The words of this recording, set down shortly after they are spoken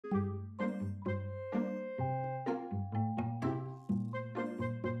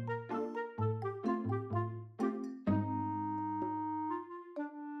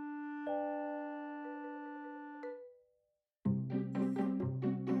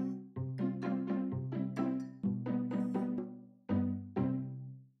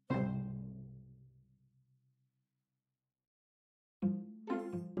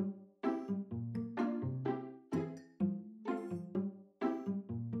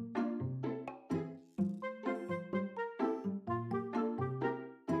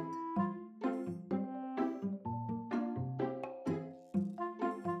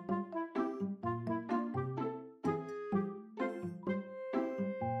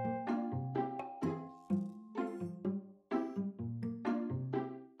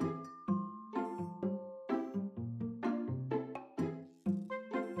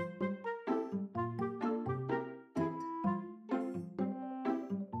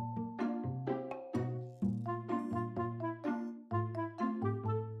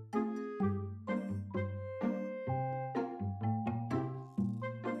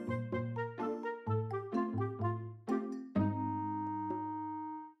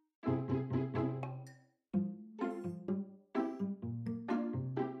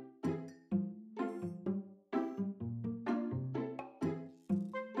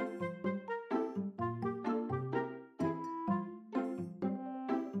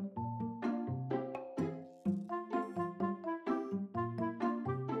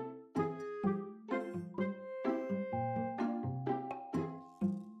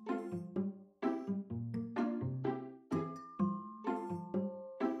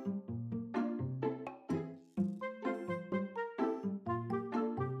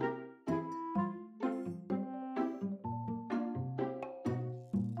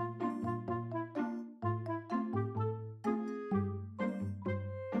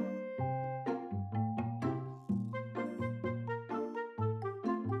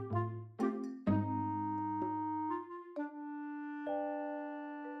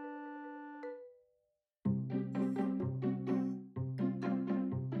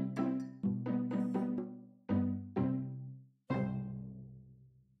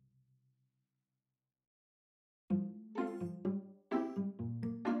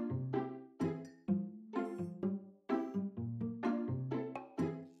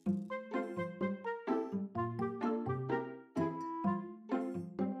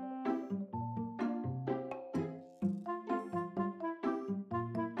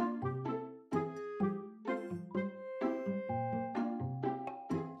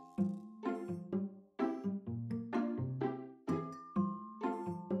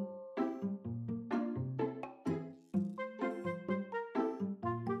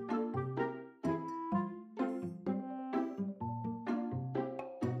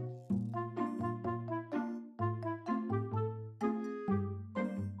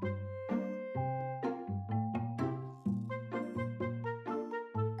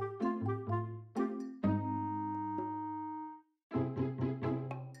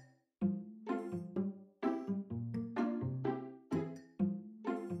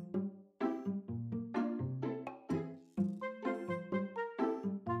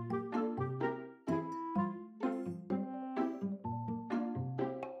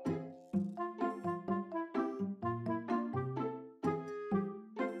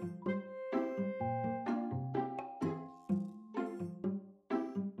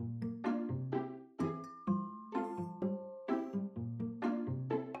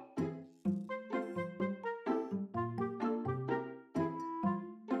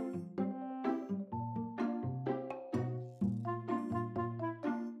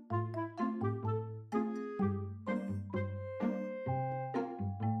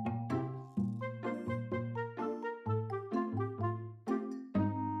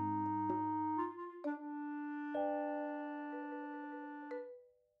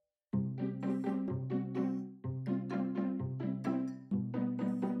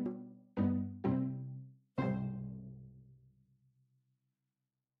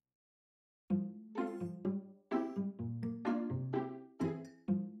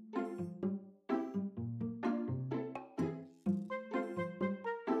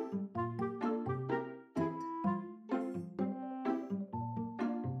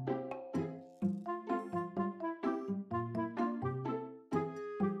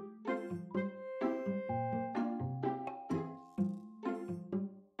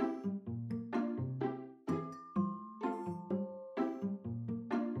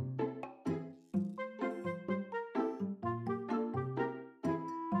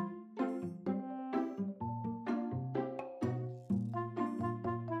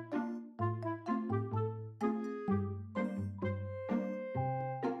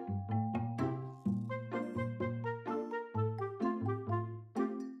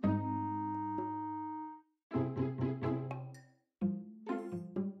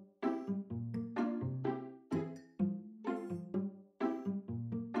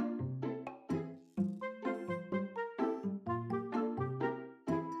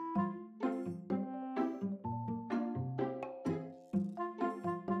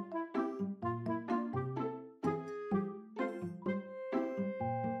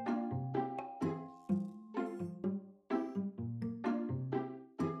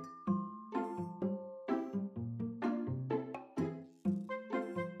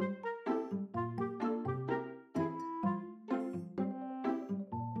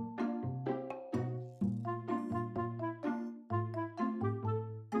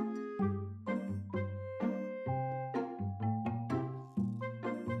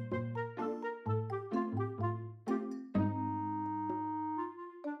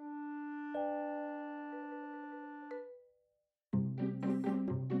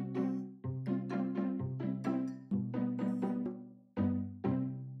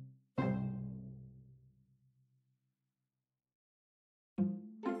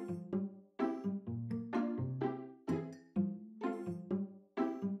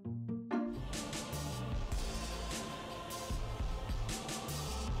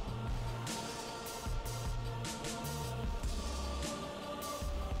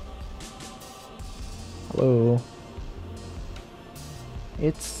Whoa.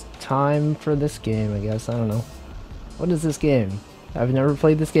 It's time for this game, I guess. I don't know. What is this game? I've never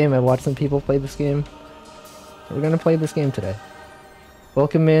played this game. I've watched some people play this game. We're gonna play this game today.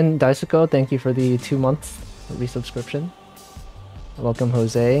 Welcome in, Daisuko. Thank you for the 2 months resubscription. Welcome,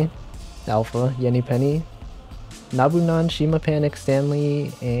 Jose, Alpha, Yenny Penny, Nabunan, Shima Panic,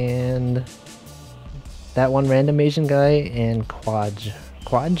 Stanley, and that one random Asian guy, and Quaj.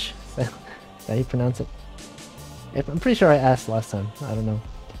 Quaj? Is that how you pronounce it? I'm pretty sure I asked last time. I don't know.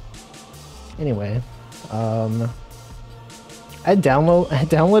 Anyway, I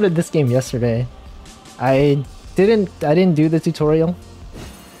downloaded this game yesterday. I didn't do the tutorial.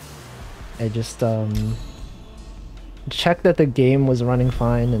 I just checked that the game was running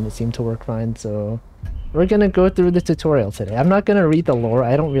fine and it seemed to work fine, so we're gonna go through the tutorial today. I'm not gonna read the lore.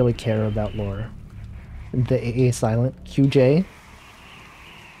 I don't really care about lore. The AA silent. QJ.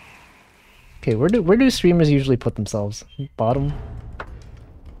 Okay, where do streamers usually put themselves? Bottom.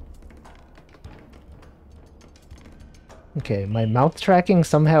 Okay, my mouth tracking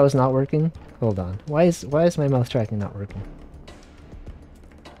somehow is not working. Hold on. Why is my mouth tracking not working?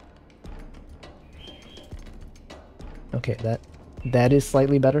 Okay, that is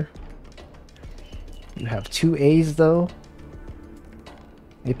slightly better. You have 2 A's though.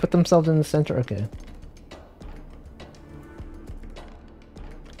 They put themselves in the center. Okay.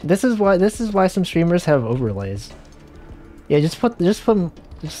 This is why some streamers have overlays. Yeah, just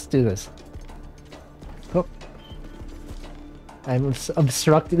do this. Oh. I'm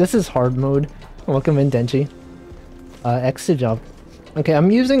obstructing. This is hard mode. Welcome in, Denchi. X to jump. Okay, I'm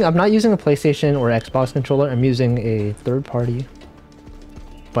not using a PlayStation or Xbox controller. I'm using a third party.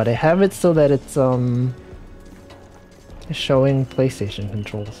 But I have it so that it's showing PlayStation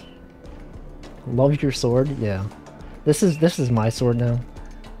controls. Love your sword? Yeah. This is my sword now.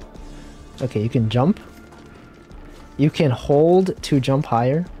 Okay, you can jump. You can hold to jump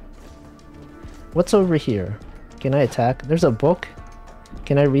higher. What's over here? Can I attack? There's a book.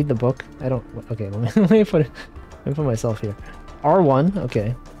 Can I read the book? I don't. Okay, let me put myself here. R1.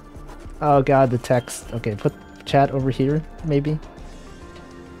 Okay. Oh god, the text. Okay, put chat over here, maybe.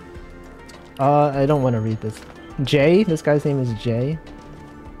 I don't want to read this. J. This guy's name is J.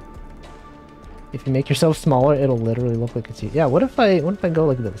 If you make yourself smaller, it'll literally look like it's you. Yeah. What if I go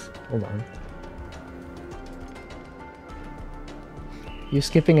like this? Hold on. You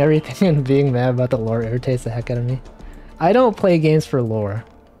skipping everything and being mad about the lore irritates the heck out of me. I don't play games for lore.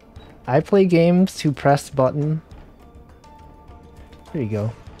 I play games to press button. There you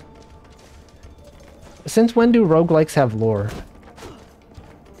go. Since when do roguelikes have lore?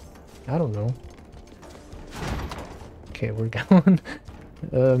 I don't know. Okay, we're going.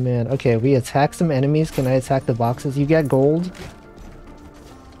 Oh man. Okay, we attack some enemies. Can I attack the boxes? You get gold.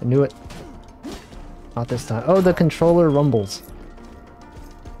 I knew it. Not this time. Oh, the controller rumbles.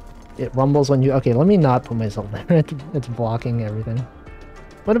 It rumbles when you... Okay, let me not put myself there. It's blocking everything.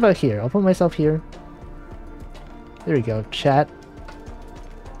 What about here? I'll put myself here. There we go. Chat.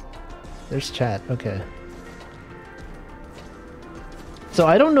 There's chat. Okay. So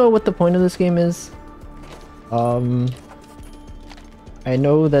I don't know what the point of this game is. I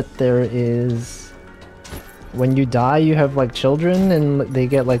know that there is... When you die, you have like children and they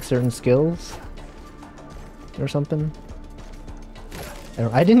get like certain skills. Or something.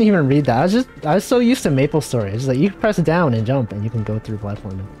 I didn't even read that. I was so used to MapleStory. It's like you press down and jump and you can go through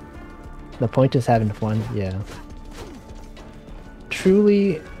platforming. The point is having fun, yeah.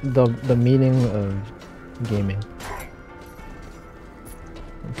 Truly the meaning of gaming.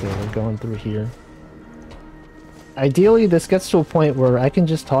 Okay, we're going through here. Ideally, this gets to a point where I can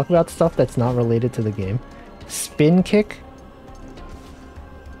just talk about stuff that's not related to the game. Spin kick.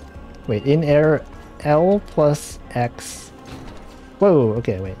 Wait, in air L plus X. Whoa,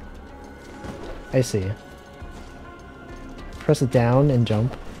 okay, wait. I see. Press it down and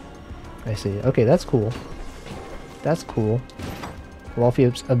jump. I see. Okay, that's cool. That's cool.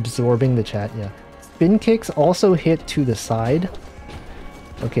 Wolfie absorbing the chat, yeah. Spin kicks also hit to the side.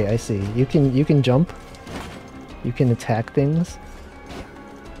 Okay, I see. You can jump. You can attack things.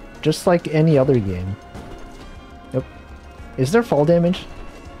 Just like any other game. Nope. Is there fall damage?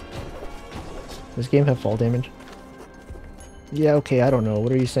 Does this game have fall damage? Yeah, okay, I don't know.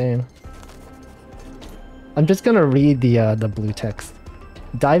 What are you saying? I'm just gonna read the blue text.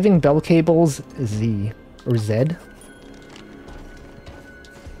 Diving bell cables Z. Or Z.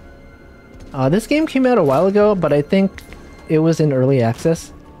 This game came out a while ago, but I think it was in early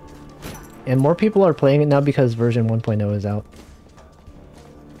access. And more people are playing it now because version 1.0 is out.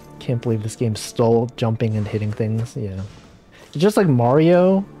 Can't believe this game stole jumping and hitting things. Yeah. It's just like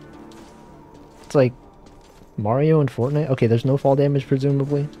Mario. It's like Mario and Fortnite? Okay, there's no fall damage,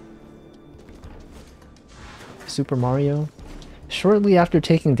 presumably. Super Mario. Shortly after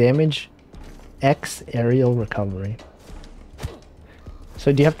taking damage, X aerial recovery.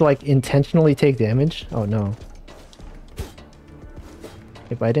 So do you have to, like, intentionally take damage? Oh, no.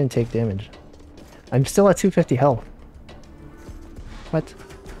 If I didn't take damage. I'm still at 250 health. What?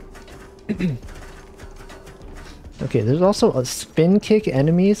 Okay, there's also a spin kick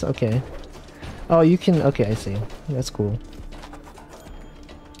enemies? Okay. Oh, you can... Okay, I see. That's cool.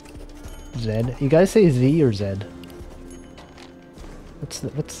 Z. You guys say Z or Z?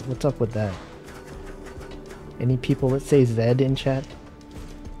 What's up with that? Any people that say Z in chat?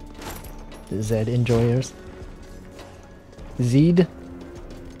 The Z enjoyers? Z'd?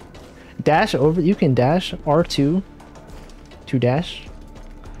 Dash over... You can dash R2 to dash.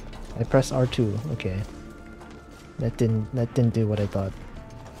 I press R2. Okay. That didn't do what I thought.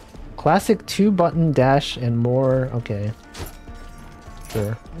 Classic 2-button dash and more. Okay.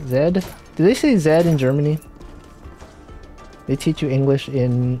 Sure. Z? Do they say Z in Germany? They teach you English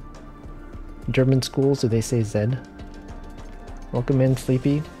in German schools. Do they say Z? Welcome in,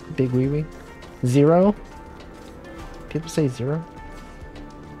 Sleepy. Big wee wee. 0? People say 0?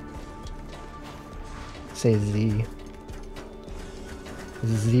 Say Z.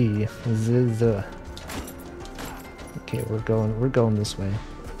 Z. Z. Okay, we're going this way.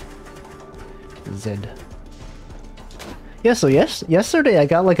 Z. Yeah, so yesterday I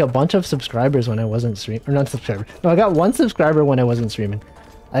got like a bunch of subscribers when I wasn't streaming, or not subscribers. No, I got one subscriber when I wasn't streaming.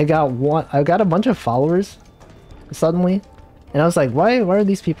 I got a bunch of followers suddenly, and I was like, why are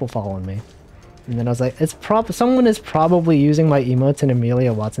these people following me? And then I was like, someone is probably using my emotes in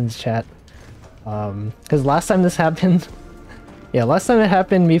Amelia Watson's chat. Because last time this happened, yeah, last time it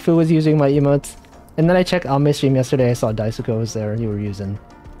happened, Mifu was using my emotes, and then I checked on my stream yesterday. I saw Daisuke was there. You were using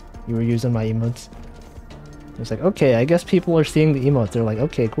my emotes. It's like, okay, I guess people are seeing the emotes. They're like,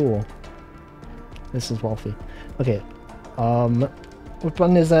 okay, cool. This is Wolfie. Okay, what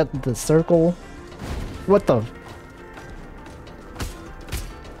button is that? The circle? What the?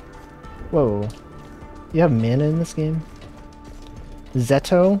 Whoa. You have mana in this game?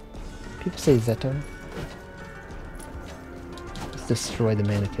 Zeto? People say Zeto. Let's destroy the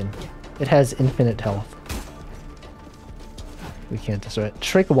mannequin. It has infinite health. We can't destroy it.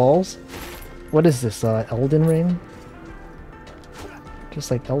 Trick walls? What is this, Elden Ring?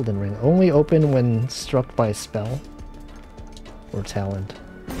 Just like Elden Ring. Only open when struck by a spell. Or talent.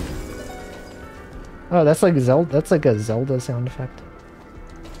 Oh, that's like Zelda. That's like a Zelda sound effect.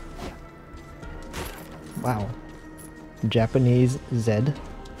 Wow. Japanese Z.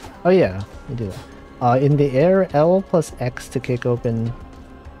 Oh yeah, we do that. In the air, L plus X to kick open...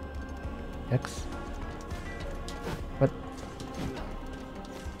 X? What?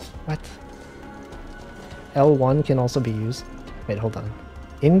 What? L1 can also be used. Wait, hold on.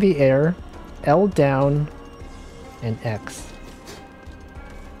 In the air, L down, and X.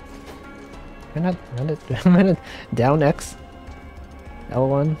 Am I not down X?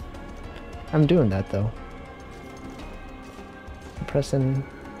 L1? I'm doing that though. I'm pressing...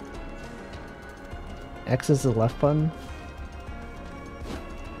 X is the left button?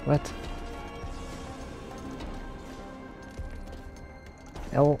 What?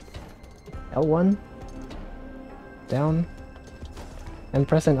 L1? Down? I'm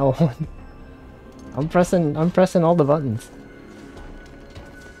pressing L1. I'm pressing all the buttons.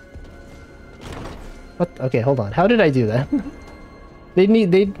 What? Okay, hold on. How did I do that? They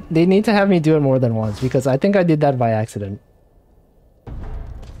need to have me do it more than once, because I think I did that by accident.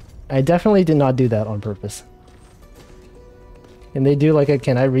 I definitely did not do that on purpose. And they do like a,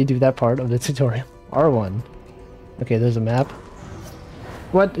 can I redo that part of the tutorial? R1. Okay, there's a map.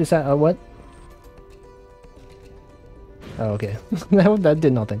 What is that? What? Oh, okay. that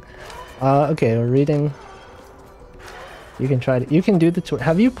did nothing. Okay, we're reading. You can try to, you can do the tour.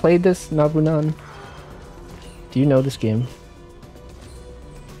 Have you played this, Nabunan? Do you know this game?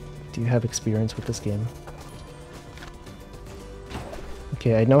 Do you have experience with this game?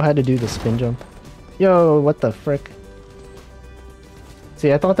 Okay, I know how to do the spin jump. Yo, what the frick?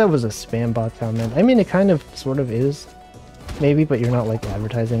 See, I thought that was a spam bot comment. I mean, it kind of, sort of is. Maybe, but you're not, like,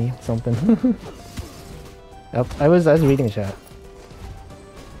 advertising something. Yep, I was reading chat.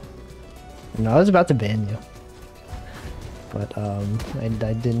 No, I was about to ban you. But,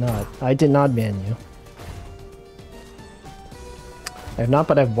 I did not. I did not ban you. I have not,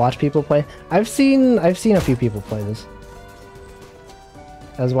 but I've watched people play. I've seen a few people play this.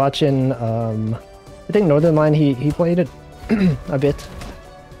 I was watching, I think Northernline, he played it a bit.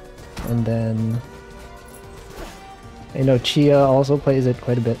 And then I know Chia also plays it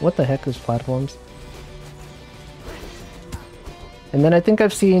quite a bit. What the heck is platforms? And then I think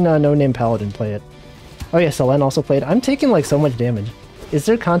I've seen No Name Paladin play it. Oh yeah, Selen also played. I'm taking like so much damage. Is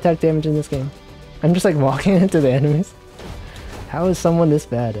there contact damage in this game? I'm just like walking into the enemies. How is someone this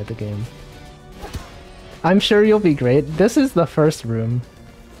bad at the game? I'm sure you'll be great. This is the first room.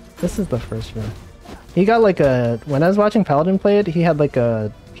 This is the first room. He got like a... When I was watching Paladin play it, he had like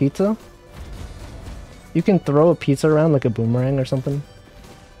a pizza. You can throw a pizza around like a boomerang or something.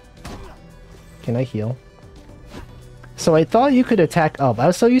 Can I heal? So I thought you could attack up. I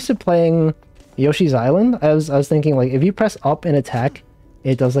was so used to playing Yoshi's Island. I was thinking like if you press up and attack,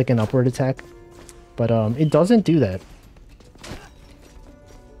 it does like an upward attack. But it doesn't do that.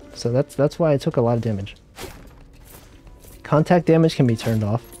 So that's why I took a lot of damage. Contact damage can be turned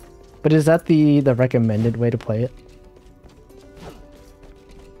off. But is that the recommended way to play it?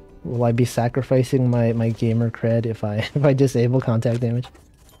 Will I be sacrificing my gamer cred if I disable contact damage?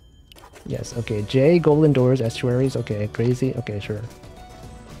 Yes, okay. J, golden doors, estuaries, okay, crazy, okay, sure.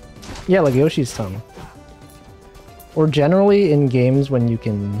 Yeah, like Yoshi's tongue. Or generally in games when you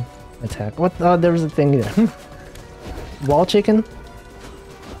can attack. What? Oh, there was a thing there. Wall chicken?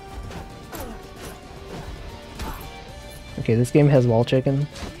 Okay, this game has wall chicken.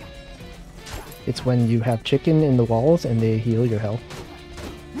 It's when you have chicken in the walls and they heal your health.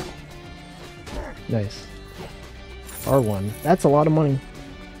 Nice. R1. That's a lot of money.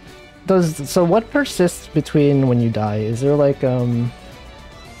 So what persists between when you die? Is there like does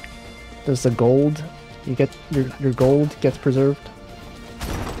the gold you get your gold gets preserved?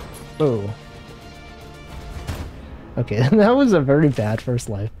 Oh. Okay, that was a very bad first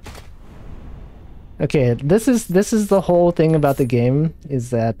life. Okay, this is the whole thing about the game is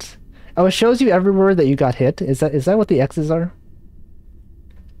that oh, it shows you everywhere that you got hit. Is that what the X's are?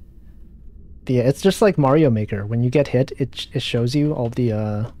 Yeah, it's just like Mario Maker. When you get hit, it shows you all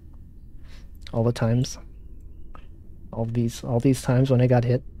the times. All these times when I got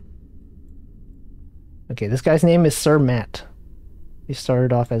hit. Okay, this guy's name is Sir Matt. He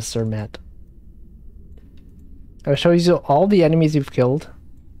started off as Sir Matt. It shows you all the enemies you've killed.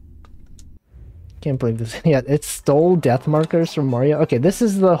 Can't believe this. Yeah, it stole death markers from Mario. Okay, this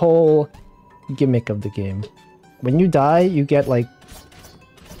is the whole gimmick of the game. When you die, you get like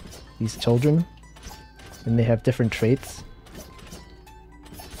these children, and they have different traits.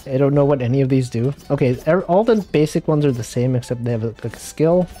 I don't know what any of these do. Okay, all the basic ones are the same except they have a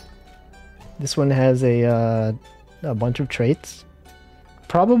skill. This one has a bunch of traits.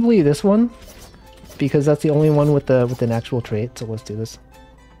 Probably this one, because that's the only one with an actual trait. So let's do this.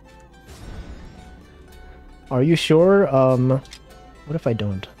 Are you sure? What if I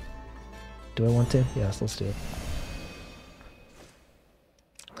don't? Do I want to? Yes, let's do it.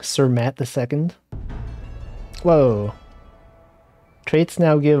 Sir Matt the Second. Whoa. Traits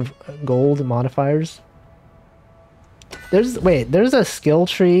now give gold modifiers. There's a skill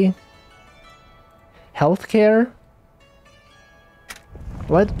tree. Healthcare?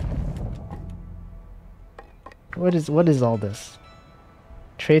 What? What is all this?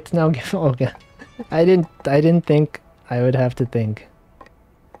 Traits now give okay. I didn't think I would have to think.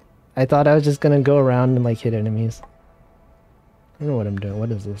 I thought I was just gonna go around and like hit enemies. I don't know what I'm doing.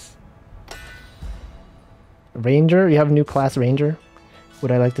 What is this? Ranger? You have a new class Ranger? Would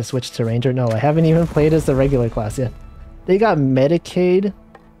I like to switch to Ranger? No, I haven't even played as the regular class yet. They got Medicaid,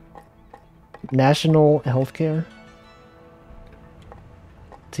 National Healthcare.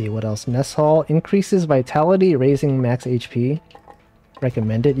 Let's see, what else? Mess Hall. Increases vitality, raising max HP.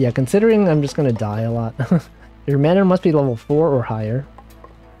 Recommended. Yeah, considering I'm just gonna die a lot. Your mana must be level 4 or higher.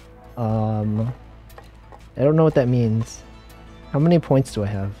 I don't know what that means. How many points do I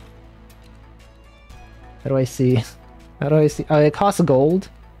have? How do I see? How do I see? Oh, it costs gold.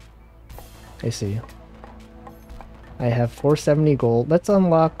 I see. I have 470 gold. Let's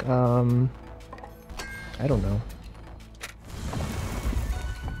unlock, I don't know.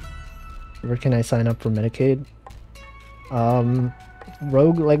 Where can I sign up for Medicaid?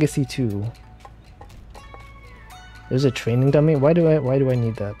 Rogue Legacy 2. There's a training dummy? Why do I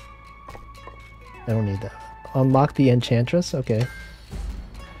need that? I don't need that. Unlock the Enchantress? Okay.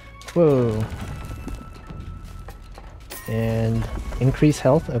 Whoa. And increase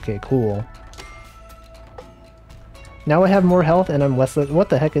health? Okay, cool. Now I have more health and I'm less... What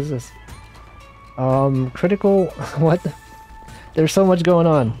the heck is this? Critical... What? There's so much going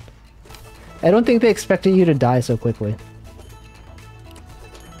on. I don't think they expected you to die so quickly.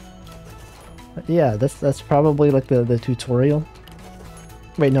 Yeah, that's probably like the tutorial.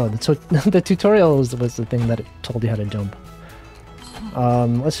 Wait, no, the tutorial was the thing that it told you how to jump.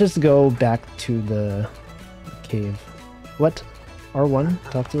 Let's just go back to the cave. What?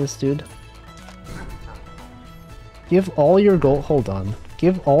 R1? Talk to this dude. Give all your gold. Hold on.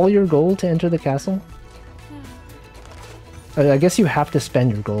 Give all your gold to enter the castle? I guess you have to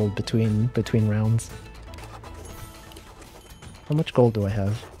spend your gold between rounds. How much gold do I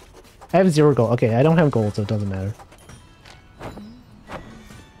have? I have 0 gold. Okay, I don't have gold, so it doesn't matter.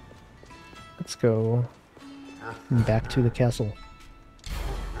 Let's go back to the castle.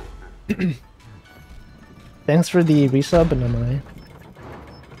 Thanks for the resub, Anamai.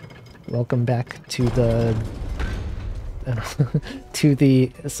 Welcome back to the to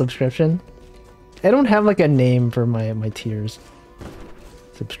the subscription. I don't have like a name for my tiers.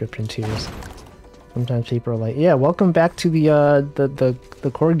 Subscription tiers. Sometimes people are like, yeah, welcome back to the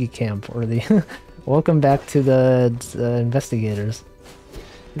Corgi camp, or the welcome back to the investigators.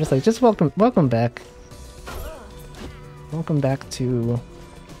 I'm just like, just welcome back. Welcome back to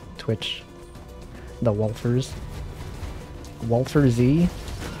Twitch. The Wolfers. Wolfer Z.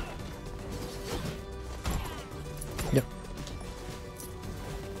 Yep.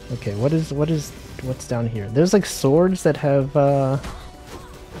 Okay, what's down here? There's like swords that have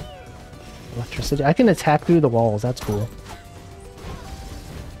electricity. I can attack through the walls, that's cool.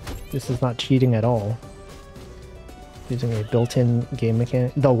 This is not cheating at all. Using a built-in game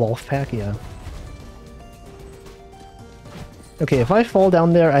mechanic. The wolf pack, yeah. Okay, if I fall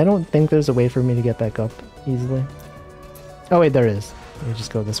down there, I don't think there's a way for me to get back up easily. Oh wait, there is. Let me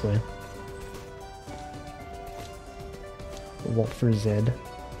just go this way. Wolfer Z.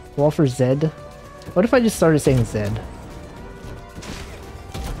 Wolfer Z? What if I just started saying Z?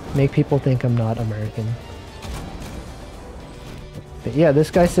 Make people think I'm not American. But yeah, this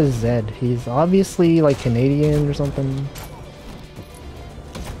guy says Z. He's obviously like Canadian or something.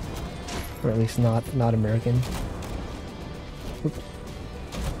 Or at least not American. Oops.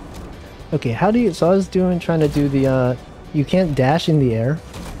 Okay, how do you... So I was trying to do the, you can't dash in the air.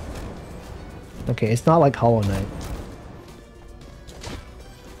 Okay, it's not like Hollow Knight.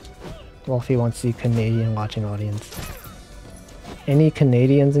 Well, if he wants the Canadian watching audience. Any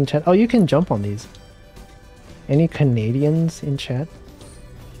Canadians in chat? Oh, you can jump on these. Any Canadians in chat?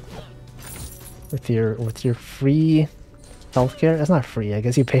 With your free healthcare? That's not free, I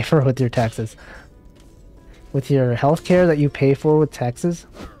guess you pay for it with your taxes. With your healthcare that you pay for with taxes?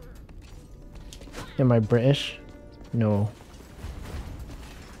 Am I British? No.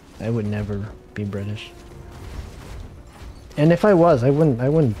 I would never be British. And if I was, I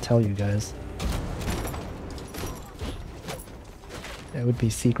wouldn't tell you guys. I would be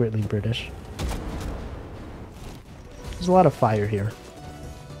secretly British. There's a lot of fire here.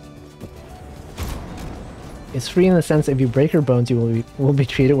 It's free in the sense if you break your bones, you will be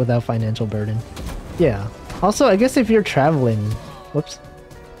treated without financial burden. Yeah. Also, I guess if you're traveling... Whoops.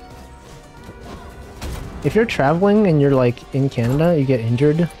 If you're traveling and you're like in Canada, you get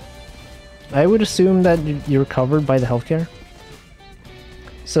injured, I would assume that you're covered by the healthcare.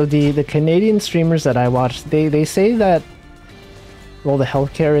 So the Canadian streamers that I watch, they say that, well, the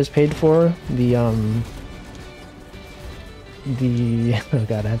healthcare is paid for. The oh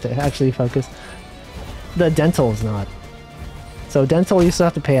god, I have to actually focus. The dental is not. So dental, you still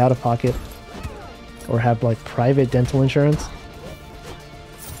have to pay out of pocket, or have like private dental insurance.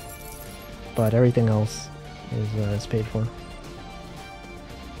 But everything else is paid for.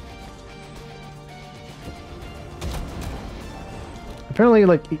 Apparently,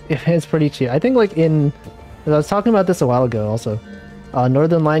 like, it's pretty cheap. I think, like, I was talking about this a while ago, also.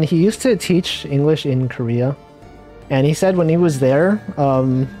 Northern Line, he used to teach English in Korea. And he said when he was there,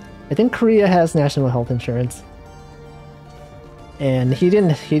 I think Korea has national health insurance. And he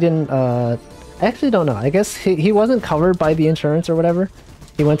didn't, I actually don't know. I guess he wasn't covered by the insurance or whatever.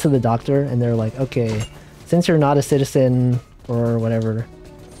 He went to the doctor, and they're like, okay, since you're not a citizen or whatever,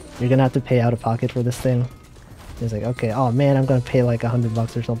 you're gonna have to pay out of pocket for this thing. He's like, okay, oh man, I'm gonna pay like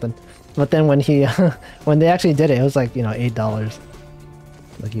 $100 or something. But then when he, when they actually did it, it was like, you know, $8,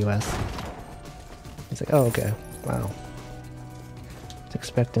 like US. He's like, oh, okay, wow. I was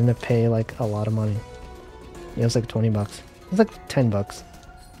expecting to pay like a lot of money. Yeah, it was like 20 bucks. It was like 10 bucks.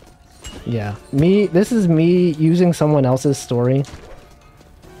 Yeah, this is me using someone else's story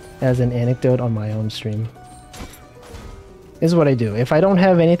as an anecdote on my own stream. This is what I do. If I don't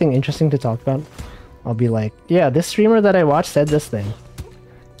have anything interesting to talk about, I'll be like, yeah, this streamer that I watched said this thing.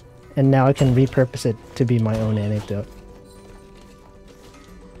 And now I can repurpose it to be my own anecdote.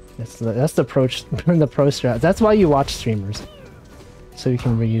 That's the pro strat. That's why you watch streamers. So you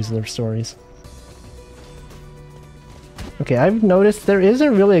can reuse their stories. Okay, I've noticed there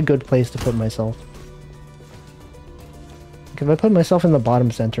isn't really a good place to put myself. Like if I put myself in the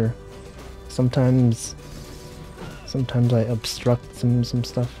bottom center, sometimes I obstruct some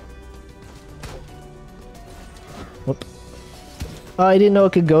stuff. Oh, I didn't know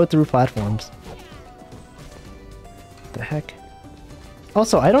it could go through platforms. What the heck?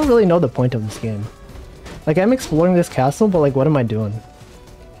 Also, I don't really know the point of this game. Like, I'm exploring this castle, but like, what am I doing?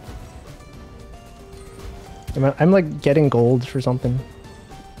 I'm like getting gold for something.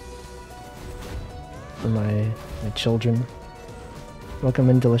 For my children. Welcome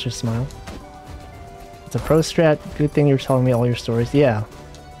in, Delicious Smile. It's a pro strat. Good thing you're telling me all your stories. Yeah.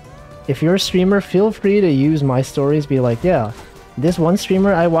 If you're a streamer, feel free to use my stories. Be like, yeah, this one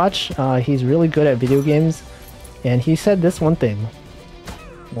streamer I watch, he's really good at video games, and he said this one thing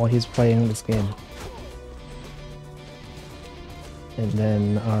while he's playing this game. And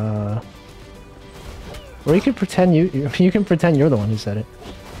then, or you can pretend you can pretend you're the one who said it.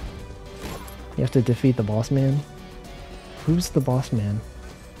 You have to defeat the boss man. Who's the boss man?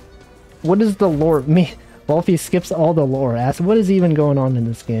 What is the lore? Me, Wolfie skips all the lore. Asks, what is even going on in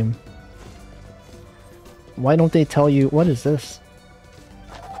this game? Why don't they tell you? What is this?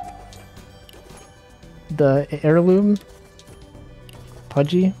 The heirloom?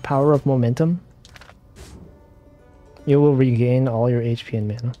 Pudgy? Power of momentum? You will regain all your HP and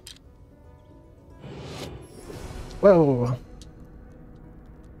mana. Whoa!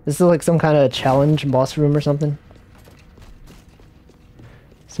 This is like some kind of challenge boss room or something?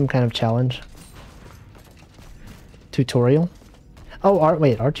 Some kind of challenge. Tutorial? Oh,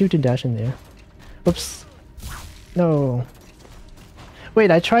 wait, R2 to dash in there. Oops. No.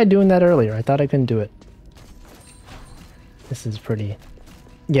 Wait, I tried doing that earlier. I thought I couldn't do it. This is pretty...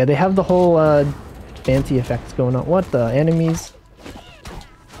 Yeah, they have the whole fancy effects going on. What the? Enemies?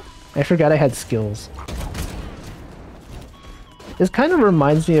 I forgot I had skills. This kind of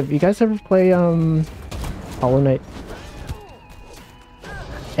reminds me of... You guys ever play Hollow Knight?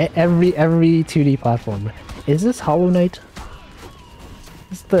 Every 2D platform. Is this Hollow Knight?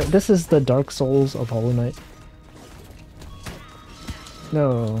 This is the Dark Souls of Hollow Knight.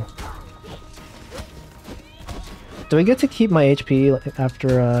 No. Do I get to keep my HP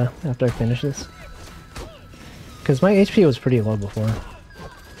after I finish this? Because my HP was pretty low before.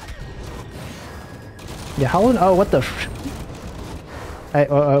 Yeah, Hollow... Oh, what the...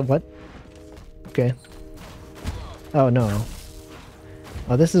 what? Okay. Oh, no.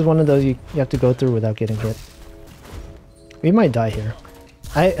 Oh, this is one of those you have to go through without getting hit. We might die here.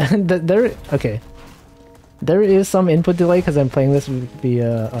 Okay. There is some input delay because I'm playing this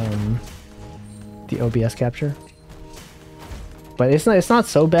via the OBS capture. But it's not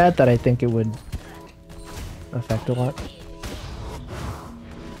so bad that I think it would affect a lot.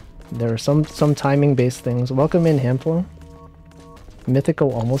 There are some timing based things. Welcome in, Hamflo.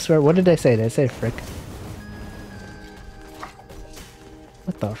 Mythical almost rare. What did I say? Did I say frick?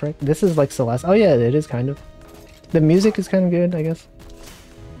 What the frick? This is like Celeste. Oh yeah, it is kind of. The music is kind of good, I guess.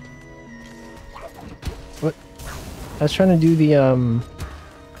 What? I was trying to do the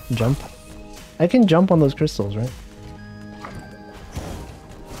jump. I can jump on those crystals, right?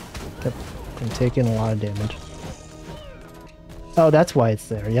 Yep. I'm taking a lot of damage. Oh, that's why it's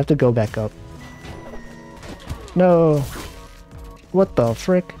there. You have to go back up. No. What the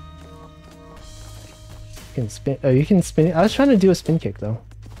frick? You can spin. Oh, you can spin. I was trying to do a spin kick though.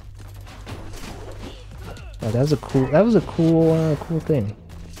 Oh, that was a cool. That was a cool, cool thing.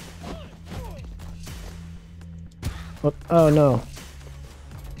 Oh no.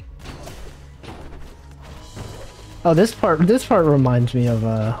 Oh, this part reminds me of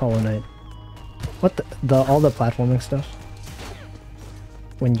Hollow Knight. What all the platforming stuff?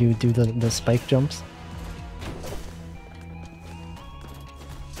 When you do the spike jumps.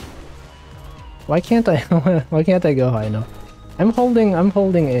 Why can't I go high enough? I'm holding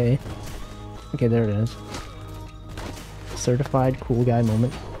A. Okay, there it is. Certified cool guy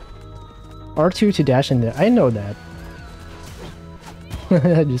moment. R2 to dash in there. I know that.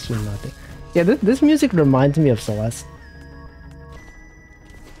 I just should not think. Yeah, this music reminds me of Celeste.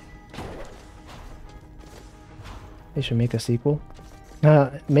 They should make a sequel.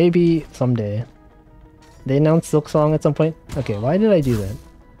 Maybe someday. They announced Silksong at some point. Okay, why did I do that?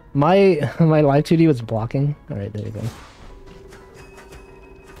 My live 2D was blocking. Alright, there you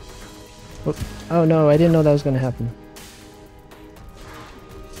go. Oh no, I didn't know that was gonna happen.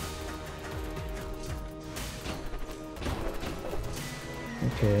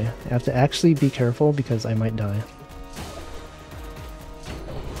 Okay, I have to actually be careful because I might die.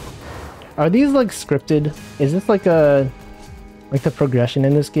 Are these like scripted? Is this like the progression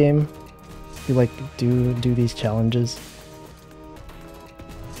in this game? You like do these challenges?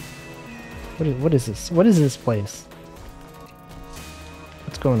 What is this? What is this place?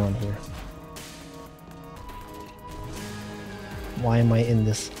 What's going on here? Why am I in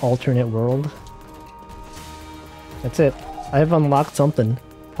this alternate world? That's it. I've unlocked something.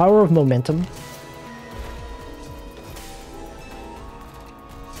 Power of momentum.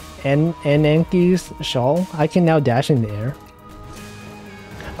 And Enki's shawl. I can now dash in the air.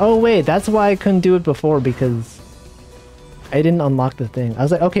 Oh wait, that's why I couldn't do it before, because I didn't unlock the thing. I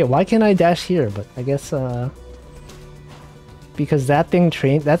was like, okay, why can't I dash here? But I guess because that thing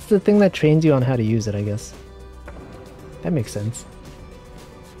that's the thing that trains you on how to use it, I guess. That makes sense.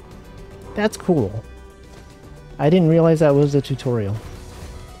 That's cool. I didn't realize that was a tutorial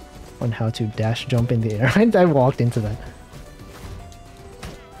on how to dash jump in the air. I walked into that.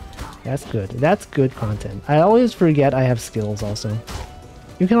 That's good. That's good content. I always forget I have skills also.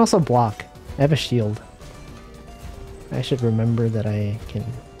 You can also block. I have a shield. I should remember that I can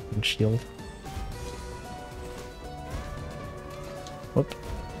shield. Whoop.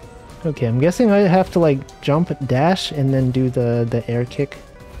 Okay, I'm guessing I have to like jump, dash, and then do the air kick.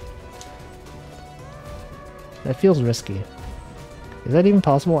 That feels risky. Is that even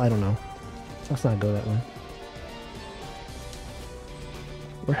possible? I don't know. Let's not go that way.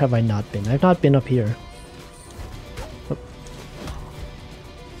 Where have I not been? I've not been up here. Oh.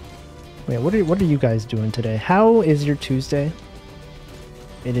 Wait, what are you guys doing today? How is your Tuesday?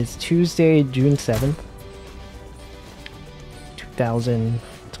 It is Tuesday, June 7th.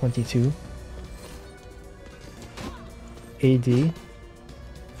 2022. AD.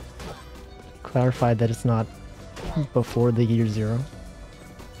 Clarify that it's not before the year 0.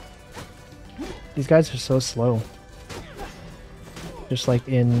 These guys are so slow. Just like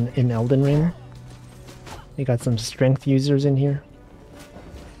in Elden Ring. You got some strength users in here.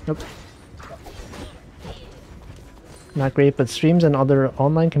 Nope. Not great, but streams and other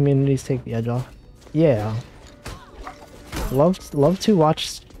online communities take the edge off. Yeah. Love to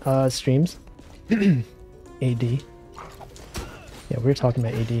watch streams. AD. Yeah, we're talking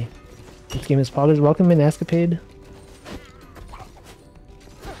about AD. This game is Poggers. Welcome in Escapade.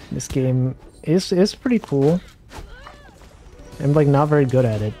 This game is pretty cool. I'm like not very good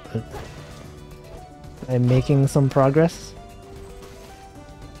at it, but I'm making some progress.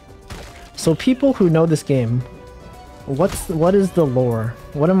 So people who know this game, what is the lore?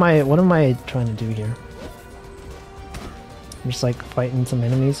 What am I trying to do here? I'm just like fighting some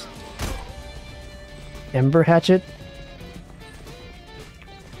enemies. Ember Hatchet.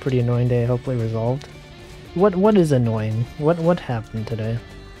 Pretty annoying day, hopefully resolved. What is annoying? What happened today?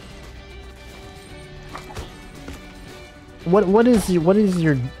 What is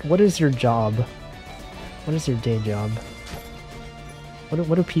your job? What is your day job?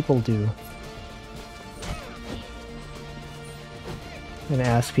 What do people do? I'm gonna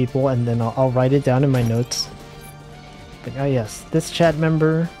ask people and then I'll write it down in my notes. But oh yes, this chat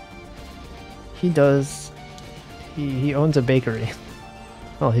member, he owns a bakery.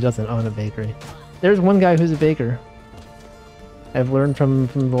 Well, he doesn't own a bakery. There's one guy who's a baker. I've learned from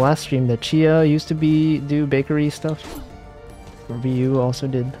the last stream that Chia used to do bakery stuff. Ryu also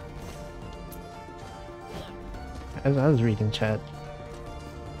did. I was reading chat.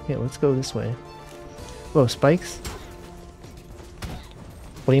 Yeah, let's go this way. Whoa, spikes?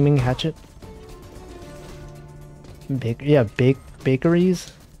 Flaming hatchet?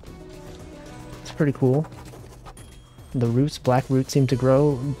 Bakeries? It's pretty cool. The roots, black roots seem to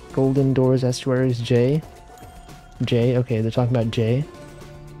grow. Golden doors, estuaries, J. Okay, they're talking about J.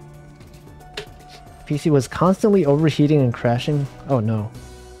 PC was constantly overheating and crashing. Oh no.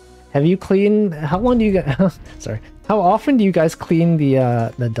 Have you cleaned... How long do you guys... Sorry. How often do you guys clean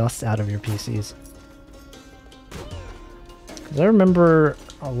the dust out of your PCs? Because I remember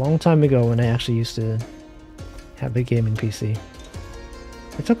a long time ago when I actually used to have a gaming PC.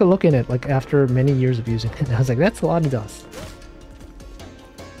 I took a look in it like after many years of using it and I was like, that's a lot of dust.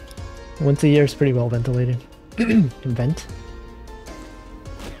 Once a year is pretty well ventilated. Vent?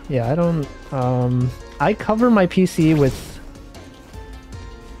 Yeah, I don't... I cover my PC with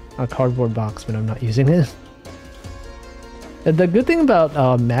a cardboard box when I'm not using it. The good thing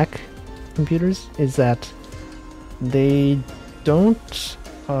about Mac computers is that they don't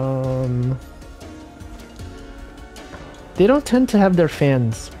tend to have their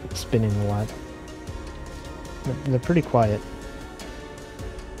fans spinning a lot. They're pretty quiet.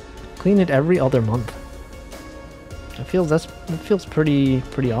 Clean it every other month. It feels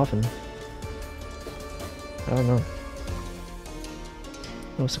pretty often. I don't know.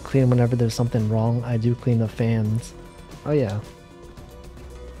 I also clean whenever there's something wrong. I do clean the fans. Oh yeah.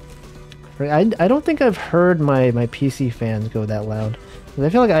 I don't think I've heard my PC fans go that loud. I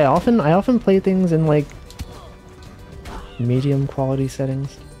feel like I often play things in like medium quality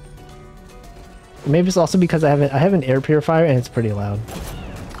settings. Maybe it's also because I have an air purifier and it's pretty loud.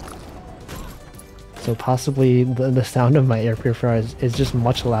 So possibly the sound of my air purifier is just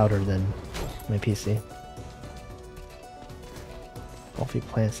much louder than my PC. Wolfie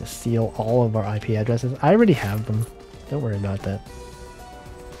plans to steal all of our IP addresses. I already have them. Don't worry about that.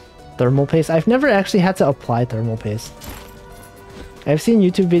 Thermal paste. I've never actually had to apply thermal paste. I've seen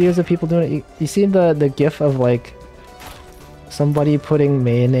YouTube videos of people doing it. You see the gif of like somebody putting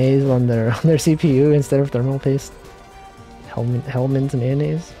mayonnaise on their CPU instead of thermal paste? Hellman's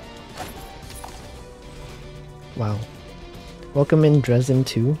mayonnaise? Wow. Welcome in Dresden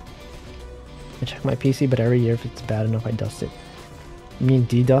 2. I check my PC, but every year if it's bad enough I dust it. You mean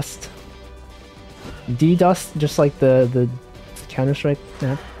D-dust? D-dust, just like the Counter-Strike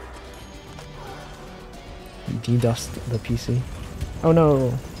map? D-dust the PC. Oh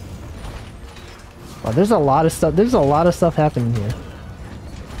no! Wow, there's a lot of stuff. There's a lot of stuff happening here.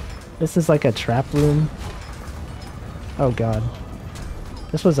 This is like a trap room. Oh god.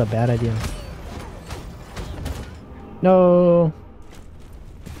 This was a bad idea. No!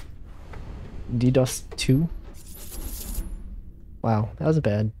 D-dust 2? Wow, that was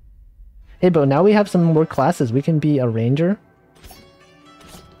bad. Hey, but now we have some more classes. We can be a ranger.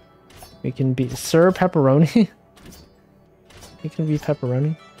 We can be Sir Pepperoni. We can be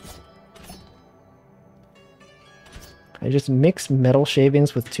Pepperoni. I just mix metal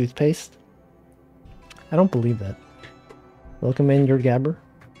shavings with toothpaste. I don't believe that. Welcome in, your Gabber.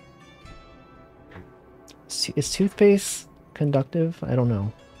 Is toothpaste conductive? I don't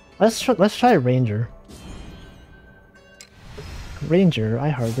know. Let's try Ranger. Ranger, I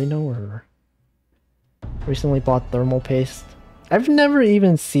hardly know her. Recently bought thermal paste. I've never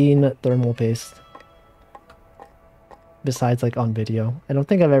even seen thermal paste. Besides like on video. I don't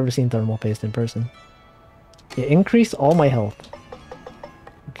think I've ever seen thermal paste in person. It increased all my health.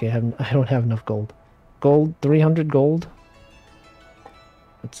 Okay, I don't have enough gold. Gold, 300 gold.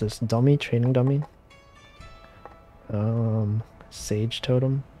 What's this? Dummy? Training dummy? Sage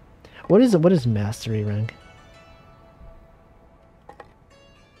totem. What is mastery rank?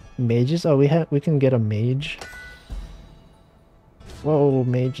 Mages? Oh, we can get a mage. Whoa,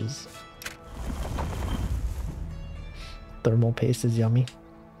 mages. Thermal paste is yummy.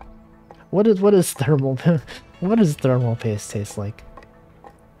 What is thermal what does thermal paste taste like?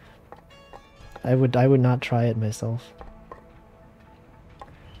 I would not try it myself.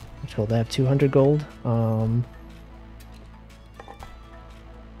 Told I have 200 gold.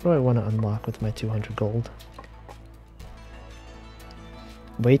 What do I want to unlock with my 200 gold?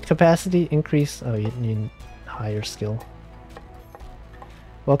 Weight capacity increase. Oh, you need higher skill.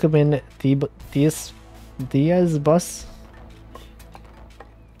 Welcome in Diaz bus.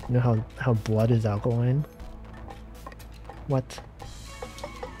 You know how blood is alkaline? What?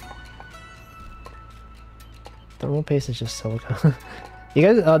 Thermal paste is just silica. You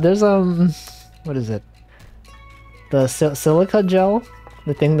guys, there's what is it? The silica gel,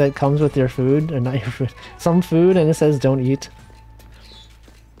 the thing that comes with your food, or not your food, some food, and it says don't eat.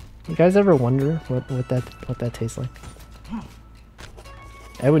 You guys ever wonder what that tastes like?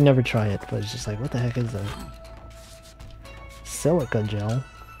 I would never try it, but it's just like, what the heck is that? Silica gel.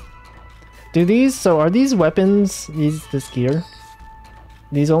 So are these weapons, this gear,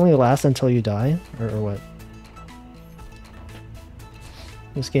 these only last until you die, or what?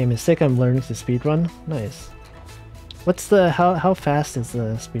 This game is sick. I'm learning to speedrun. Nice. What's the how fast is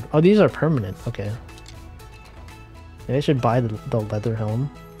the speed? Oh, these are permanent. Okay. Maybe I should buy the leather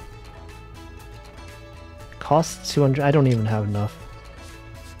helm. Costs 200. I don't even have enough.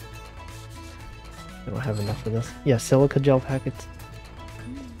 I don't have enough for this. Yeah, silica gel packets.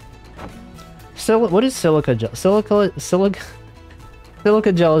 What is silica gel? Silica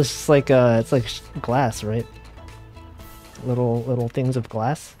gel is just like it's like glass, right? Little things of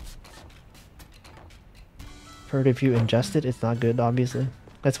glass. Heard if you ingest it, it's not good, obviously.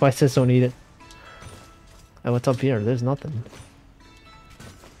 That's why it says don't eat it. Oh, what's up here? There's nothing.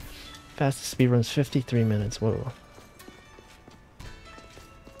 Fastest speed runs 53 minutes. Whoa.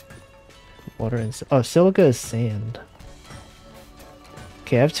 Water and oh, silica is sand.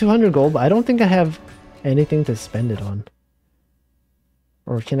 Okay, I have 200 gold, but I don't think I have anything to spend it on.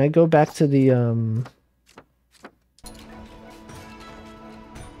 Or can I go back to the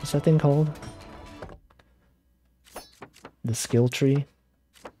what's that thing called? The skill tree.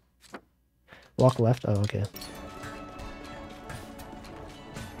 Walk left. Oh, okay.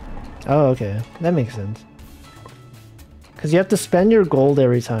 Oh, okay. That makes sense. Because you have to spend your gold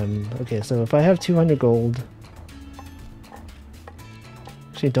every time. Okay, so if I have 200 gold...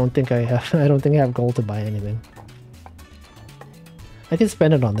 Actually, I don't think I have gold to buy anything. I can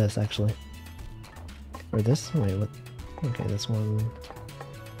spend it on this, actually. Or this? Wait, what? Okay, this one...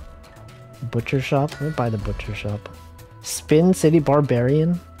 Butcher shop? Let me buy the butcher shop. Spin City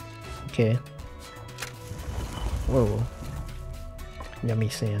Barbarian? Okay. Whoa. Yummy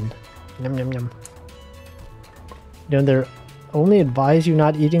sand. Yum yum yum. You know, they're only advise you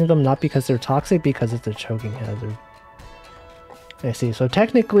not eating them, not because they're toxic, because it's a choking hazard. I see. So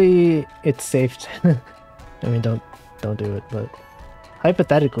technically, it's safe. I mean, don't do it. But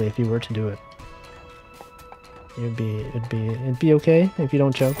hypothetically, if you were to do it, it'd be okay if you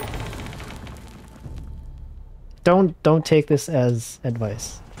don't choke. Don't take this as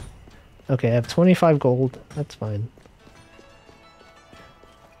advice. Okay, I have 25 gold. That's fine.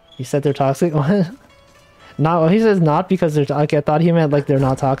 He said they're toxic. No, he says not because they're okay. I thought he meant like they're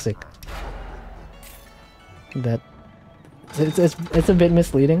not toxic. That it's a bit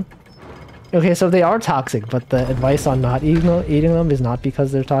misleading. Okay, so they are toxic, but the advice on not eating them is not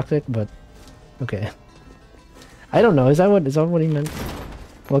because they're toxic. But okay, I don't know. Is that what he meant?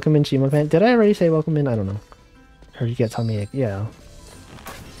 Welcome in, Shima fan. Did I already say welcome in? I don't know. Or you get tummy ache. Yeah.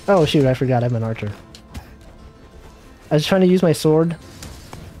 Oh shoot! I forgot I'm an archer. I was trying to use my sword.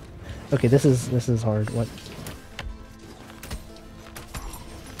 Okay, this is hard. What?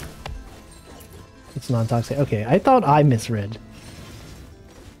 It's non-toxic. Okay, I thought I misread.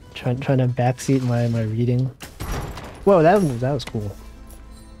 Trying to backseat my reading. Whoa, that was cool.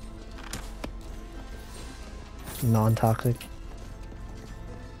 Non-toxic.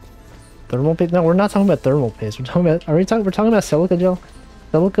 Thermal paste? No, we're not talking about thermal paste. We're talking about. We're talking about silica gel.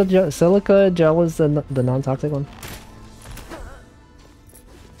 Silica gel is the non-toxic one.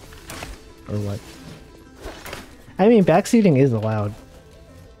 Or what? I mean, backseating is allowed.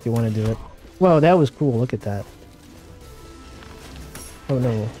 If you want to do it. Whoa, that was cool. Look at that. Oh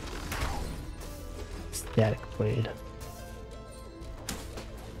no. Static blade.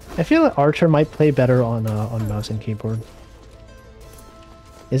 I feel like Archer might play better on mouse and keyboard.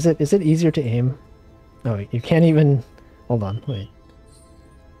 Is it easier to aim? Oh, you can't even. Hold on, wait.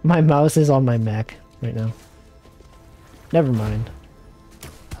 My mouse is on my Mac right now. Never mind.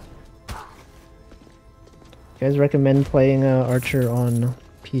 You guys recommend playing Archer on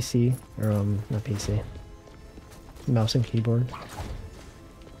PC or not PC. Mouse and keyboard.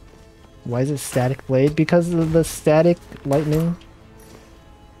 Why is it static blade? Because of the static lightning.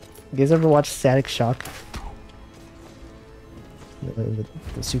 You guys ever watch Static Shock? The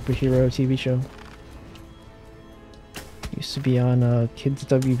superhero TV show. Used to be on Kids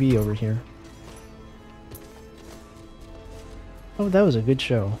WB over here. Oh, that was a good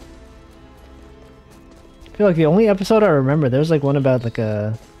show. I feel like the only episode I remember, there was like one about like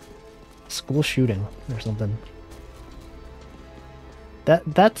a school shooting or something.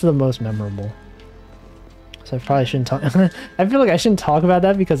 That's the most memorable. So I probably shouldn't talk. I feel like I shouldn't talk about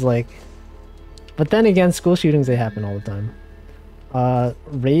that because like, but then again, school shootings, they happen all the time.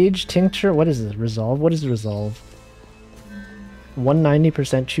 Rage tincture. What is this? Resolve. What is resolve?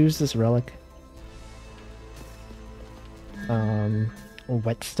 190%. Choose this relic.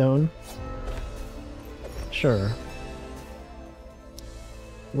 Whetstone. Sure.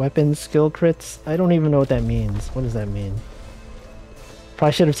 Weapon skill crits? I don't even know what that means. What does that mean?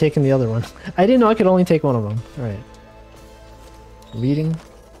 Probably should have taken the other one. I didn't know I could only take one of them. Alright. Reading.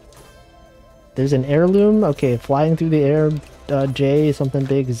 There's an heirloom. Okay, flying through the air. J, something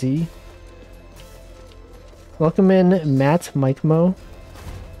big. Z. Welcome in, Matt Mikemo.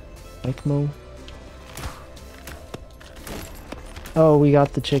 Mikemo. Oh, we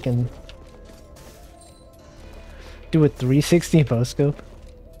got the chicken. Do a 360 bow scope.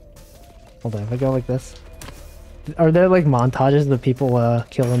 Hold on, if I go like this. Are there like montages of people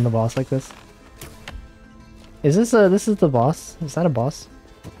killing the boss like this? Is this this is the boss? Is that a boss?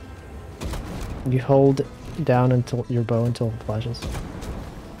 You hold down until your bow until it flashes.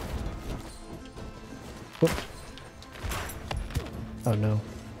 Whoop. Oh no.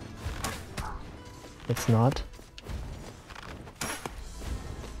 It's not.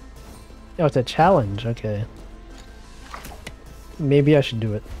 Oh, it's a challenge. Okay. Maybe I should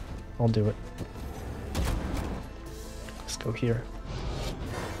do it. I'll do it. Let's go here.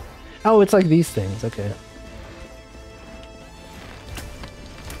 Oh, it's like these things. Okay.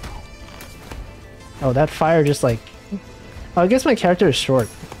 Oh, that fire just like... Oh, I guess my character is short.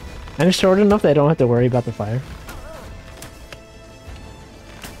 I'm short enough that I don't have to worry about the fire.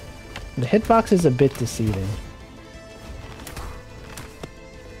 The hitbox is a bit deceiving.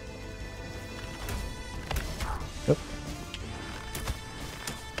 Oh.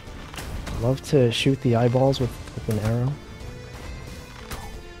 Love to shoot the eyeballs with an arrow.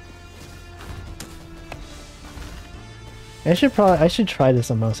 I should try this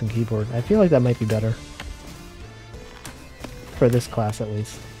on mouse and keyboard. I feel like that might be better. For this class at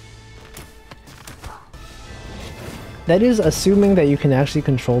least. That is assuming that you can actually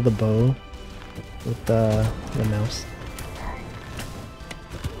control the bow with the mouse.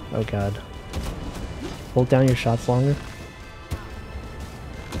 Oh god. Hold down your shots longer.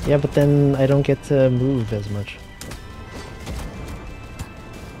 Yeah, but then I don't get to move as much.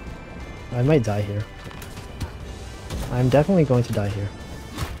 I might die here. I'm definitely going to die here.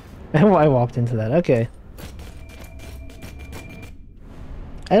 I walked into that. Okay.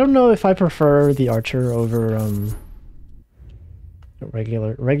 I don't know if I prefer the archer over a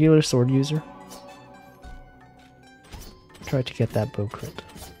regular sword user. Try to get that bow crit.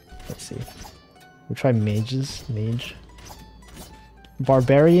 Let's see. We'll try mages. Mage.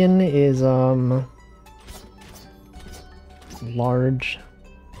 Barbarian is large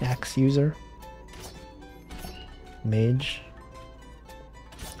axe user. Mage.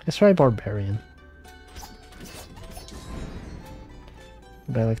 Let's try barbarian.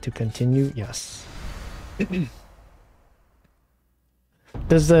 Would I like to continue? Yes.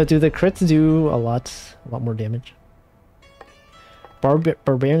 Do the crits do a lot more damage?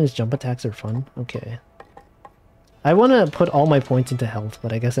 Barbarian's jump attacks are fun. Okay. I want to put all my points into health,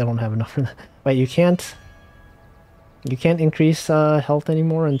 but I guess I don't have enough for that. Wait, you can't increase health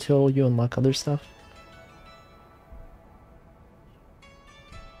anymore until you unlock other stuff?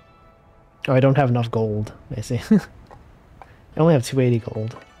 Oh, I don't have enough gold. I see. I only have 280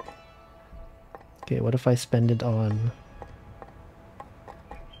 gold. Okay, what if I spend it on...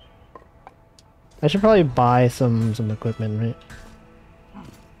 I should probably buy some equipment, right?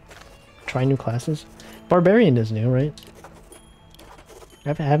 Try new classes? Barbarian is new, right?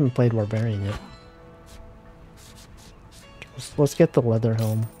 I haven't played Barbarian yet. Let's get the leather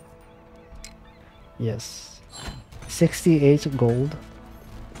helm. Yes. 68 gold.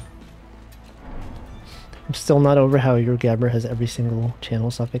 I'm still not over how your Gabber has every single channel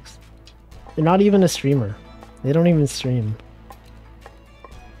suffix. They're not even a streamer. They don't even stream.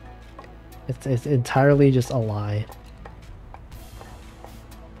 It's entirely just a lie.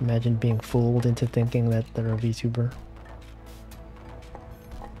 Imagine being fooled into thinking that they're a VTuber.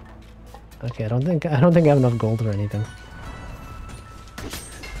 Okay, I don't think I have enough gold or anything.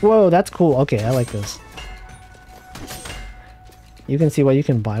 Whoa, that's cool. Okay, I like this. You can see what you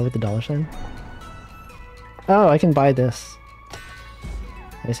can buy with the dollar sign. Oh, I can buy this.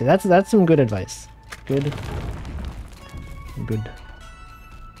 I see. That's some good advice. Good.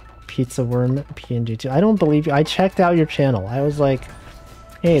 Pizza Worm PNG2. I don't believe you. I checked out your channel. I was like,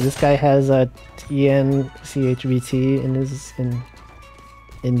 hey, this guy has a TNCHVT in his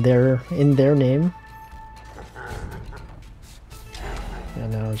in their name.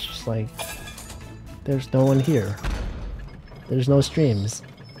 And I was just like, there's no one here. There's no streams.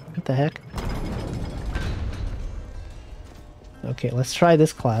 What the heck? Okay, let's try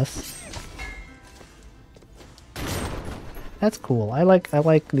this class. That's cool. I like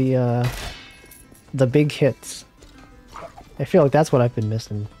the big hits. I feel like that's what I've been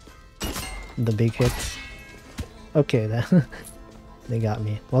missing. The big hits. Okay, then they got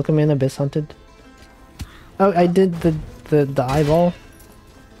me. Welcome in, Abyss Hunted. Oh, I did the eyeball.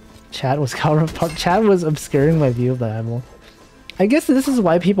 Chat was chat was obscuring my view of the eyeball. I guess this is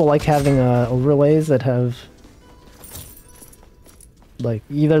why people like having overlays that have like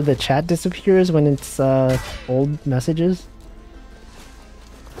either the chat disappears when it's old messages,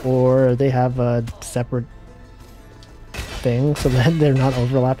 or they have a separate thing so that they're not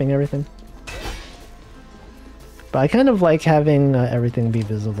overlapping everything. But I kind of like having everything be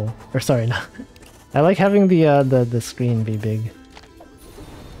visible. Or sorry, no. I like having the screen be big.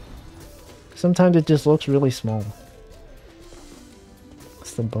 Sometimes it just looks really small.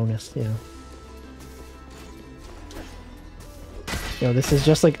 It's the bonus, yeah. Yo, this is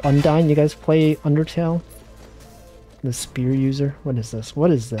just like Undyne. You guys play Undertale? The spear user? What is this?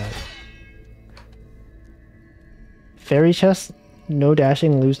 What is that? Fairy chest? No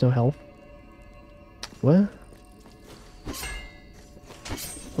dashing, lose no health. What?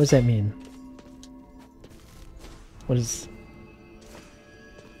 What does that mean? What's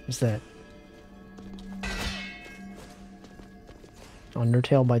that?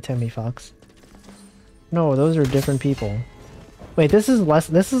 Undertale by Tammy Fox? No, those are different people. Wait, this is less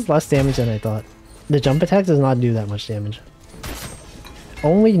damage than I thought. The jump attack does not do that much damage.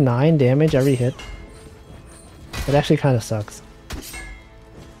 Only 9 damage every hit. It actually kind of sucks.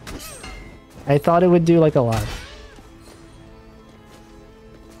 I thought it would do like a lot.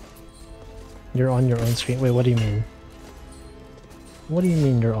 You're on your own screen. Wait, what do you mean? What do you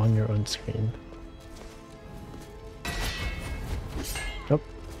mean you're on your own screen? Nope.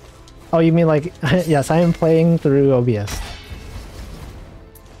 Oh, you mean like... Yes, I am playing through OBS.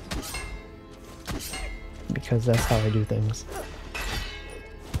 because that's how I do things.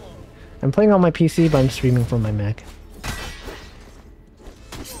 I'm playing on my PC, but I'm streaming from my Mac.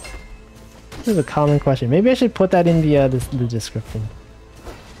 This is a common question. Maybe I should put that in the description.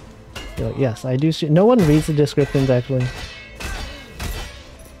 Be like, yes, I do. No one reads the descriptions actually.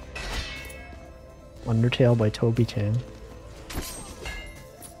 Undertale by Toby Chan.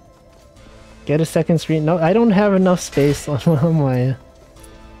 Get a second screen. No, I don't have enough space on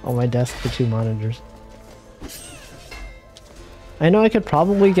my desk for 2 monitors. I know I could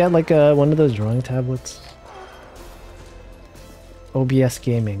probably get like one of those drawing tablets. OBS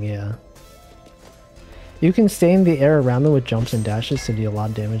gaming, yeah. You can stay in the air around them with jumps and dashes to deal a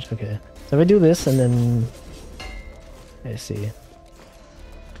lot of damage. Okay, so if I do this and then I see.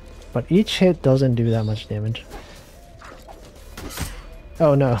 But each hit doesn't do that much damage.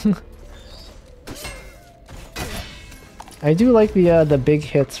 Oh no. I do like the big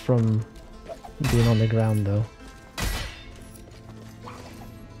hits from being on the ground though.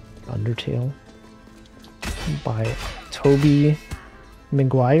 Undertale by Toby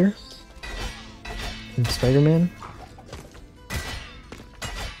Maguire from Spider-Man.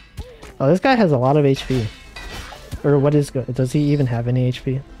 Oh, this guy has a lot of HP. Or what is good? Does he even have any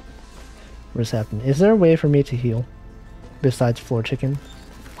HP? What's happening? Is there a way for me to heal besides floor chicken?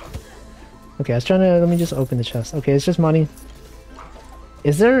 Okay, I was trying to, let me just open the chest. Okay, it's just money.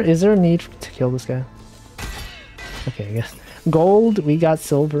 Is there a need to kill this guy? Okay, I guess. Gold, we got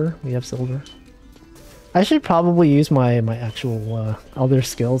silver. We have silver. I should probably use my actual other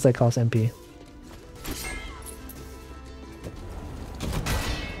skills that cost MP.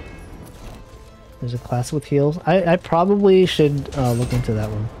 There's a class with heals. I probably should look into that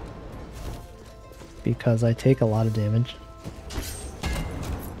one. Because I take a lot of damage.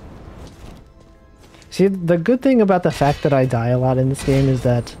 See, the good thing about the fact that I die a lot in this game is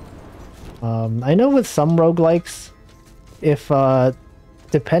that I know with some roguelikes, if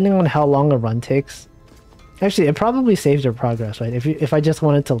depending on how long a run takes, actually it probably saves your progress, right? If I just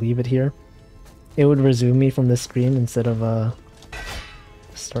wanted to leave it here, it would resume me from this screen instead of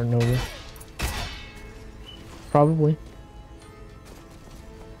starting over. Probably.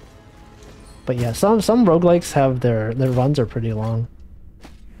 But yeah, some roguelikes have their runs are pretty long.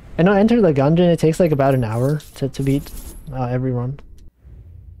 I know Enter the Gungeon, it takes like about an hour to beat every run.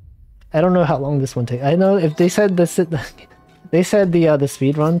 I don't know how long this one takes. I know if they said this, they said the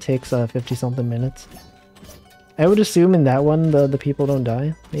speed run takes 50 something minutes. I would assume in that one the people don't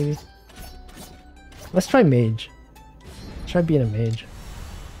die. Maybe. Let's try mage. Let's try being a mage.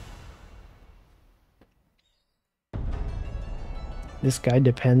 This guy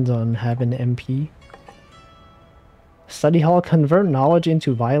depends on having MP. Study hall, convert knowledge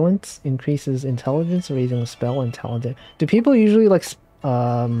into violence, increases intelligence, raising a spell and talent. Do people usually like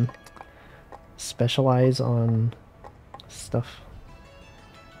specialize on stuff?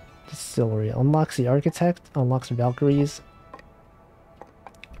 Distillery unlocks the architect, unlocks Valkyries,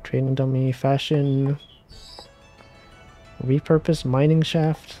 training dummy, fashion, repurpose mining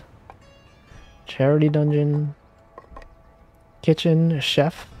shaft, charity dungeon, kitchen,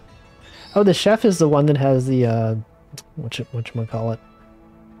 chef. Oh, the chef is the one that has the whatchamacallit,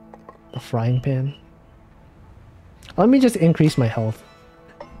 the frying pan. Let me just increase my health.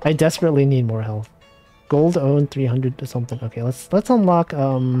 I desperately need more health. Gold owned 300 to something. Okay, let's unlock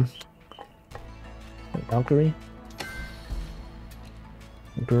Valkyrie.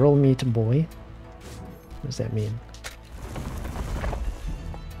 Girl meet boy. What does that mean?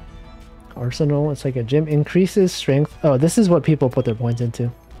 Arsenal, it's like a gym. Increases strength. Oh, this is what people put their points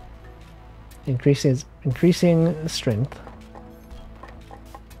into. Increasing strength.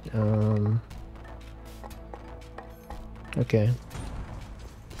 Okay.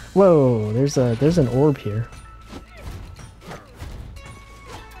 Whoa, there's an orb here.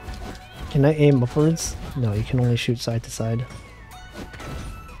 Can I aim upwards? No, you can only shoot side to side.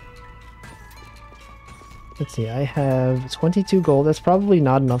 Let's see, I have 22 gold. That's probably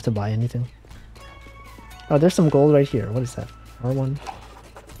not enough to buy anything. Oh, there's some gold right here. What is that? R1.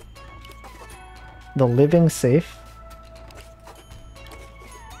 The living safe?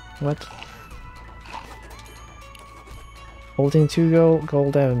 What? Holding 2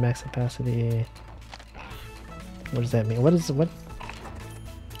 gold, I have max capacity. What does that mean? What?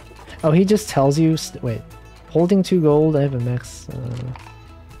 Oh, he just tells you... Wait. Holding 2 gold, I have a max...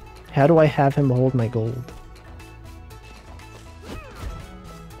 how do I have him hold my gold?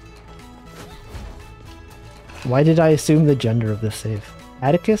 Why did I assume the gender of this save?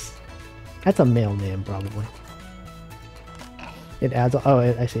 Atticus? That's a male name, probably. It adds... Oh,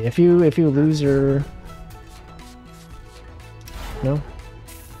 I see. If you lose your... No?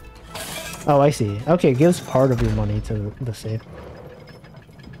 Oh, I see. Okay, it gives part of your money to the safe.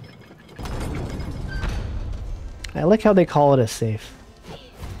 I like how they call it a safe.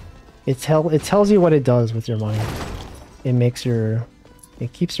 It tells you what it does with your money.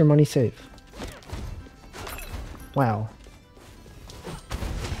 It keeps your money safe. Wow.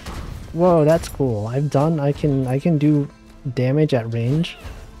 Whoa, that's cool. I can do damage at range.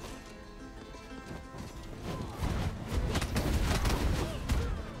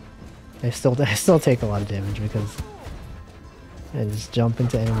 I still take a lot of damage because I just jump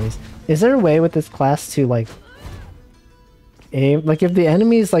into enemies. Is there a way with this class to like aim, like if the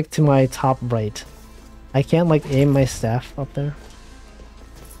enemy is like to my top right, I can't like aim my staff up there?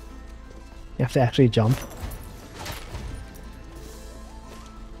 You have to actually jump.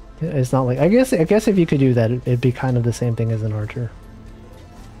 It's not like I guess if you could do that, it'd be kind of the same thing as an archer,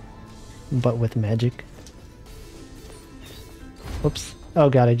 but with magic. Whoops. Oh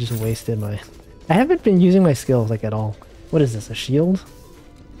god, I just wasted my... I haven't been using my skills, like, at all. What is this, a shield?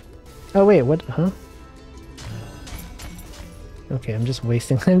 Oh wait, what? Huh? Okay, I'm just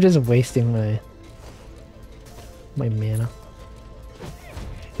wasting my mana.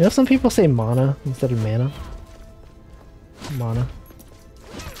 You know, some people say mana instead of mana. Mana.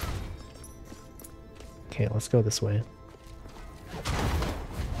 Okay, let's go this way.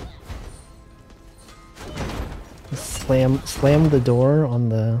 Slam the door on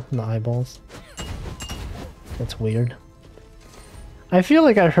the eyeballs. That's weird. I feel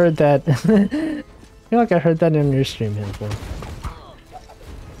like I heard that. I feel like I heard that in your stream before.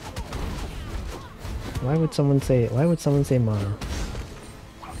 Why would someone say mana?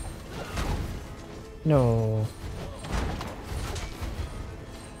 No.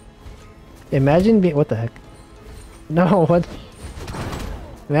 Imagine being... What the heck? No, what?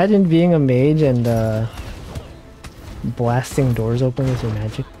 Imagine being a mage and blasting doors open with your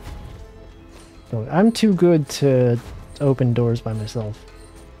magic. No, I'm too good to open doors by myself.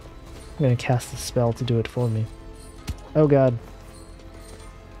 I'm gonna cast a spell to do it for me. Oh god.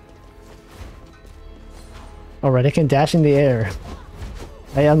 Alright, I can dash in the air.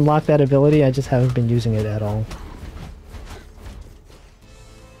 I unlocked that ability, I just haven't been using it at all.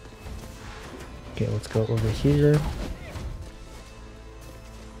 Okay, let's go over here.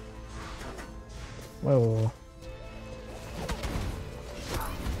 Whoa.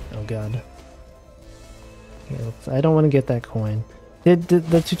 Oh god. Okay, I don't want to get that coin.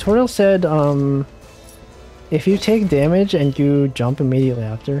 The tutorial said, if you take damage and you jump immediately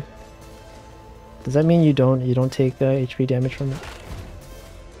after, does that mean you don't take HP damage from it?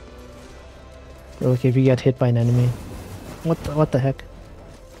 Or like if you get hit by an enemy? What the heck?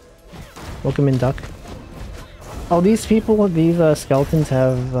 Welcome in, duck. Oh, these skeletons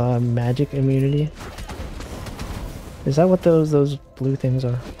have magic immunity. Is that what those blue things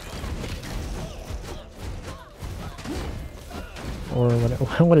are? Or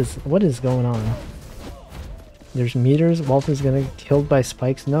what is going on? There's meters. Wolf is gonna get killed by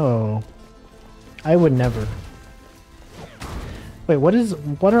spikes. No, I would never. Wait, what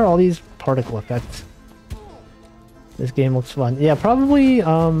are all these particle effects? This game looks fun. Yeah, probably.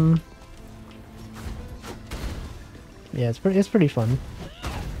 Yeah, it's pretty fun.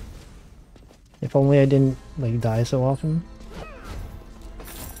 If only I didn't like die so often. I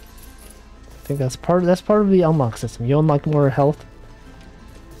think that's part of the unlock system. You unlock more health.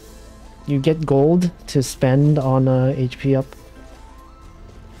 You get gold to spend on HP up.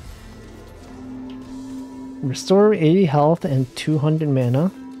 Restore 80 health and 200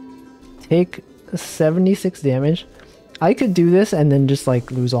 mana. Take 76 damage. I could do this and then just like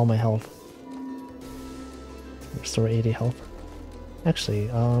lose all my health. Restore 80 health. Actually,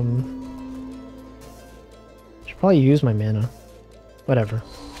 should probably use my mana. Whatever.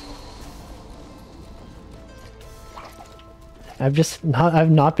 I've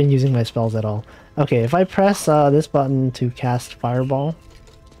not been using my spells at all. Okay, if I press this button to cast Fireball,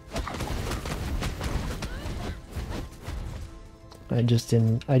 I just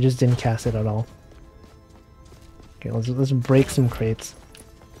didn't cast it at all. Okay, let's break some crates.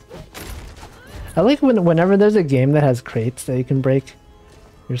 I like whenever there's a game that has crates that you can break.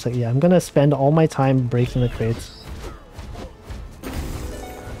 You're just like, yeah, I'm gonna spend all my time breaking the crates.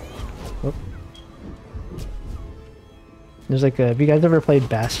 Oh. There's like have you guys ever played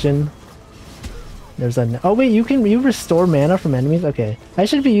Bastion? There's a... Oh wait, you restore mana from enemies? Okay. I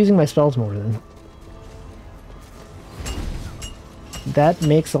should be using my spells more then. That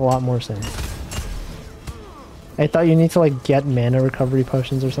makes a lot more sense. I thought you need to like get mana recovery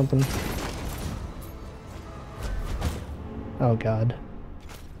potions or something. Oh god.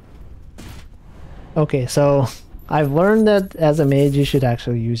 Okay, so I've learned that as a mage you should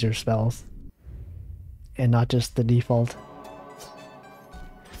actually use your spells. and not just the default.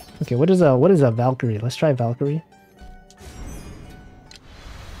 Okay, what is a Valkyrie? Let's try Valkyrie.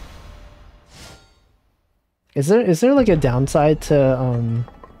 Is there like a downside to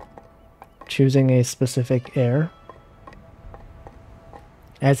choosing a specific heir?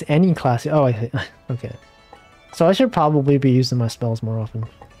 As any class? Oh, I think okay. So I should probably be using my spells more often.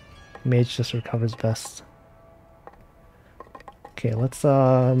 Mage just recovers best. Okay, let's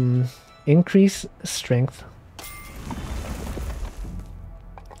increase strength.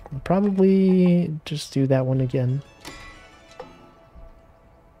 I'll probably just do that one again.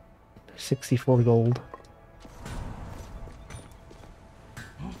 64 gold.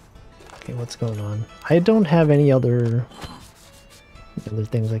 Okay, what's going on? I don't have any other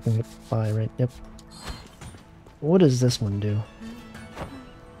things I can buy, right? Yep. What does this one do?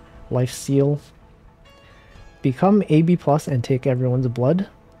 Life Seal. Become AB plus and take everyone's blood.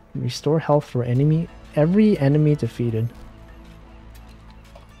 Restore health for every enemy defeated.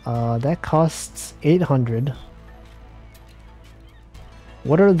 That costs 800.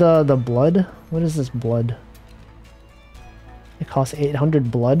 What are the blood? What is this blood? It costs 800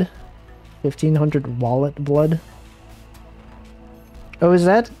 blood. 1500 wallet blood. Oh, is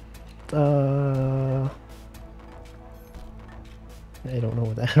that? I don't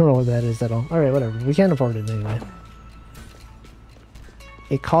know what that is at all. Alright, whatever. We can't afford it anyway.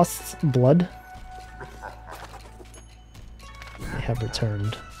 It costs blood. I have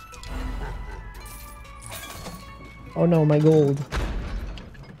returned. Oh no, my gold.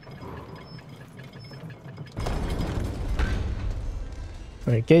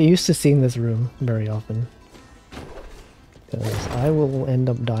 Alright, get used to seeing this room very often. Because I will end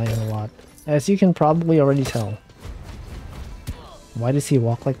up dying a lot. As you can probably already tell. Why does he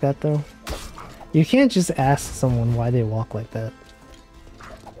walk like that though? You can't just ask someone why they walk like that.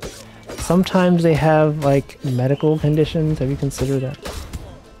 Sometimes they have like medical conditions. Have you considered that?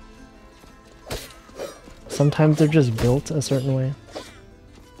 Sometimes they're just built a certain way.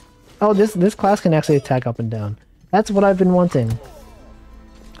 Oh, this class can actually attack up and down. That's what I've been wanting.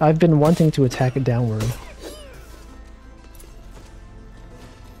 I've been wanting to attack it downward.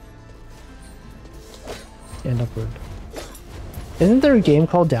 And upward. Isn't there a game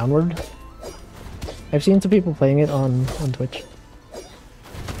called Downward? I've seen some people playing it on Twitch.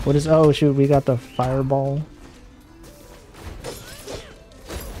 What is... Oh shoot, we got the fireball.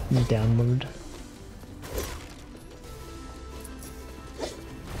 Downward.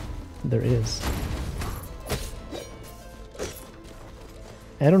 There is.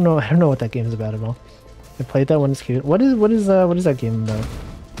 I don't know what that game is about at all. I played that one, it's cute. What is that game about?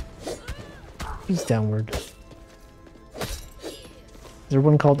 What is Downward? Is there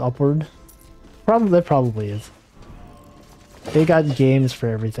one called Upward? There probably is. They got games for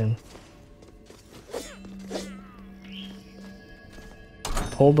everything.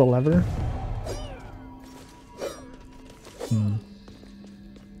 Pull the lever?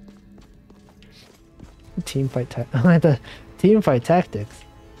 Teamfight tactics.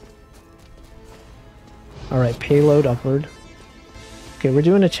 Alright, payload upward. Okay, we're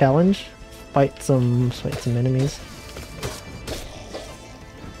doing a challenge. Fight some enemies.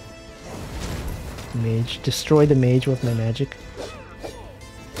 Mage. Destroy the mage with my magic.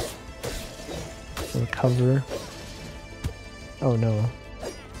 Recover. Oh no.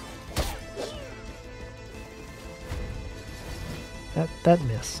 That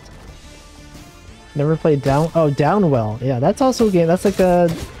missed. Never played Downwell. Yeah, that's also a game. That's like a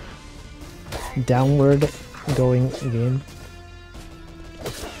downward going game.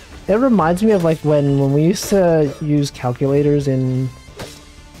 It reminds me of like when we used to use calculators in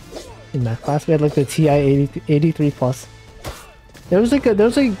math class. We had like the TI 83 plus. There was like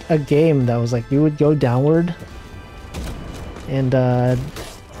a game that was like you would go downward, and it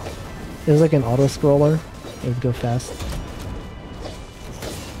was like an auto scroller. It would go fast.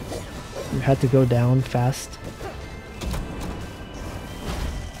 You had to go down fast.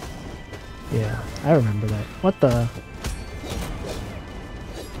 Yeah, I remember that. What the?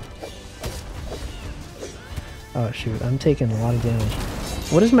 Oh shoot, I'm taking a lot of damage.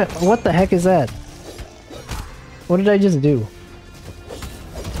 What the heck is that? What did I just do?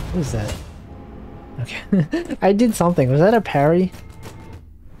 What is that? Okay. I did something. Was that a parry?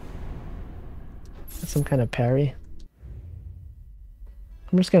 Some kind of parry?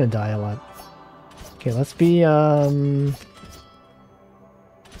 I'm just gonna die a lot. Okay, let's be, I'm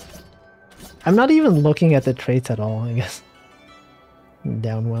not even looking at the traits at all, I guess.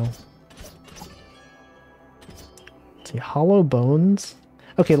 Downwell. Let's see, Hollow Bones.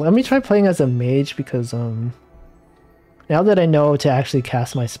 Okay, let me try playing as a mage because, now that I know to actually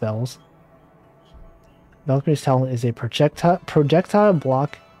cast my spells, Valkyrie's talent is a projectile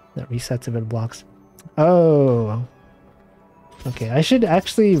block that resets if it blocks. Oh. Okay, I should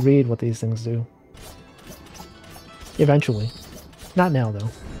actually read what these things do. Eventually. Not now, though.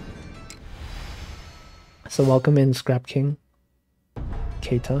 So welcome in, Scrap King.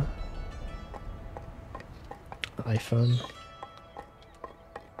 Keita. iPhone.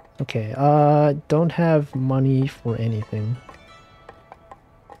 Okay, don't have money for anything.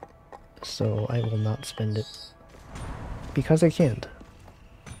 So I will not spend it. Because I can't.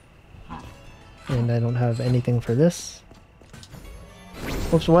 And I don't have anything for this.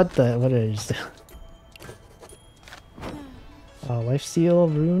 Oops, what did I just do?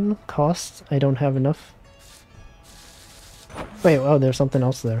 Lifesteal rune cost. I don't have enough. Wait, oh, there's something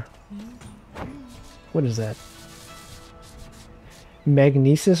else there. What is that?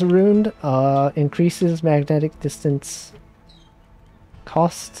 Magnesis rune increases magnetic distance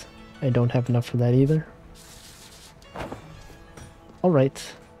cost. I don't have enough for that either.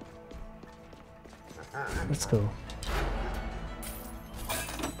 Alright. Let's go.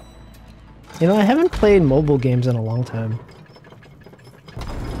 You know, I haven't played mobile games in a long time.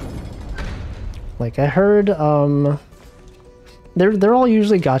 Like, I heard, they're all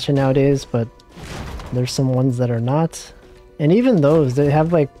usually gacha nowadays, but there's some ones that are not. And even those, they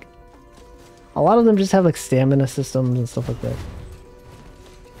have like, a lot of them just have like stamina systems and stuff like that.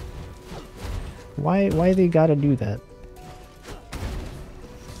 Why they gotta do that?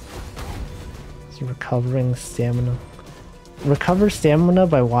 It's recovering stamina. Recover stamina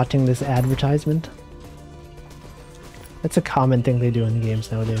by watching this advertisement. That's a common thing they do in the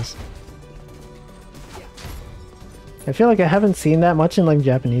games nowadays. I feel like I haven't seen that much in like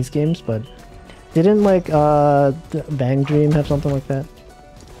Japanese games, but didn't like Bang Dream have something like that?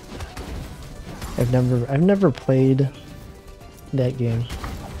 I've never played that game.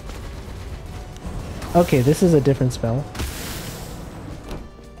 Okay, this is a different spell.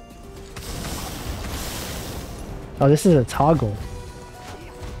 Oh, this is a toggle.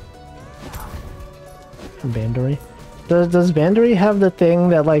 From Bandori. Does Bandori have the thing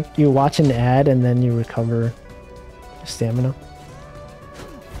that like you watch an ad and then you recover stamina?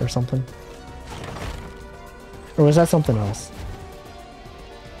 Or something? Or was that something else?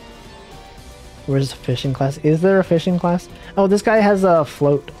 Where's the fishing class? Is there a fishing class? Oh, this guy has a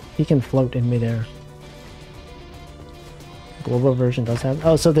float. He can float in midair. Global version does have.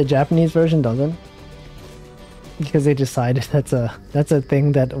 Oh, so the Japanese version doesn't? Because they decided that's a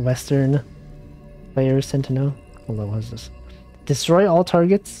thing that Western players tend to know. Hold on, what is this? Destroy all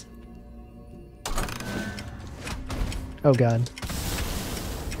targets. Oh god.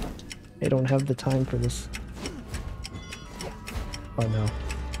 I don't have the time for this. Oh no.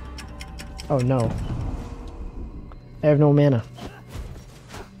 Oh no. I have no mana.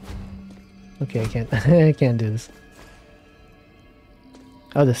 Okay, I can't I can't do this.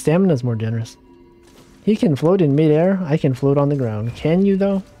 Oh, the stamina is more generous. He can float in midair. I can float on the ground. Can you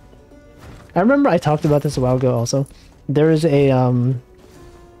though? I remember I talked about this a while ago also. There is a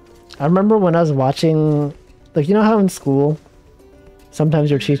I remember when I was watching, like, you know how in school sometimes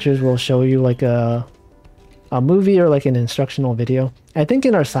your teachers will show you like a movie or like an instructional video. I think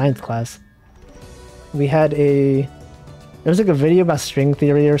in our science class we had there was like a video about string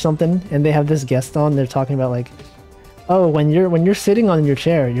theory or something, and they have this guest on. They're talking about like, oh, when you're sitting on your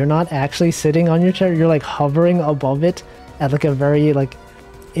chair, you're not actually sitting on your chair, you're like hovering above it at like a very like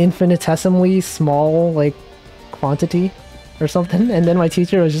infinitesimally small like quantity or something. And then my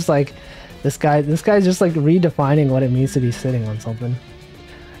teacher was just like, this guy's just like redefining what it means to be sitting on something.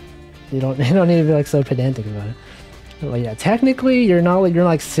 You don't need to be like so pedantic about it. Well, yeah, technically you're not like, you're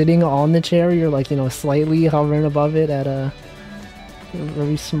like sitting on the chair, you're like, you know, slightly hovering above it at a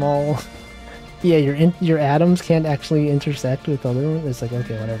very small. Yeah, your atoms can't actually intersect with other ones. It's like,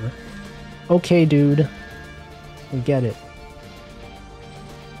 okay, whatever. Okay, dude. We get it.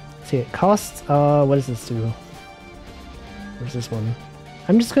 See, it costs, what does this do? Where's this one?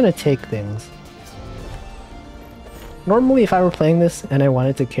 I'm just gonna take things. Normally, if I were playing this and I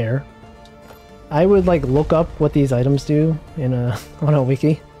wanted to care, I would like look up what these items do in on a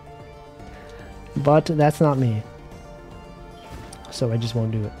wiki. But that's not me. So I just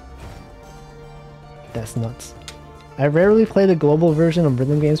won't do it. That's nuts. I rarely play the global version of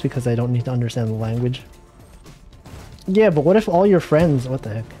rhythm games because I don't need to understand the language. Yeah, but what if all your friends... What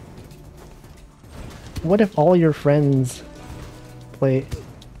the heck? What if all your friends play...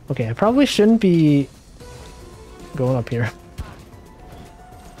 Okay, I probably shouldn't be going up here.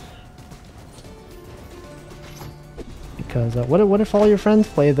 Because what if all your friends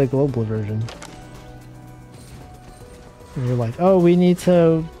play the global version? And you're like, oh, we need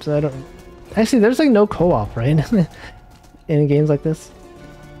to... I don't... Actually, there's like no co-op, right? In games like this.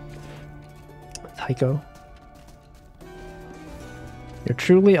 Tycho. You're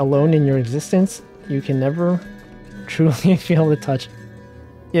truly alone in your existence. You can never truly feel the touch.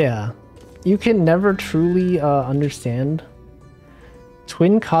 Yeah. You can never truly understand.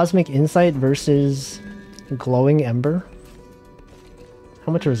 Twin Cosmic Insight versus Glowing Ember.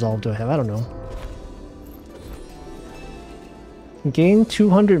 How much resolve do I have? I don't know. Gain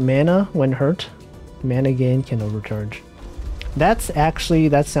 200 mana when hurt. Mana gain can overcharge. That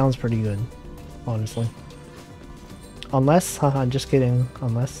sounds pretty good, honestly. Unless, haha, just kidding.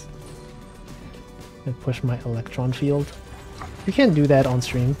 Unless I push my electron field. You can't do that on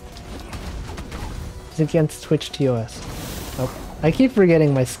stream. It's against Twitch TOS. Oh, I keep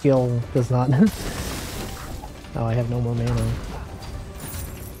forgetting my skill does not. Oh, I have no more mana.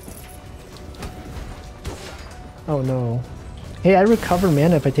 Oh no. Hey, I recover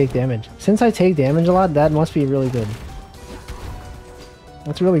mana if I take damage. Since I take damage a lot, that must be really good.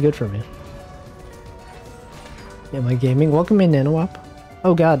 That's really good for me. Am I gaming? Welcome in, NanoWap.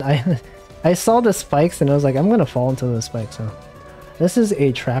 Oh god, I saw the spikes and I was like, I'm gonna fall into the spikes, huh? This is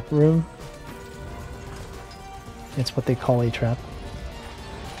a trap room. It's what they call a trap.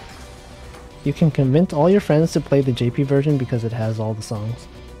 You can convince all your friends to play the JP version because it has all the songs.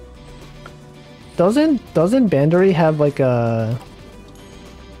 Doesn't Bandori have like a...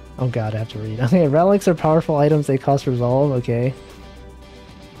 Oh god, I have to read. Okay, relics are powerful items, they cost resolve, okay.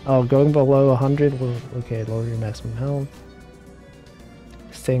 Oh, going below 100 will... Okay, lower your maximum health.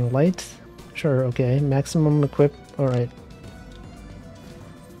 Staying light? Sure, okay. Maximum equip, alright.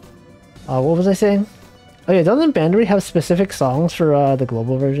 What was I saying? Oh yeah, doesn't Bandori have specific songs for the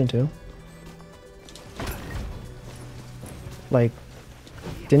global version too? Like,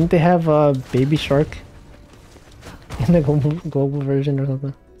 didn't they have Baby Shark in the global version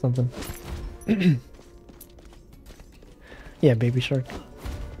or something? Yeah, Baby Shark.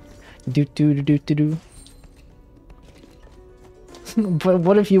 Do do do do do do. But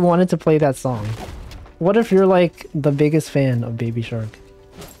what if you wanted to play that song? What if you're like the biggest fan of Baby Shark?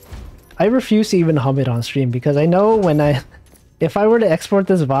 I refuse to even hum it on stream because I know when if I were to export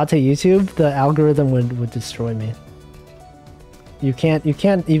this VOD to YouTube, the algorithm would destroy me. You can't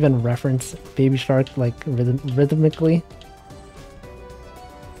even reference Baby Shark like rhythmically.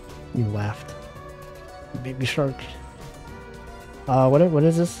 You laughed. Baby Shark. What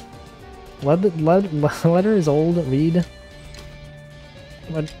is this? Letter is old. Read.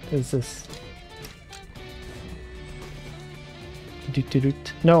 What is this? Doot doot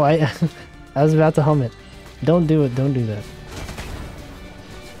doot. No, I was about to hum it. Don't do it. Don't do that.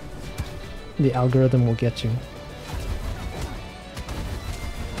 The algorithm will get you.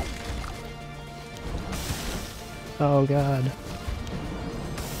 Oh god.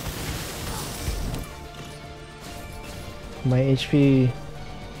 My HP.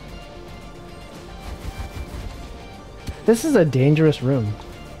 This is a dangerous room.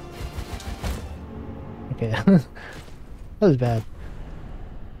 Okay. That was bad.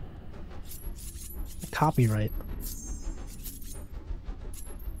 Copyright.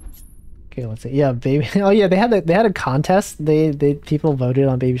 Okay, let's see. Yeah, baby. Oh yeah, they had a contest. They people voted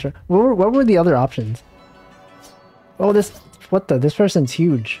on Baby Shark. What were the other options? Oh, this person's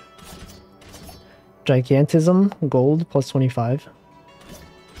huge. Gigantism, gold, plus 25.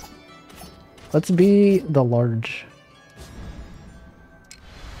 Let's be the large.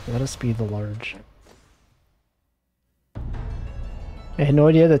 Let us be the large. I had no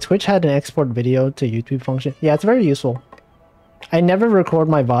idea that Twitch had an export video to YouTube function. Yeah, it's very useful. I never record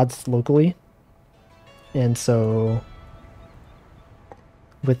my VODs locally. And so...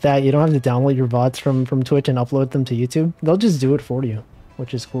 with that, you don't have to download your VODs from Twitch and upload them to YouTube. They'll just do it for you,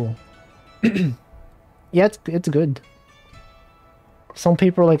 which is cool. Yeah, it's good. Some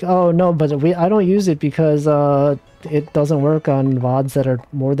people are like, oh no, but I don't use it because it doesn't work on VODs that are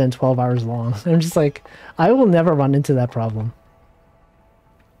more than 12 hours long. I'm just like, I will never run into that problem.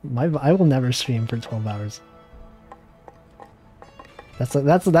 I will never stream for 12 hours. That's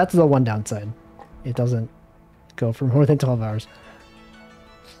the one downside. It doesn't go for more than 12 hours.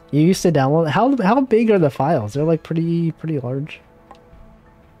 You used to download. How big are the files? They're like pretty large.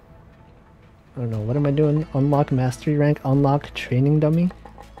 I don't know. What am I doing? Unlock mastery rank. Unlock training dummy.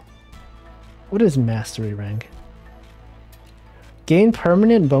 What is mastery rank? Gain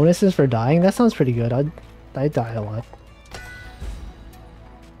permanent bonuses for dying. That sounds pretty good. I die a lot.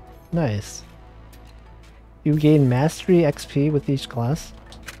 Nice. You gain mastery XP with each class.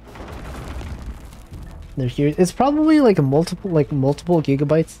 They're huge. It's probably like multiple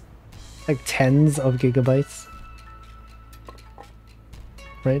gigabytes, like tens of gigabytes,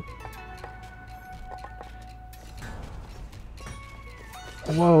 right?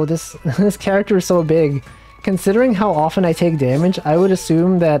 Whoa, this this character is so big. Considering how often I take damage, I would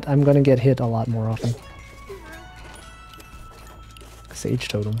assume that I'm gonna get hit a lot more often. Sage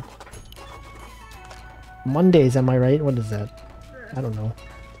Totem. Mondays, am I right? What is that? I don't know.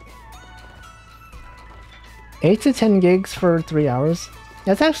 8 to 10 gigs for 3 hours?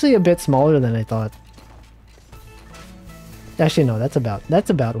 That's actually a bit smaller than I thought. Actually, no, that's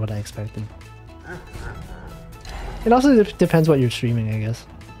about what I expected. It also depends what you're streaming, I guess.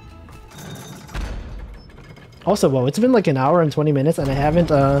 Also, whoa, it's been like an hour and 20 minutes and I haven't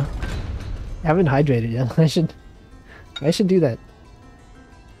hydrated yet. I should do that.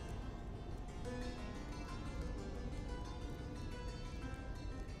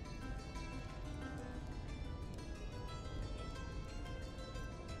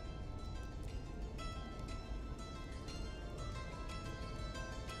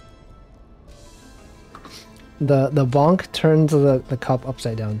 The bonk turns the cup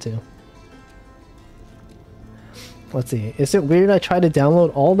upside down too. Let's see. Is it weird I try to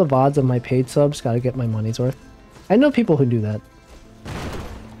download all the VODs of my paid subs? Gotta get my money's worth. I know people who do that.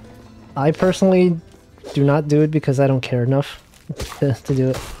 I personally do not do it because I don't care enough to do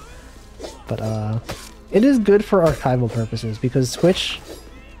it. But it is good for archival purposes because Twitch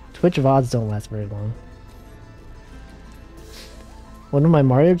VODs don't last very long. One of my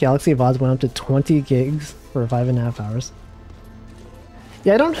Mario Galaxy VODs went up to 20 gigs for 5.5 hours.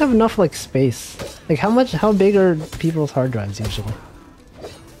 Yeah, I don't have enough like space. Like how big are people's hard drives usually?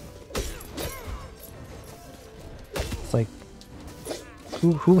 It's like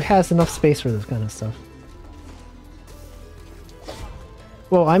who has enough space for this kind of stuff?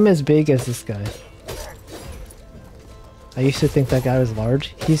 Well, I'm as big as this guy. I used to think that guy was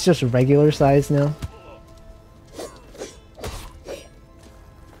large. He's just regular size now.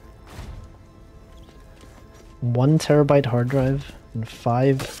 One terabyte hard drive and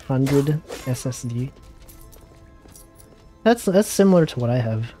 500 SSD. That's similar to what I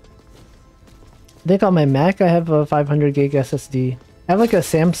have. I think on my Mac I have a 500 gig SSD. I have like a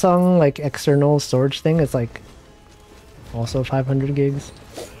Samsung like external storage thing. It's like also 500 gigs.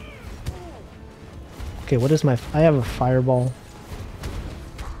 Okay, what is my... I have a fireball.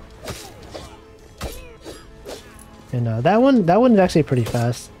 And that one is actually pretty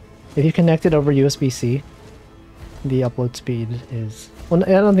fast. If you connect it over USB-C, the upload speed is... Well, I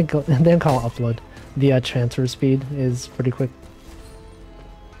don't think... They don't call it upload. The transfer speed is pretty quick.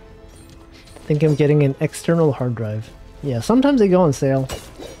 I think I'm getting an external hard drive. Yeah, sometimes they go on sale.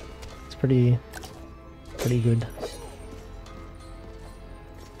 It's pretty good.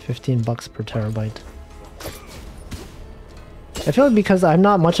 15 bucks per terabyte. I feel like because I'm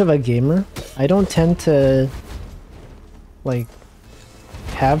not much of a gamer, I don't tend to like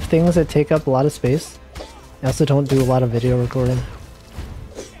have things that take up a lot of space. I also don't do a lot of video recording.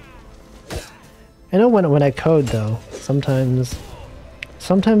 I know when I code though, sometimes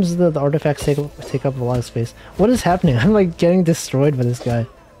the artifacts take up a lot of space. What is happening? I'm like getting destroyed by this guy.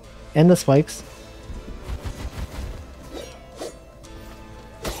 And the spikes.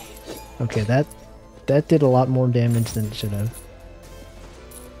 Okay, that did a lot more damage than it should have.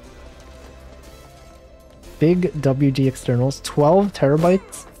 Big WD externals, 12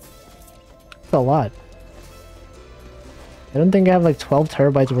 terabytes? That's a lot. I don't think I have like 12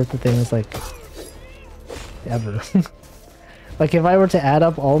 terabytes worth of things like ever. Like if I were to add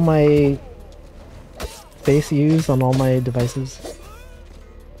up all my space used on all my devices,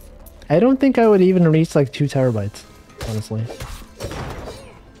 I don't think I would even reach like 2 terabytes, honestly.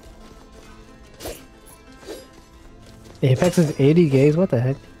 Apex is 80 gigs? What the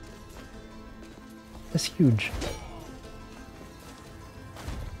heck? That's huge.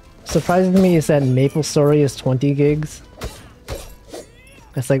 Surprising to me is that MapleStory is 20 gigs.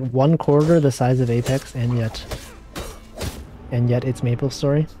 That's like 1/4 the size of Apex, and yet it's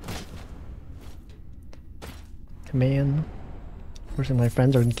MapleStory. Man, fortunately my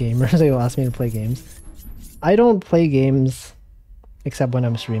friends are gamers. They will ask me to play games. I don't play games except when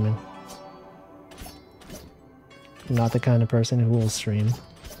I'm streaming. I'm not the kind of person who will stream.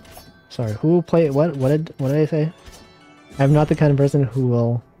 Sorry, who will play... What did I say? I'm not the kind of person who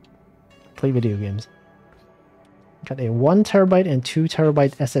will play video games. Got a 1 terabyte and 2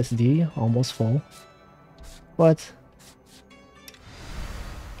 terabyte SSD, almost full. What?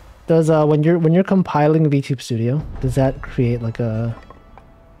 Does when you're compiling VTube Studio, does that create like a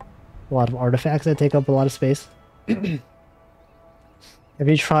lot of artifacts that take up a lot of space? Have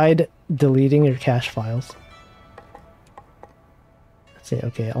you tried deleting your cache files?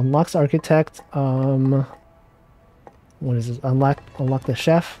 Okay, unlocks architect. What is this? Unlock the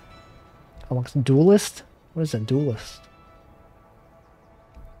chef. Unlocks duelist. What is a duelist?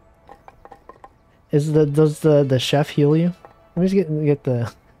 Does the chef heal you? Let me get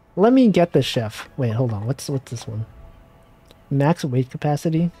the. Let me get the chef. Wait, hold on. What's this one? Max weight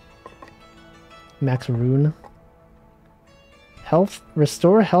capacity. Max rune. Health.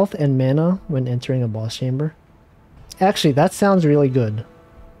 Restore health and mana when entering a boss chamber. Actually, that sounds really good.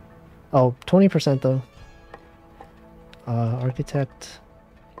 Oh, 20% though. Architect.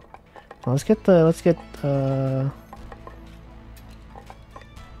 Oh, let's get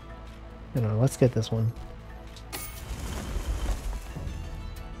no, let's get this one.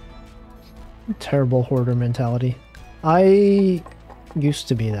 Terrible hoarder mentality. I used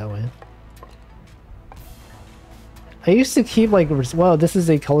to be that way. I used to keep like, wow, this is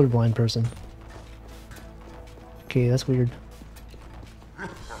a colorblind person. Okay, that's weird.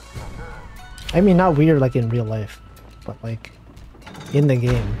 I mean, not weird like in real life, but like in the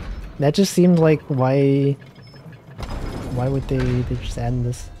game. That just seemed like why would they just add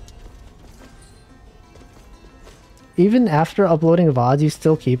this? Even after uploading VODs, you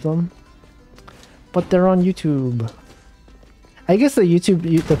still keep them? But they're on YouTube. I guess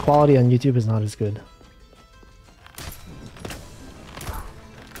the quality on YouTube is not as good.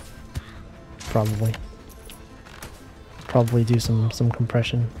 Probably do some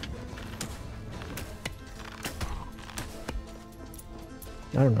compression.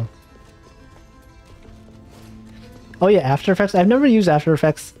 I don't know. Oh yeah, After Effects. I've never used After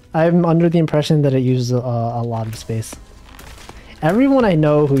Effects. I'm under the impression that it uses a lot of space. Everyone I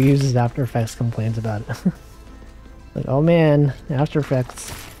know who uses After Effects complains about it. Like, oh man, After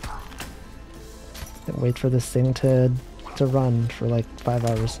Effects. Can't wait for this thing to run for like 5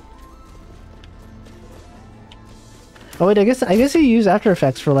 hours. Oh wait, I guess you use After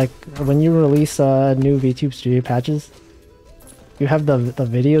Effects for like when you release new VTube Studio patches. You have the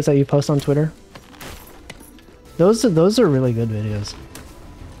videos that you post on Twitter. Those are really good videos.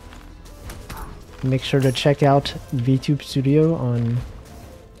 Make sure to check out VTube Studio on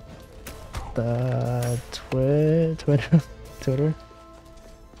the Twitter.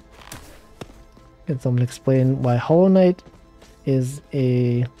 Can someone explain why Hollow Knight is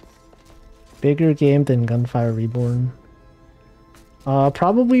a bigger game than Gunfire Reborn?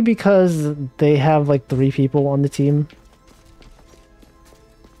 Probably because they have like 3 people on the team.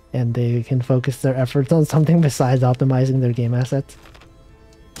 And they can focus their efforts on something besides optimizing their game assets.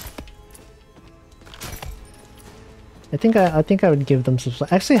 I think I would give them some.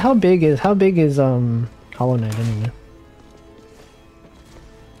 Actually, how big is Hollow Knight anyway?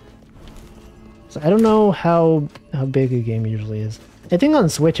 So I don't know how big a game usually is. I think on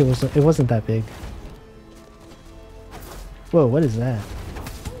Switch it wasn't that big. Whoa, what is that?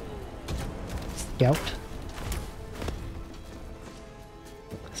 Scout?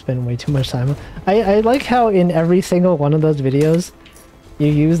 Spend way too much time. I like how in every single one of those videos you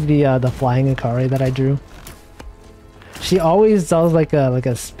use the flying Akari that I drew. She always does like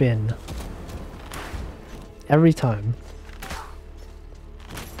a spin. Every time.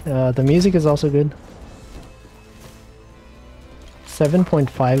 The music is also good.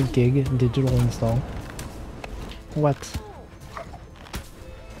 7.5 gig digital install. What?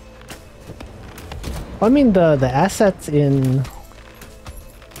 I mean the assets in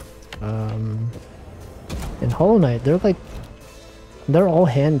Hollow Knight, they're all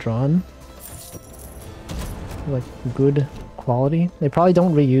hand drawn. Like good quality. They probably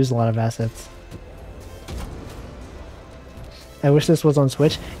don't reuse a lot of assets. I wish this was on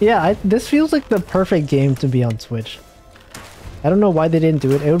Switch. Yeah, this feels like the perfect game to be on Switch. I don't know why they didn't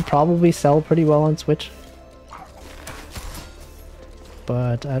do it. It would probably sell pretty well on Switch.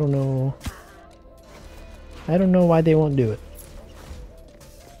 But I don't know. I don't know why they won't do it.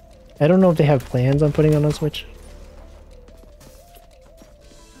 I don't know if they have plans on putting it on Switch.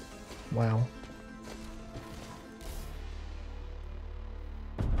 Wow.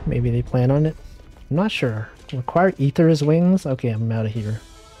 Maybe they plan on it. I'm not sure. Require Ether's wings? Okay, I'm out of here.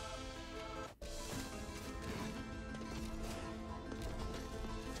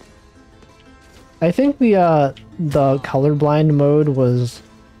 I think the colorblind mode was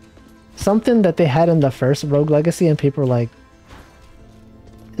something that they had in the first Rogue Legacy, and people were like,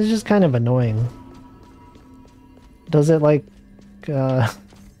 it's just kind of annoying. Does it like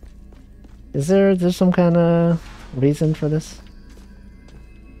is there some kind of reason for this?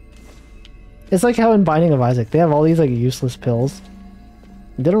 It's like how in Binding of Isaac, they have all these like useless pills.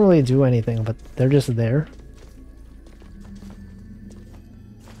 They don't really do anything, but they're just there.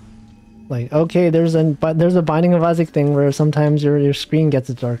 Like, okay, there's a Binding of Isaac thing where sometimes your screen gets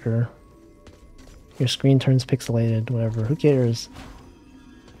darker. Your screen turns pixelated, whatever. Who cares?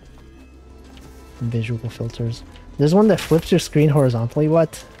 Visual filters. There's one that flips your screen horizontally.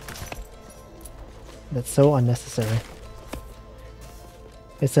 What? That's so unnecessary.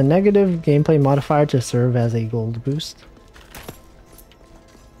 It's a negative gameplay modifier to serve as a gold boost.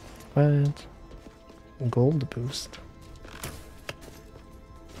 What? Gold boost.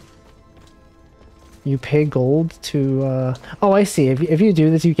 You pay gold to, oh, I see. If you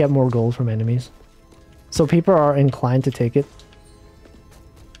do this, you get more gold from enemies. So people are inclined to take it.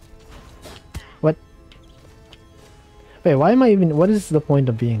 What? Wait, why am I even... What is the point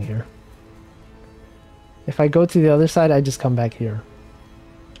of being here? If I go to the other side, I just come back here.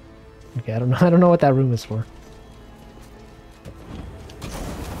 Okay, I don't know what that room is for.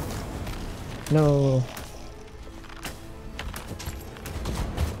 No.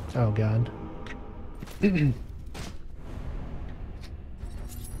 Oh god.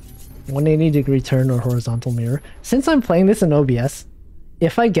 180-degree turn or horizontal mirror. Since I'm playing this in OBS,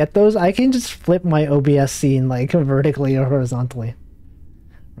 if I get those, I can just flip my OBS scene like vertically or horizontally.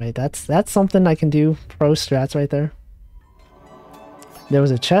 Right, that's something I can do. Pro strats right there. There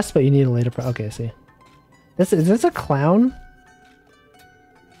was a chest, but you need a later pro. Okay, I see. Is this a clown?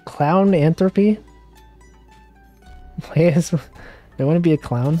 Clown entropy? They want to be a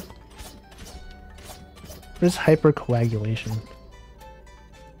clown? What is hypercoagulation?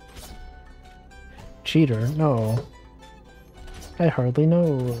 Cheater? No. I hardly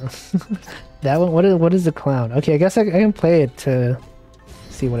know. That one? What is a clown? Okay, I guess I can play it to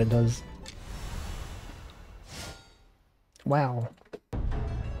see what it does. Wow.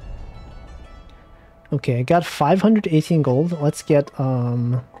 Okay, I got 518 gold. Let's get,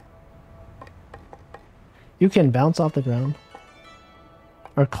 you can bounce off the ground.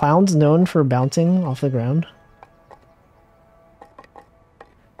 Are clowns known for bouncing off the ground?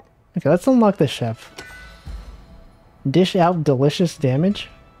 Okay, let's unlock the chef. Dish out delicious damage.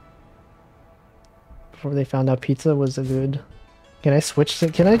 Before they found out pizza was a good... Can I switch to...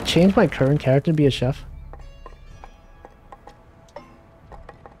 Can I change my current character to be a chef?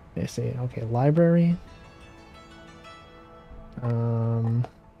 I see. Okay, library.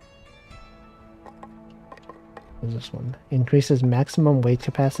 What's this one? Increases maximum weight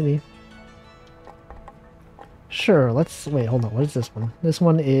capacity. Sure, let's... Wait, hold on. What is this one? This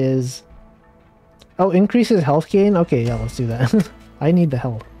one is... Oh, increases health gain? Okay, yeah, let's do that. I need the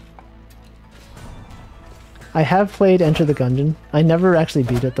health. I have played Enter the Gungeon. I never actually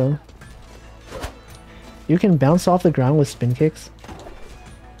beat it, though. You can bounce off the ground with spin kicks.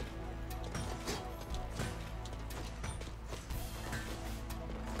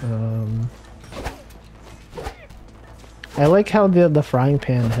 I like how the frying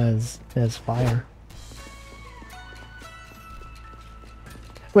pan has fire.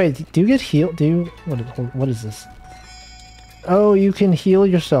 Wait, do you get healed? Do you... What is this? Oh, you can heal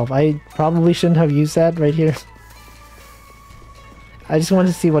yourself. I probably shouldn't have used that right here. I just wanted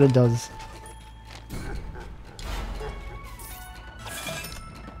to see what it does.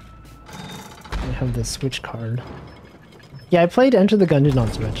 I have the Switch card. Yeah, I played Enter the Gungeon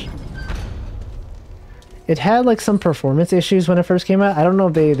on Switch. It had like some performance issues when it first came out. I don't know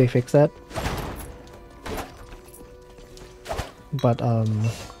if they fixed that. But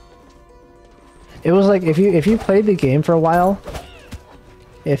it was like if you played the game for a while,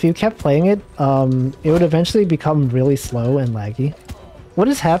 if you kept playing it, it would eventually become really slow and laggy. What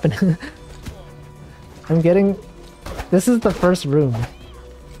is happening? I'm getting... This is the first room.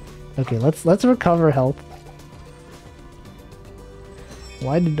 Okay, let's recover health.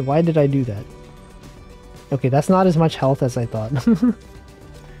 Why did I do that? Okay, that's not as much health as I thought.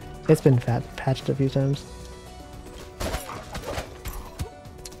 It's been patched a few times.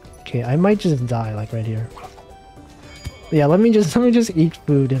 Okay, I might just die like right here. Yeah, let me just eat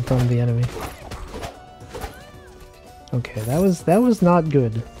food in front of the enemy. Okay, that was not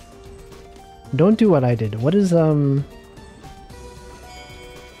good. Don't do what I did. What is that?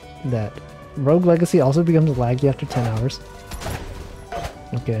 Rogue Legacy also becomes laggy after 10 hours.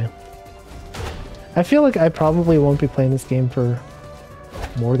 Okay. I feel like I probably won't be playing this game for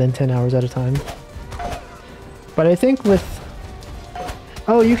more than 10 hours at a time. But I think with...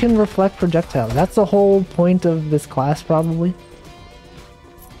 Oh, you can reflect projectiles. That's the whole point of this class, probably.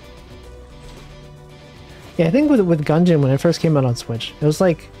 Yeah, I think with Gungeon, when it first came out on Switch, it was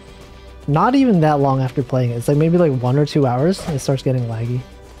like not even that long after playing it. It's like maybe like 1 or 2 hours and it starts getting laggy.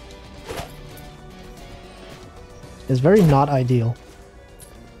 It's very not ideal.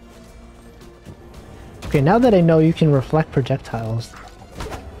 Okay, now that I know you can reflect projectiles,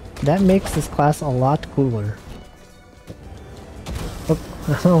 that makes this class a lot cooler. Oh,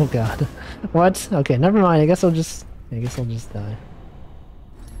 oh god. What? Okay, never mind. I guess I'll just die.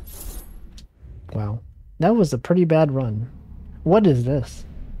 Wow. That was a pretty bad run. What is this?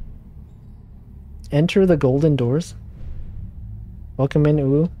 Enter the golden doors. Welcome in,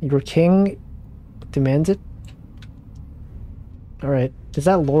 Uwu. Your king demands it. Alright. Is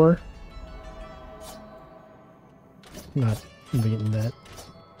that lore? I'm not reading that.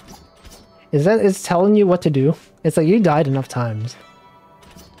 Is that it's telling you what to do? It's like you died enough times.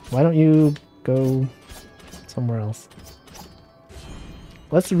 Why don't you go somewhere else?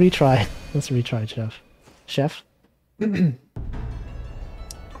 Let's retry. Let's retry, chef. Chef?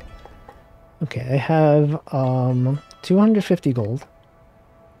 Okay, I have 250 gold.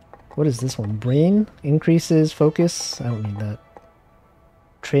 What is this one? Brain increases focus. I don't need that.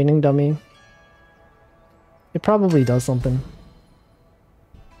 Training dummy. It probably does something.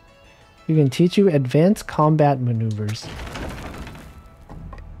 You can teach you advanced combat maneuvers.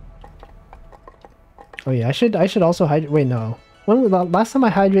 Oh yeah, I should also hydrate. Wait, no. When last time I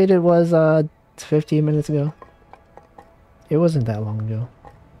hydrated was 15 minutes ago. It wasn't that long ago.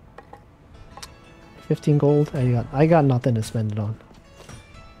 15 gold. I got nothing to spend it on.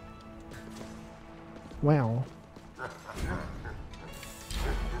 Wow.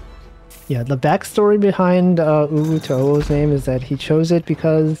 Yeah, the backstory behind Uwu to Owo's name is that he chose it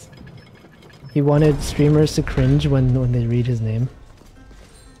because he wanted streamers to cringe when they read his name.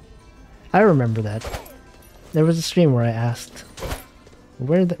 I remember that. There was a stream where I asked,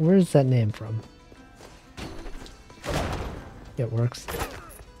 where is that name from? It works.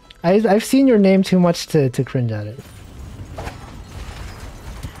 I've seen your name too much to cringe at it.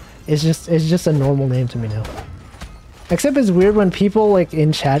 It's just a normal name to me now. Except it's weird when people like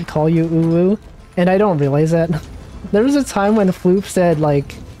in chat call you Uwu, and I don't realize that. There was a time when Floop said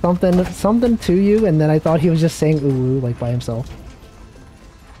like something to you, and then I thought he was just saying Uwu like by himself.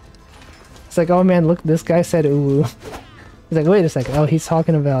 It's like, oh man, look, this guy said Uwu. He's like, wait a second. Oh, he's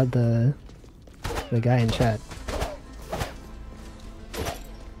talking about the guy in chat.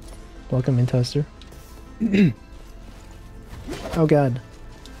 Welcome in, Toaster. Oh god.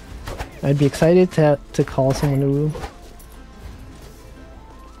 I'd be excited to call someone Uwu.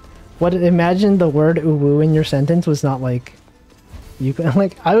 Imagine the word Uwu in your sentence was not like... You can,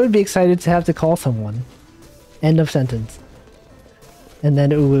 like, I would be excited to have to call someone. End of sentence. And then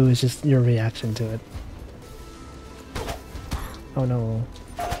Uwu is just your reaction to it. Oh no.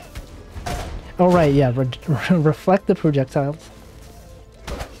 Oh right, yeah, reflect the projectiles.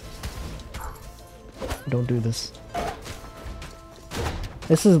 Don't do this.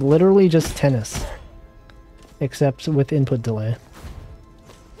 This is literally just tennis. Except with input delay.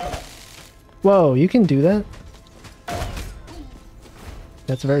 Whoa, you can do that?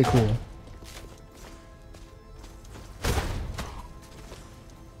 That's very cool.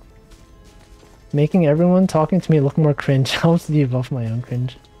 Making everyone talking to me look more cringe helps debuff my own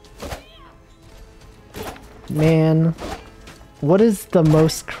cringe. Man, what is the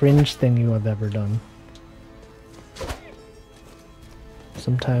most cringe thing you have ever done?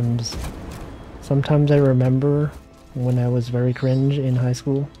 Sometimes I remember when I was very cringe in high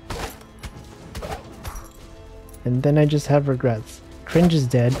school. And then I just have regrets. Cringe is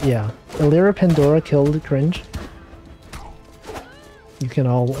dead, yeah. Illyra Pandora killed cringe. You can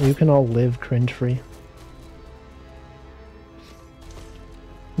all live cringe free.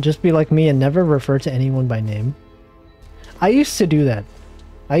 Just be like me and never refer to anyone by name. I used to do that.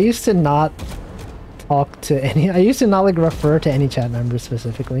 I used to not talk to any... I used to not like refer to any chat members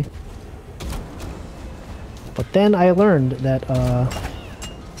specifically. But then I learned that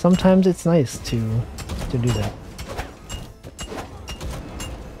sometimes it's nice to do that.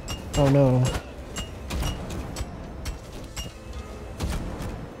 Oh no.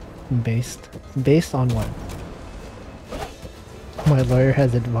 Based on what? My lawyer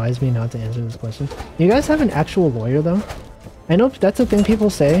has advised me not to answer this question. You guys have an actual lawyer though? I know that's a thing people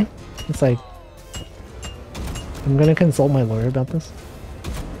say. It's like, I'm gonna consult my lawyer about this.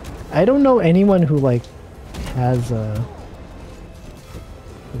 I don't know anyone who like has a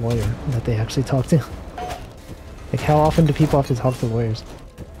lawyer that they actually talk to. Like how often do people have to talk to lawyers?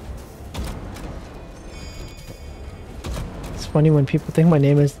 It's funny when people think my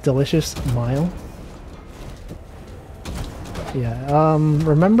name is Delicious Mile. Yeah,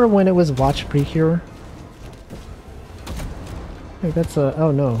 remember when it was Watch Precure? Hey, that's a...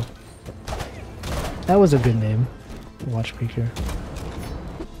 oh no. That was a good name. Watch Precure.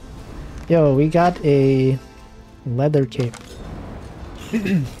 Yo, we got a leather cape.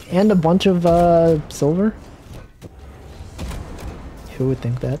 And a bunch of silver. Who would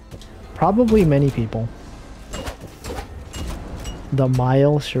think that? Probably many people. The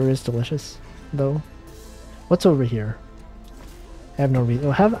mile sure is delicious, though. What's over here? I have no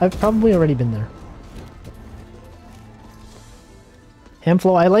reason. I've probably already been there.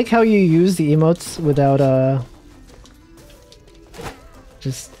 Hamflow, I like how you use the emotes without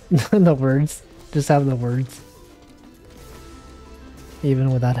just the words. Just have the words.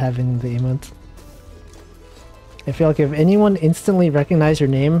 Even without having the emotes. I feel like if anyone instantly recognized your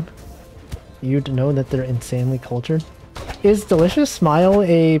name, you'd know that they're insanely cultured. Is Delicious Smile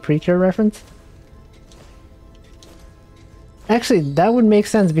a Precure reference? Actually, that would make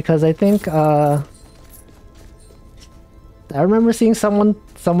sense because I think I remember seeing someone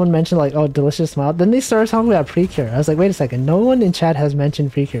mention like, oh, Delicious Smile. Then they started talking about Precure. I was like, wait a second, no one in chat has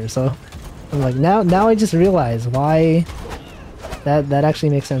mentioned Precure. So I'm like, now I just realize why that actually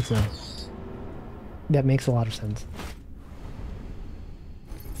makes sense now. That makes a lot of sense.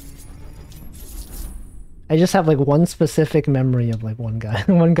 I just have like one specific memory of like one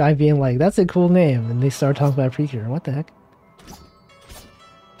guy being like, that's a cool name, and they start talking about Precure. What the heck?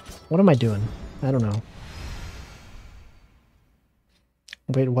 What am I doing? I don't know.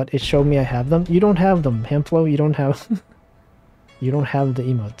 Wait, what? It showed me I have them? You don't have them, Hamflow. You don't have you don't have the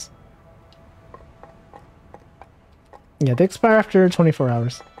emotes. Yeah, they expire after 24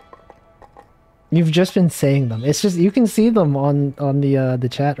 hours. You've just been saying them. It's just you can see them on the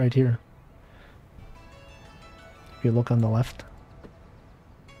chat right here. If you look on the left.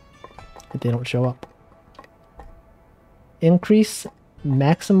 But they don't show up. Increase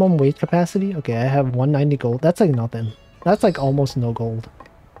maximum weight capacity. Okay, I have 190 gold. That's like nothing. That's like almost no gold.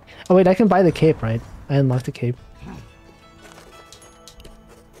 Oh wait, I can buy the cape, right? I unlocked the cape.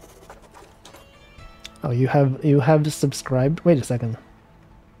 Oh, you have subscribed? Wait a second.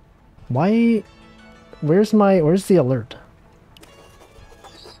 Why? Where's the alert?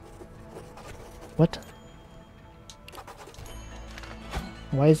 What?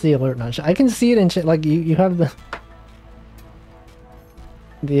 Why is the alert not? I can see it in chat. Like you have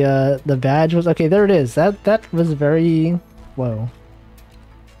the badge was okay. There it is. That was very whoa.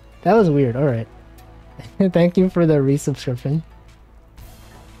 That was weird. All right. Thank you for the resubscription.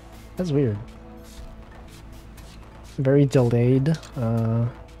 That's weird. Very delayed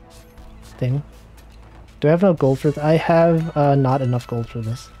thing. Do I have enough gold for this? I have not enough gold for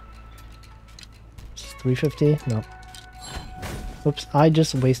this. Just 350? No. Oops, I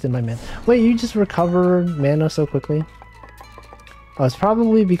just wasted my mana. Wait, you just recovered mana so quickly? Oh, it's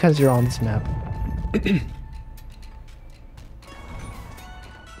probably because you're on this map.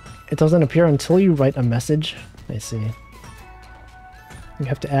 It doesn't appear until you write a message. I see. You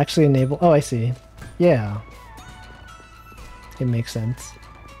have to actually enable... Oh, I see. Yeah. It makes sense.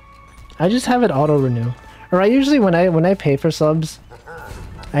 I just have it auto-renew. Or I usually, when I pay for subs,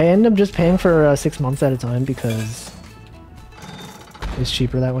 I end up just paying for 6 months at a time because it's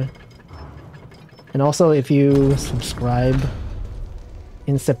cheaper that way. And also, if you subscribe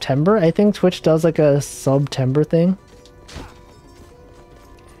in September, I think Twitch does like a September thing.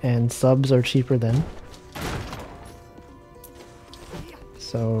 And subs are cheaper then.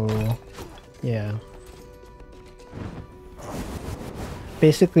 So, yeah.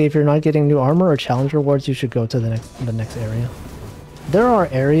 Basically, if you're not getting new armor or challenge rewards, you should go to the next area. There are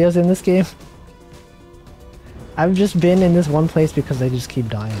areas in this game. I've just been in this one place because I just keep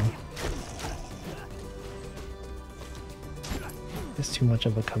dying. It's too much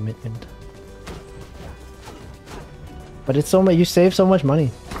of a commitment. But it's so much. You save so much money.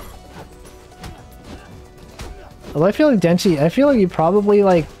 Although I feel like Denchi, I feel like you probably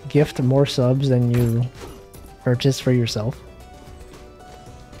like gift more subs than you purchase for yourself.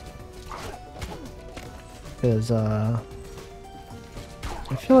 Because, I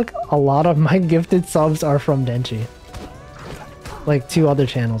feel like a lot of my gifted subs are from Denchi. Like, 2 other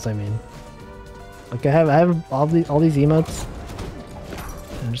channels, I mean. Like, I have all these emotes.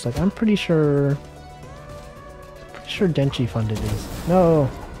 I'm just like, I'm pretty sure Denchi funded these. No!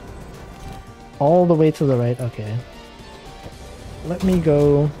 All the way to the right, okay. Let me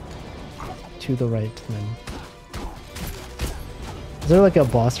go to the right, then. Is there like a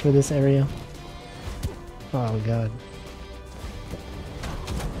boss for this area? Oh god.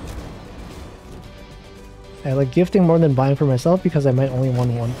 I like gifting more than buying for myself because I might only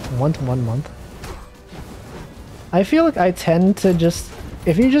want one month. I feel like I tend to just...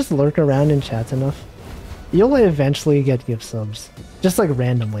 If you just lurk around in chats enough, you'll eventually get gift subs. Just like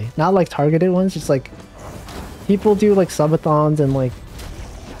randomly. Not like targeted ones, just like... People do like subathons and like...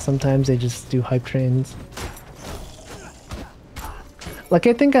 Sometimes they just do hype trains. Like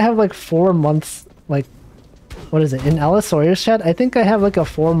I think I have like 4 months, like... What is it? In Alice Sawyer's chat, I think I have like a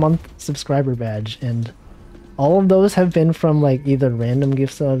 4-month subscriber badge, and all of those have been from like either random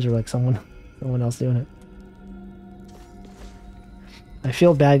gift subs or like someone else doing it. I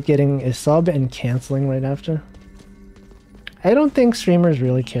feel bad getting a sub and canceling right after. I don't think streamers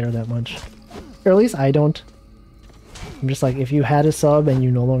really care that much. Or at least I don't. I'm just like, if you had a sub and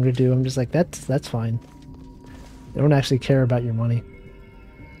you no longer do, I'm just like, that's fine. They don't actually care about your money.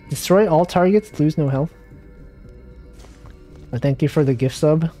 Destroy all targets, lose no health. But thank you for the gift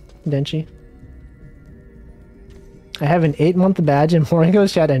sub, Denchi. I have an 8-month badge in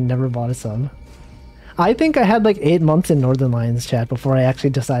Moringo's chat and never bought a sub. I think I had like 8 months in Northern Lions chat before I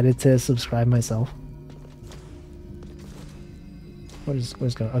actually decided to subscribe myself. What is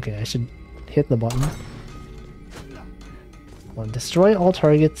going on? Okay, I should hit the button. Well, destroy all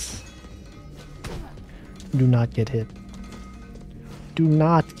targets. Do not get hit. Do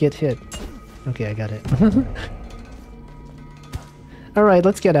not get hit. Okay, I got it. Alright,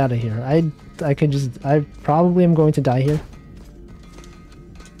 let's get out of here. I probably am going to die here.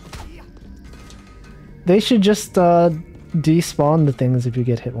 They should just despawn the things if you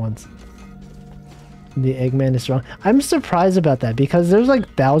get hit once. The Eggman is strong. I'm surprised about that because there's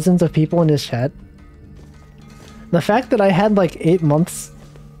like thousands of people in this chat. The fact that I had like 8 months,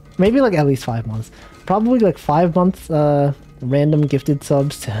 maybe like at least 5 months, probably like 5 months random gifted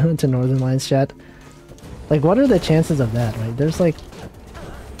subs to Northern Lions chat. Like, what are the chances of that, right? There's like,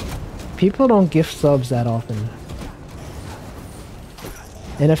 people don't gift subs that often.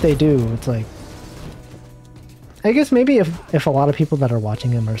 And if they do, it's like, I guess maybe if a lot of people that are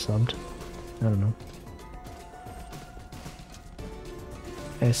watching him are subbed. I don't know.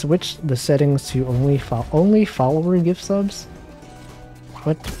 I switched the settings to only follower gift subs?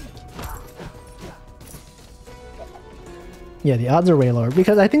 What? Yeah, the odds are way lower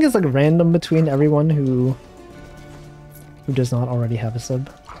because I think it's like random between everyone who does not already have a sub.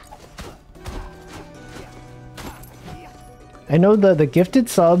 I know the gifted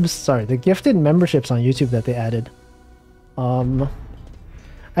subs, sorry, the gifted memberships on YouTube that they added.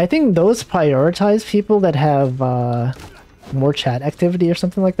 I think those prioritize people that have more chat activity or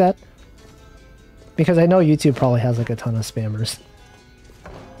something like that. Because I know YouTube probably has like a ton of spammers.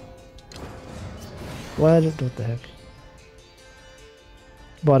 What the heck?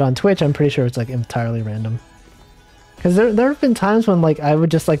 But on Twitch, I'm pretty sure it's like entirely random. Because there have been times when like I would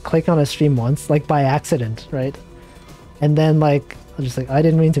just like click on a stream once, like by accident, right? And then like, I'm just like, I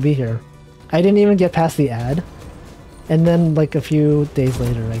didn't mean to be here. I didn't even get past the ad. And then like a few days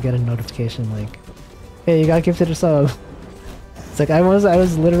later, I get a notification like, hey, you got gifted a sub. It's like, I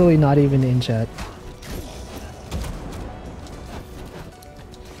was literally not even in chat.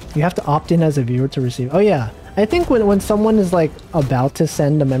 You have to opt in as a viewer to receive. Oh yeah, I think when someone is like about to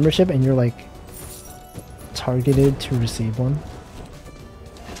send a membership and you're like targeted to receive one,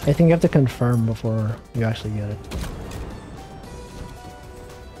 I think you have to confirm before you actually get it.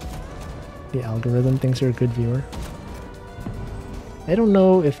 The algorithm thinks you're a good viewer. I don't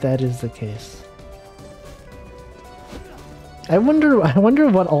know if that is the case. I wonder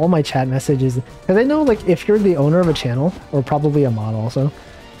what all my chat messages, because I know like if you're the owner of a channel, or probably a mod also,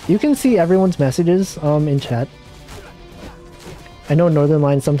 you can see everyone's messages in chat. I know Northern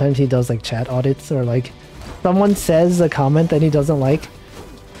Lion sometimes he does like chat audits, or like someone says a comment that he doesn't like,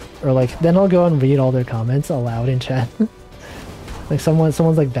 or like then I'll go and read all their comments aloud in chat. Like someone's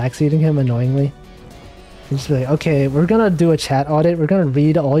like backseating him annoyingly. And just be like, okay, we're gonna do a chat audit. We're gonna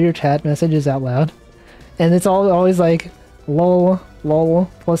read all your chat messages out loud, and it's always like, lol, lol,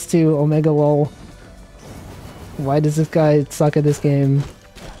 +2, omega lol. Why does this guy suck at this game?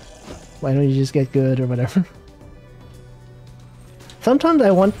 Why don't you just get good or whatever? Sometimes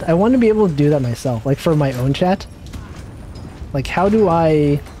I want to be able to do that myself, like for my own chat. Like how do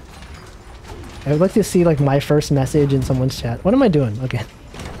I would like to see like my first message in someone's chat. What am I doing? Okay.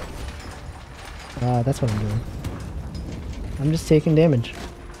 That's what I'm doing. I'm just taking damage.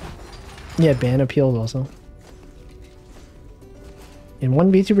 Yeah, ban appeals also. In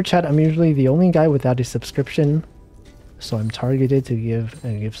one VTuber chat, I'm usually the only guy without a subscription, so I'm targeted to give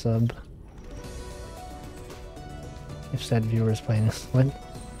a gift sub. If said viewer is playing this. What?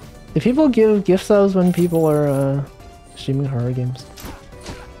 Do people give gift subs when people are streaming horror games?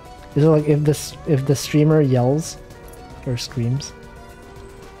 Is it like if the streamer yells or screams?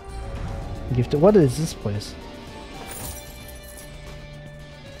 Gift. What is this place?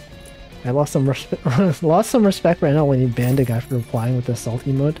 I lost some respect right now when you banned a guy for replying with the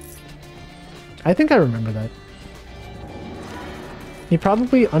salty emote. I think I remember that. He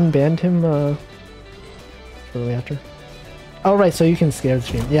probably unbanned him shortly after. Oh right, so you can scare the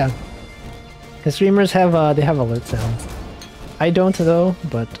stream. Yeah, because streamers have they have alert sounds. I don't though,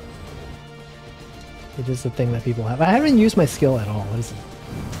 but it is a thing that people have. I haven't used my skill at all. What is it?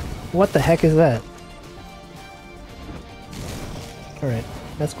 What the heck is that? Alright,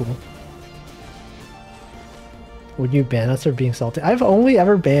 that's cool. Would you ban us for being salty? I've only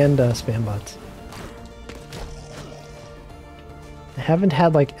ever banned spam bots. I haven't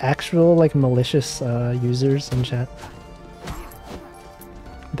had like actual like malicious users in chat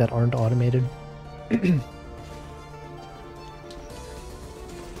that aren't automated. I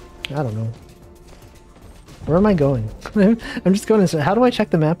don't know. Where am I going? I'm just going to... How do I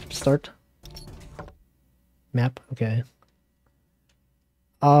check the map? Start. Map? Okay.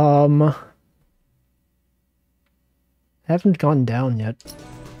 I haven't gone down yet.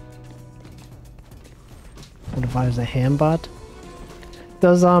 What if I was a ham bot?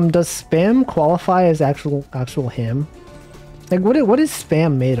 Does spam qualify as actual ham? Like what is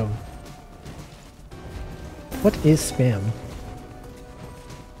spam made of? What is spam?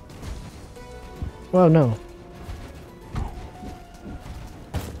 Well, no.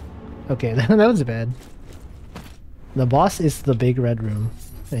 Okay, that was bad. The boss is the big red room.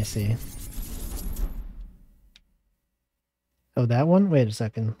 I see. Oh, that one? Wait a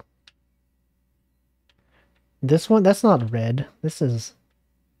second. This one? That's not red. This is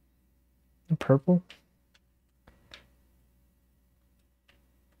purple.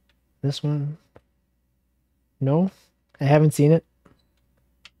 This one? No? I haven't seen it.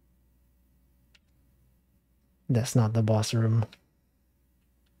 That's not the boss room.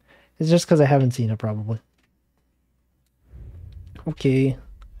 It's just because I haven't seen it, probably. Okay.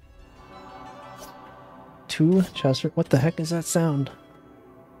 2 Chester. What the heck is that sound?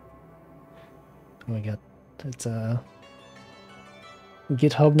 Oh my god. It's a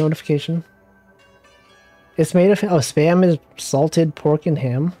GitHub notification. It's made of... Oh, spam is salted pork and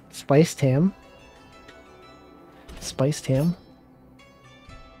ham. Spiced ham. Spiced ham.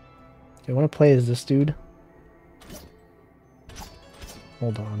 I want to play as this dude.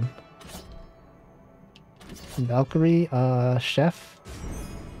 Hold on. Valkyrie, chef.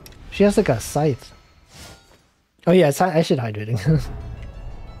 She has like a scythe. Oh yeah, I should hydrating.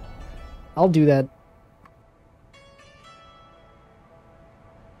 I'll do that.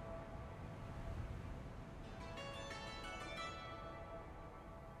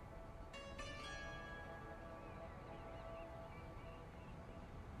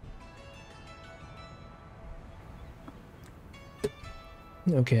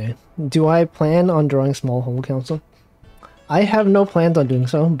 Okay. Do I plan on drawing small hole council? I have no plans on doing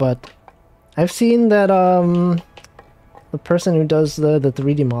so, but I've seen that the person who does the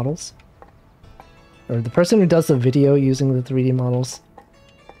 3D models, or the person who does the video using the 3D models,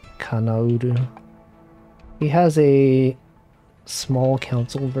 Kanauru, he has a small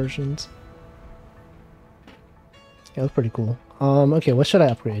council versions. Yeah, that's pretty cool. Okay, what should I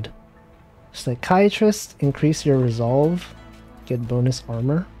upgrade? Psychiatrist, increase your resolve. Get bonus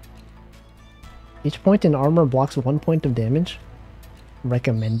armor. Each point in armor blocks 1 point of damage.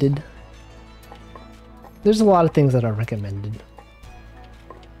 Recommended. There's a lot of things that are recommended.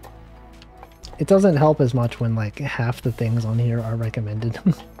 It doesn't help as much when like half the things on here are recommended.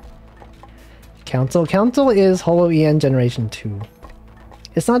 Council. Council is Holo EN Generation 2.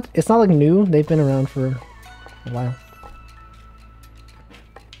 It's not like new. They've been around for a while.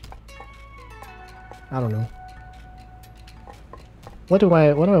 I don't know. What do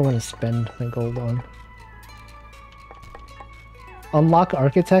I want to spend my gold on? Unlock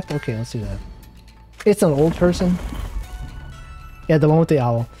Architect? Okay, let's do that. It's an old person. Yeah, the one with the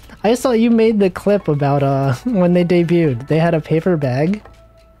owl. I saw you made the clip about when they debuted. They had a paper bag.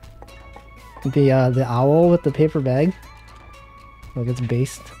 The owl with the paper bag. Like it's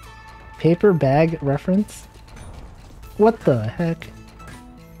based. Paper bag reference? What the heck?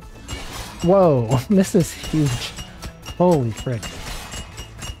 Whoa, this is huge. Holy frick.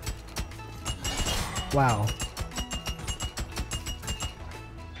 Wow.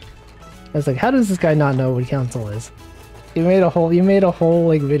 I was like, how does this guy not know what council is? You made a whole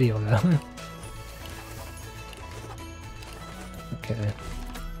like video now. Okay.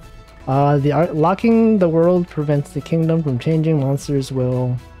 Locking the world prevents the kingdom from changing. Monsters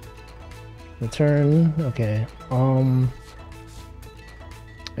will return. Okay. I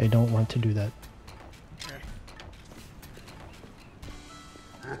don't want to do that.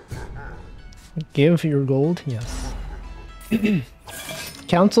 Give your gold? Yes.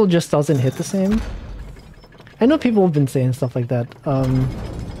 Council just doesn't hit the same. I know people have been saying stuff like that.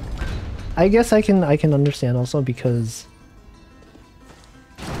 I guess I can understand also because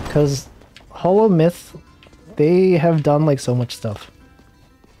Hollow Myth, they have done like so much stuff.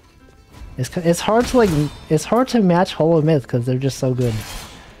 It's hard to match Hollow Myth because they're just so good.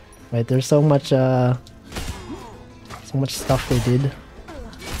 Right? There's so much stuff they did.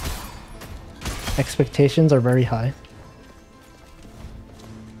 Expectations are very high.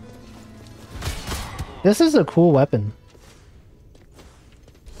 This is a cool weapon.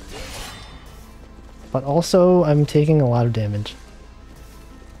 But also, I'm taking a lot of damage.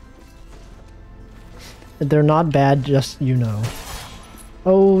 They're not bad, just you know.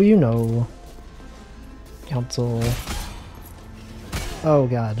 Oh, you know. Council. Oh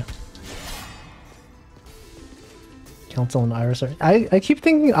god. Council and Iris are... I keep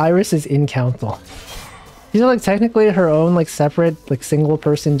thinking Iris is in Council. These are like technically her own like separate like single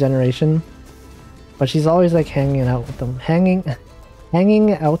person generation. But she's always like hanging out with them. Hanging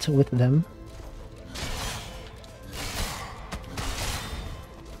out with them.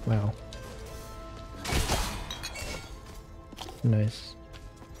 Wow. Nice.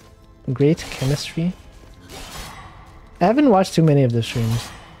 Great chemistry. I haven't watched too many of the streams.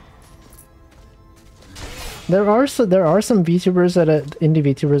 There are some VTubers indie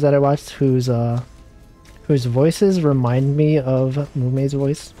VTubers that I watched whose voices remind me of Mume's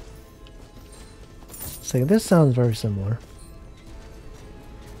voice. It's like, this sounds very similar.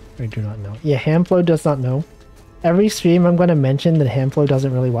 I do not know. Yeah, Hamflo does not know. Every stream I'm going to mention that Hamflo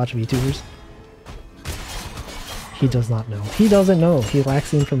doesn't really watch VTubers. He does not know. He doesn't know. He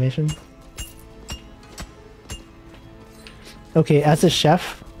lacks the information. Okay, as a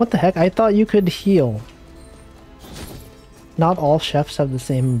chef, what the heck? I thought you could heal. Not all chefs have the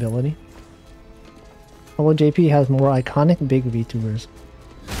same ability. Hello JP has more iconic big VTubers.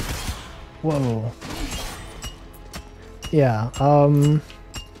 Whoa. Yeah,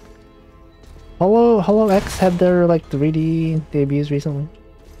 Hello X had their like 3D debuts recently.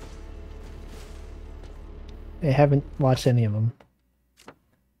 I haven't watched any of them.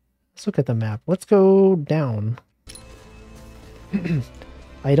 Let's look at the map. Let's go down.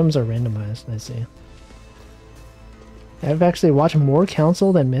 Items are randomized, I see. I've actually watched more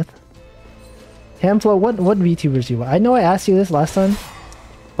Council than Myth. Hamflo, what VTubers do you watch? I know I asked you this last time,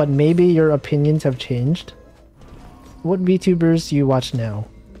 but maybe your opinions have changed. What VTubers do you watch now?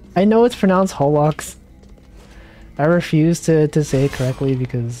 I know it's pronounced Holox. I refuse to say it correctly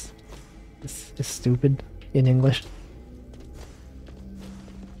because it's stupid in English.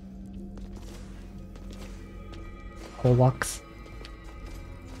 Holox.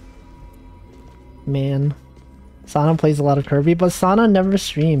 Man. Sana plays a lot of Kirby, but Sana never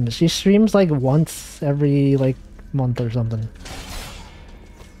streams. She streams like once every like month or something.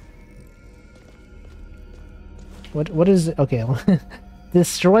 What is it? Okay.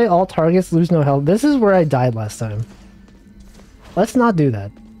 Destroy all targets, lose no health. This is where I died last time. Let's not do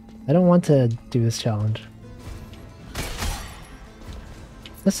that. I don't want to do this challenge.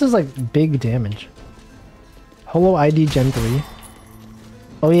 This is like big damage. Holo ID Gen 3.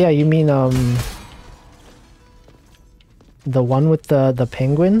 Oh yeah, you mean the one with the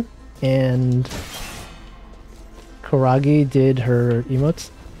penguin and Kuragi did her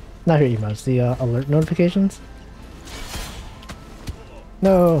emotes? Not her emotes, the alert notifications?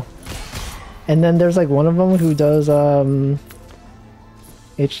 No. And then there's like one of them who does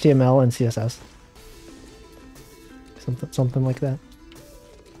HTML and CSS. Something like that.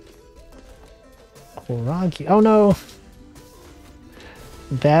 Kuragi. Oh no!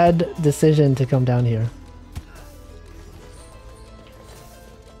 Bad decision to come down here.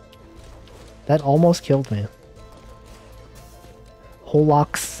 That almost killed me.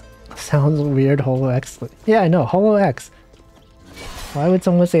 Holox. Sounds weird, Holo X. Yeah, I know, Holo X. Why would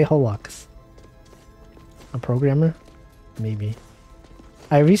someone say Holox? A programmer? Maybe.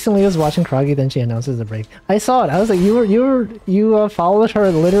 I recently was watching Kragi, then she announces a break. I saw it. I was like, you followed her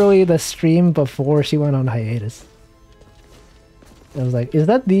literally the stream before she went on hiatus. I was like, is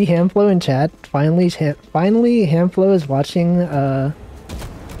that the Hamflo in chat? Finally Hamflo is watching a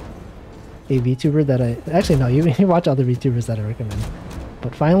VTuber that I actually no, you watch other VTubers that I recommend.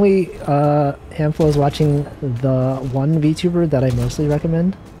 But finally, Hamflo is watching the one VTuber that I mostly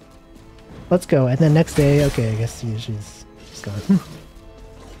recommend. Let's go. And then next day, okay, I guess she's gone.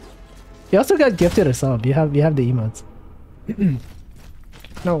 You also got gifted a sub. You have the emotes.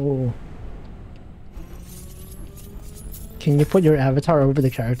 No. Can you put your avatar over the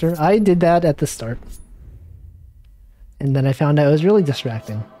character? I did that at the start. And then I found out it was really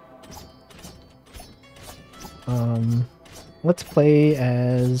distracting. Let's play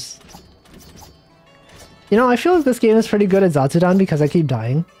as... You know, I feel like this game is pretty good at Zatsudan because I keep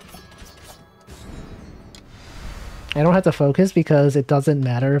dying. I don't have to focus because it doesn't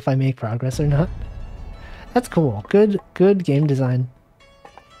matter if I make progress or not. That's cool. Good game design.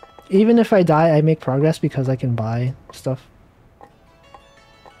 Even if I die, I make progress because I can buy stuff.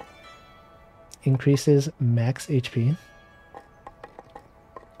 Increases max HP.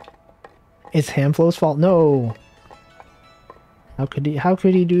 It's Hamflo's fault. No! How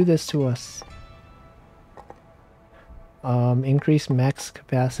could he do this to us? Increase max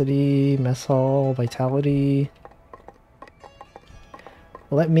capacity, mess hall, vitality.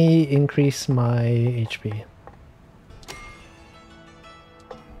 Let me increase my HP.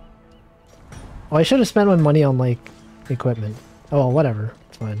 Oh, I should have spent my money on, like, equipment. Oh, whatever.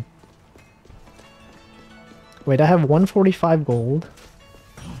 It's fine. Wait, I have 145 gold.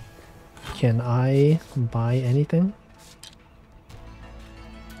 Can I buy anything?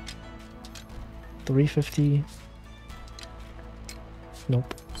 350.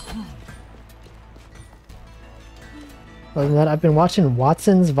 Nope. Other than that, I've been watching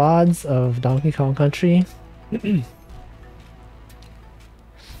Watson's VODs of Donkey Kong Country.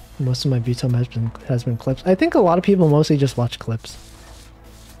 Most of my VTOM has been clips. I think a lot of people mostly just watch clips.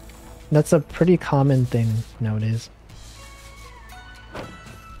 That's a pretty common thing nowadays.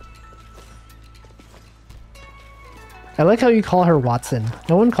 I like how you call her Watson.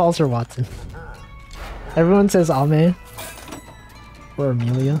 No one calls her Watson. Everyone says Ame. Or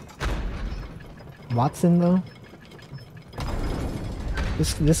Amelia. Watson though?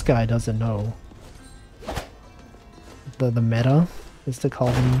 This guy doesn't know. The meta is to call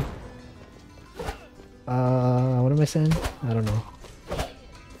him... what am I saying? I don't know.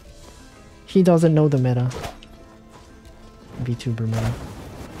 He doesn't know the meta. VTuber meta.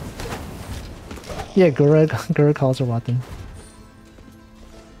 Yeah, Gura calls her Watson.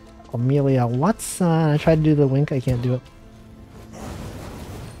 Amelia Watson. I tried to do the wink, I can't do it.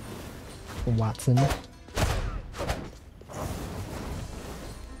 Watson.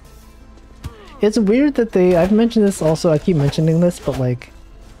 It's weird that I've mentioned this also, I keep mentioning this, but like...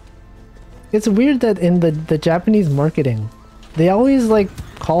 It's weird that in the Japanese marketing, they always like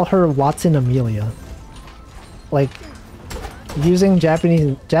call her Watson Amelia. Like, using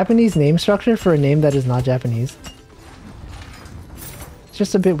Japanese name structure for a name that is not Japanese. It's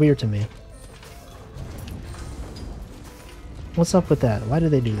just a bit weird to me. What's up with that? Why do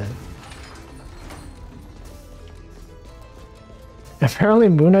they do that? Apparently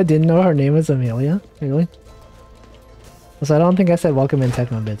Muna didn't know her name was Amelia? Really? So I don't think I said welcome in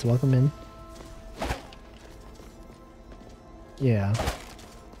Technobits. Welcome in. Yeah.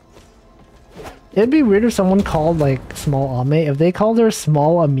 It'd be weird if someone called like Small Ame. If they called her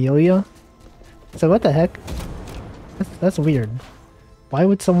Small Amelia. So what the heck? That's weird. Why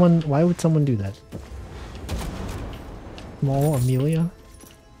would someone do that? Small Amelia?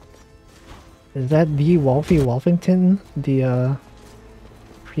 Is that the Wolfie Wolfington? The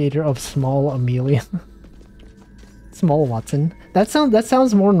creator of Small Amelia? Small Watson. That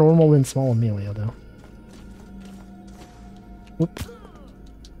sounds more normal than Small Amelia though. Whoop.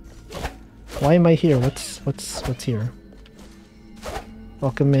 Why am I here? What's here?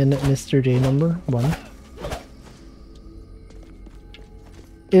 Welcome in, Mr. J number 1.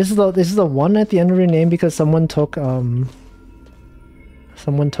 Is the 1 at the end of your name because someone took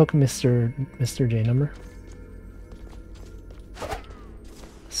Mr. J number?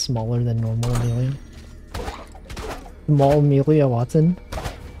 Smaller than normal Amelia. Small Amelia Watson.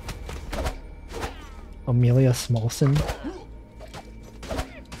 Amelia Smallson.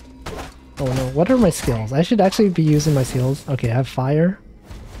 Oh no, what are my skills? I should actually be using my skills. Okay, I have fire.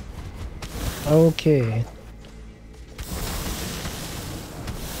 Okay.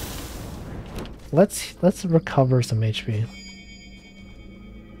 Let's recover some HP.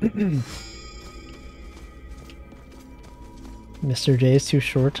 Mr. J is too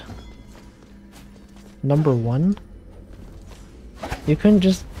short. Number 1? You couldn't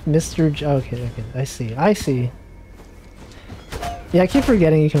just Mr. J. Okay, I see. Yeah, I keep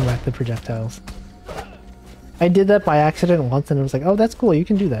forgetting you can wreck the projectiles. I did that by accident once and it was like, oh, that's cool, you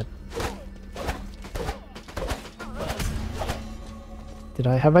can do that.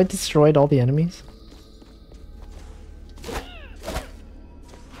 Have I destroyed all the enemies?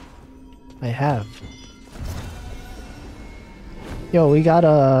 I have. Yo, we got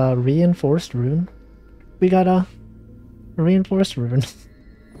a reinforced rune. We got a reinforced rune.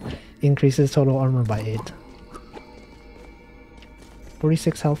 Increases total armor by 8.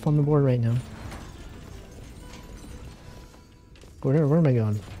 46 health on the board right now. Where am I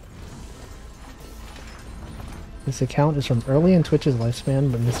going? This account is from early in Twitch's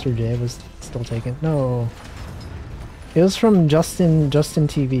lifespan, but Mr. J was still taken. No. It was from Justin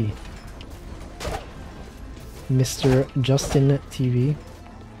TV. Mr. Justin TV.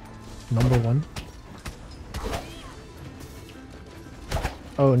 Number 1.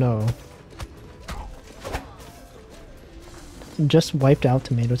 Oh no. Just wiped out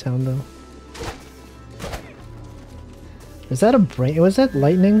Tomato Town though. Is that a brain? Was that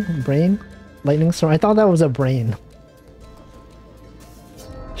lightning? Brain? Lightning storm? I thought that was a brain.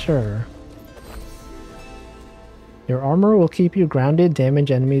 Sure. Your armor will keep you grounded, damage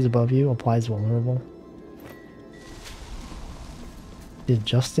enemies above you, applies vulnerable. Did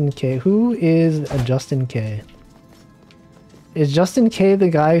Justin K? Who is a Justin K? Is Justin K the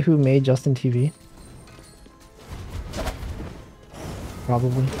guy who made Justin TV?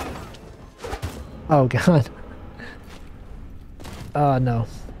 Probably. Oh god. No.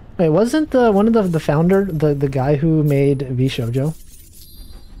 Wait, wasn't one of the founder the guy who made V Shoujo?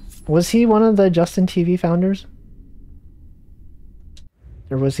 Was he one of the Justin TV founders?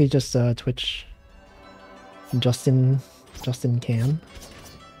 Or was he just Twitch Justin Can?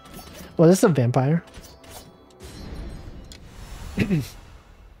 Well, this is a vampire.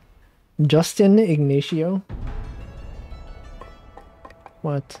 Justin Ignacio.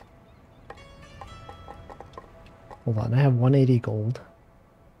 What? Hold on, I have 180 gold.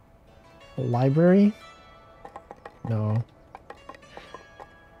 A library? No.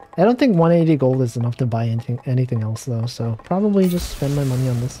 I don't think 180 gold is enough to buy anything else though, so probably just spend my money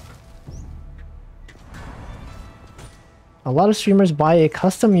on this. A lot of streamers buy a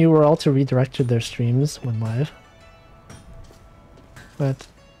custom URL to redirect to their streams when live. But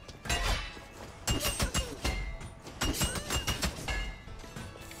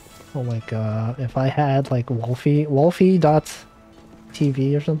oh, like if I had like Wolfie.tv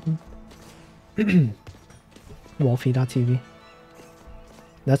or something. Wolfie.tv.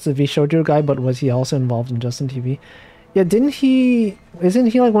 That's the V Shoujo guy, but was he also involved in Justin TV? Yeah, isn't he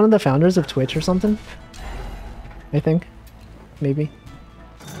like one of the founders of Twitch or something? I think. Maybe.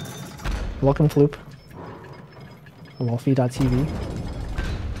 Welcome, Floop. Wolfie.tv.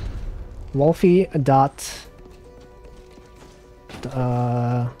 Wolfie.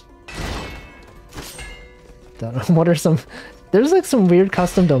 What are some... There's like some weird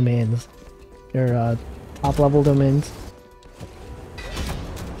custom domains. They're top level domains.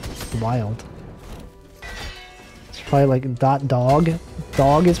 Wild. It's probably like .dog.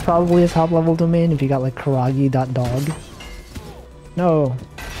 Dog is probably a top level domain if you got like karagi.dog. No.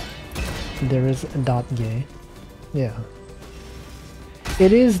 There is .gay. Yeah.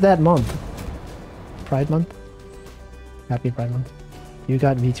 It is that month. Pride month. Happy Pride month. You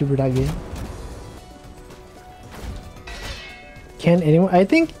got VTuber.gay. Can anyone... I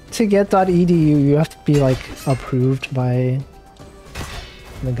think to get .edu you have to be like approved by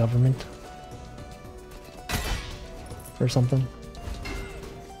the government. Or something.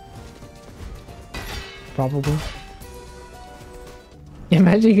 Probably.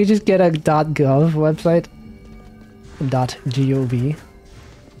 Imagine you could just get a .gov website. .gov.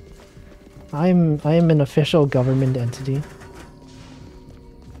 I am an official government entity.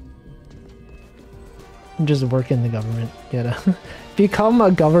 Just work in the government. Gotta become a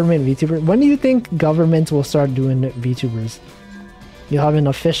government VTuber. When do you think governments will start doing VTubers? You'll have an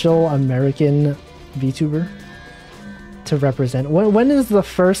official American VTuber to represent. When is the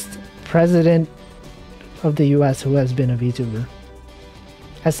first president of the US who has been a VTuber?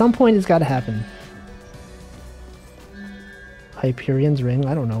 At some point it's gotta happen. Hyperion's Ring?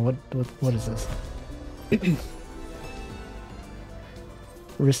 I don't know. What is this?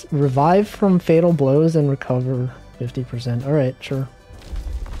 Revive from fatal blows and recover 50%. Alright, sure.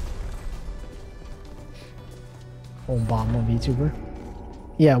 Obama VTuber.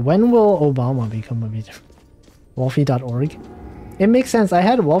 Yeah, when will Obama become a VTuber? Wolfie.org? It makes sense. I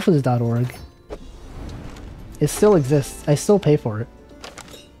had Wolfies.org. It still exists. I still pay for it.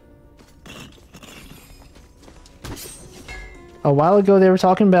 A while ago they were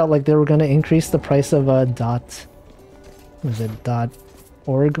talking about like they were going to increase the price of .org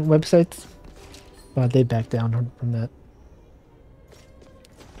websites, but they backed down from that.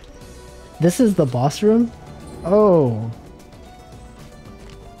 This is the boss room? Oh.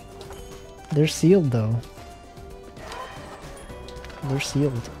 They're sealed though. They're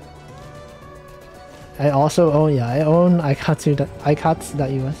sealed. I also own, yeah, I own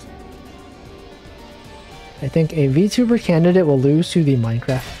ikatsu.us. I think a VTuber candidate will lose to the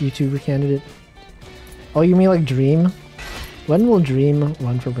Minecraft YouTuber candidate. Oh, you mean like Dream? When will Dream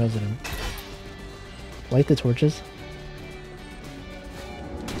run for president? Light the torches?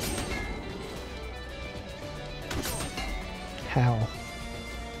 How?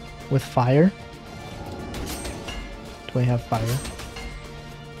 With fire? Do I have fire?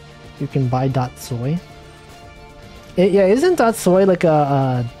 You can buy .soy. Yeah, isn't .soy like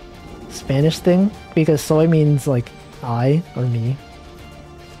a Spanish thing? Because soy means like I or me.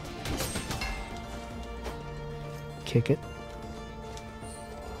 Kick it.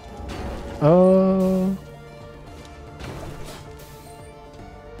 Oh.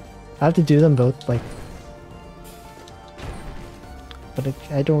 I have to do them both, like. But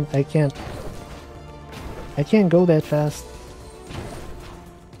I I can't go that fast.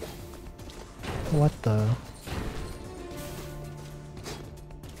 What the?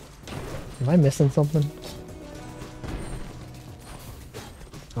 Am I missing something?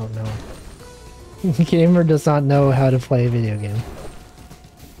 Oh no. Gamer does not know how to play a video game.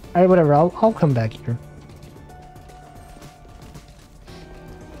 Alright, whatever, I'll come back here.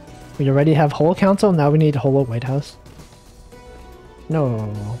 We already have Hole Council, now we need Hole White House.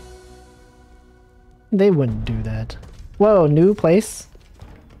 No. They wouldn't do that. Whoa, new place?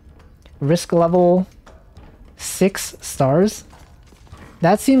 Risk level 6 stars?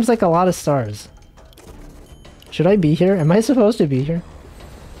 That seems like a lot of stars. Should I be here? Am I supposed to be here?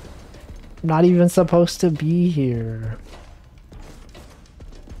 I'm not even supposed to be here.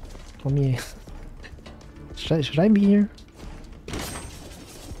 Let me... Should I be here?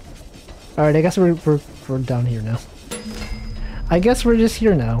 Alright, I guess we're down here now. I guess we're just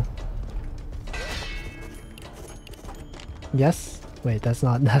here now. Yes? Wait, that's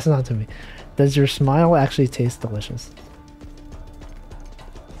not to me. Does your smile actually taste delicious?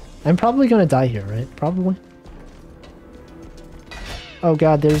 I'm probably gonna die here, right? Probably. Oh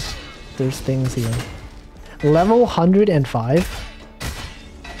god, there's things here. Level 105?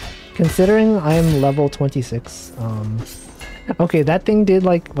 Considering I'm level 26, okay, that thing did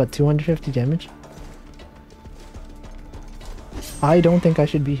like, what, 250 damage? I don't think I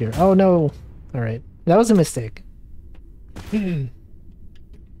should be here. Oh no! Alright, that was a mistake.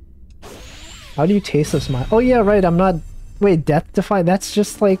 How do you taste a smile? Oh yeah, right, I'm not... Wait, Death Defy? That's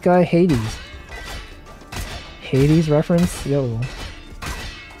just like Hades. Hades reference? Yo.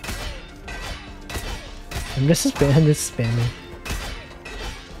 I'm just spamming.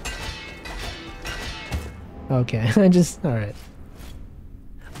 Okay, I just... Alright.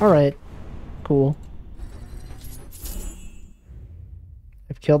 Alright. Cool.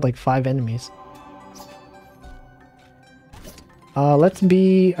 I've killed like 5 enemies. Let's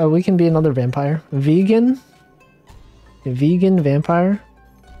be... we can be another vampire. Vegan? A vegan vampire?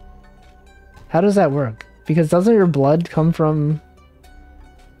 How does that work? Because doesn't your blood come from...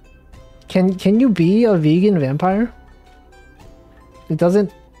 Can you be a vegan vampire? It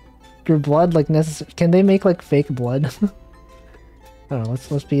doesn't... Your blood, like, necessarily... Can they make, like, fake blood? I don't know,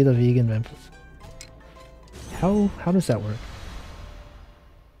 let's be the vegan vampire. How does that work?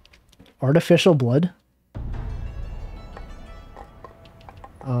 Artificial blood?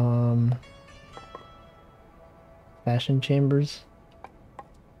 Fashion chambers.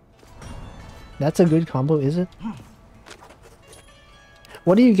 That's a good combo, is it?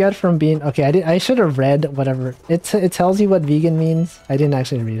 What do you get from being... Okay, I should have read whatever. It tells you what vegan means. I didn't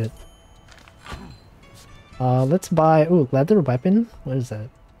actually read it. Let's buy... Ooh, leather weapon? What is that?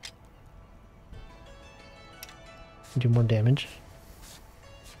 Do more damage.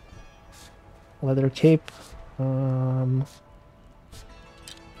 Leather cape.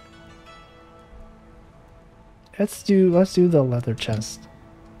 Let's do the leather chest.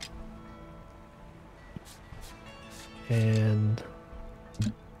 And...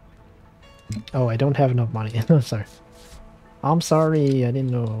 Oh, I don't have enough money. No, sorry. I'm sorry, I didn't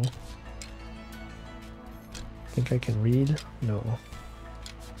know. Think I can read? No.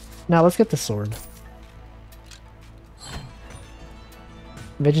 Now let's get the sword.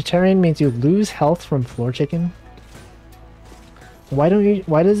 Vegetarian means you lose health from floor chicken. Why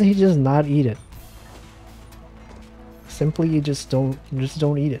doesn't he just not eat it? Simply you just don't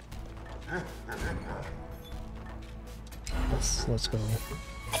eat it. Let's go.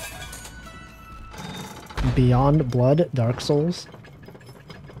 Beyond Blood, Dark Souls.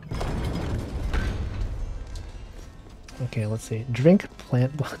 Okay, let's see. Drink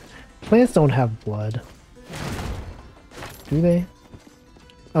plant blood. Plants don't have blood. Do they?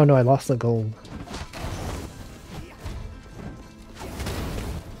 Oh no, I lost the gold.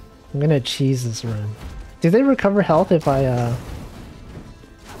 I'm gonna cheese this run. Do they recover health if I,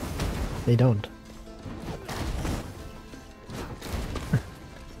 They don't.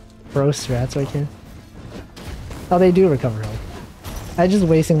 Bro strats right here. Oh, they do recover health. I was just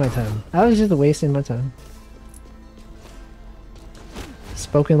wasting my time.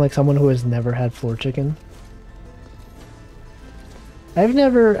 Spoken like someone who has never had floor chicken. I've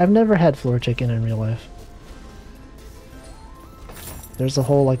never had floor chicken in real life. There's a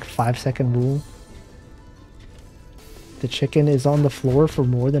whole like 5-second rule. The chicken is on the floor for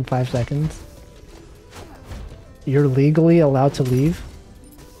more than 5 seconds. You're legally allowed to leave.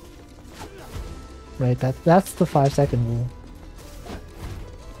 Right, that's the 5-second rule.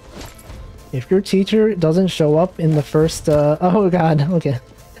 If your teacher doesn't show up in the first, oh god, okay.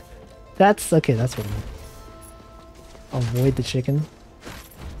 That's what I mean. Avoid the chicken.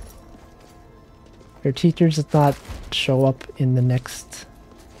 Your teacher does not show up in the next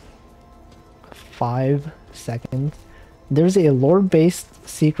 5 seconds. There's a lore-based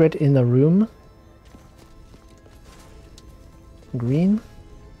secret in the room. Green?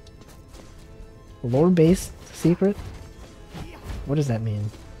 Lore-based secret? What does that mean?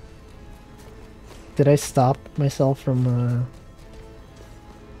 Did I stop myself from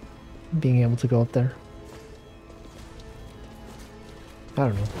being able to go up there? I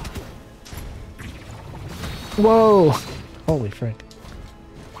don't know. Whoa! Holy frick.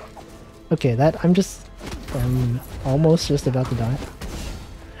 Okay, I'm almost just about to die.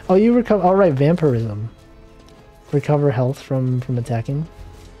 Oh, you recover. All right, vampirism. Recover health from attacking.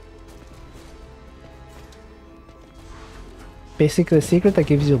 Basically, a secret that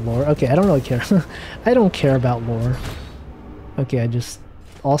gives you lore. Okay, I don't really care. I don't care about lore. Okay, I just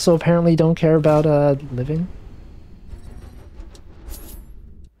also apparently don't care about living.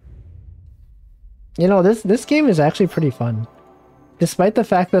 You know, this game is actually pretty fun. Despite the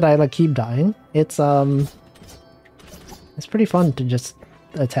fact that I like keep dying, it's pretty fun to just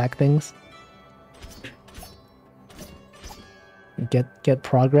attack things. Get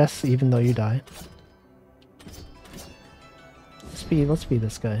progress even though you die. Let's be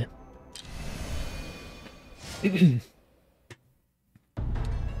this guy.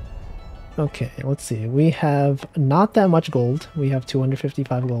 Okay, let's see. We have not that much gold. We have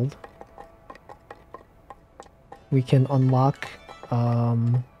 255 gold. We can unlock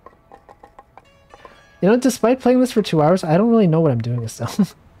you know, despite playing this for 2 hours, I don't really know what I'm doing still.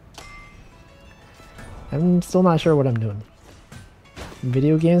 I'm still not sure what I'm doing.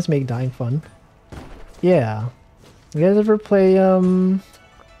 Video games make dying fun. Yeah. You guys ever play what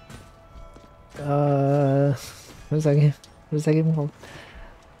is that game? What is that game called?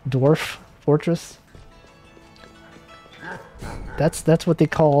 Dwarf Fortress? That's what they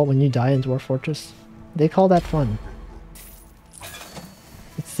call when you die in Dwarf Fortress. They call that fun.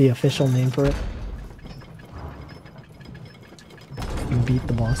 It's the official name for it. You beat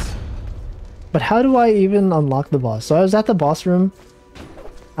the boss. But how do I even unlock the boss? So I was at the boss room.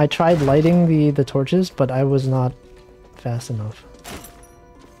 I tried lighting the torches, but I was not fast enough.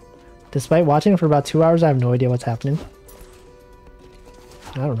 Despite watching for about 2 hours, I have no idea what's happening.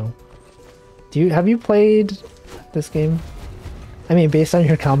 I don't know. Have you played this game? I mean, based on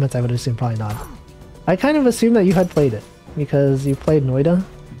your comments, I would assume probably not. I kind of assumed that you had played it, because you played Noida.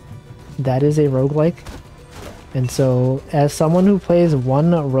 That is a roguelike. And so, as someone who plays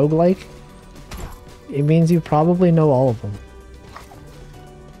one roguelike, it means you probably know all of them.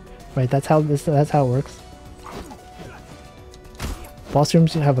 Right, that's how it works. Boss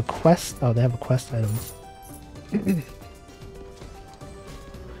rooms have a quest. Oh, they have a quest item.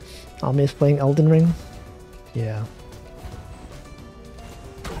 Ami is playing Elden Ring. Yeah.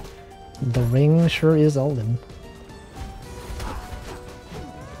 The ring sure is Elden.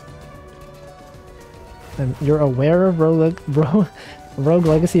 And you're aware of Rogue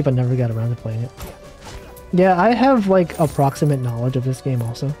Legacy, but never got around to playing it. Yeah, I have like approximate knowledge of this game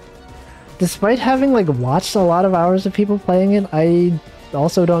also. Despite having like watched a lot of hours of people playing it, I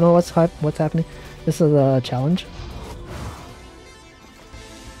also don't know what's happening. This is a challenge.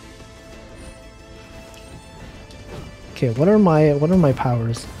 Okay, what are my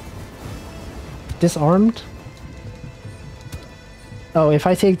powers? Disarmed? Oh, if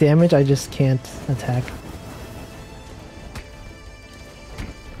I take damage, I just can't attack.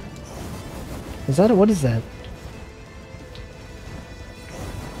 What is that?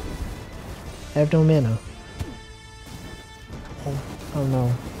 I have no mana. Oh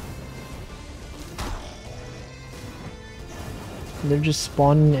no. They're just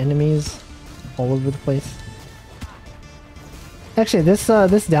spawning enemies all over the place. Actually, this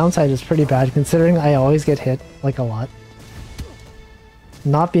downside is pretty bad considering I always get hit, like a lot.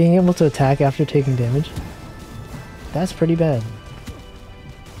 Not being able to attack after taking damage. That's pretty bad.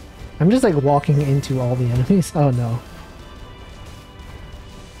 I'm just like walking into all the enemies. Oh no.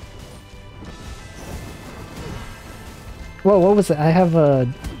 Whoa, what was it? I have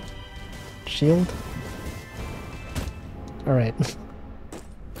a shield? Alright.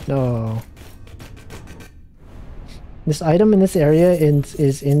 No. This item in this area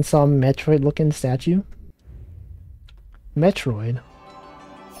is in some Metroid looking statue. Metroid?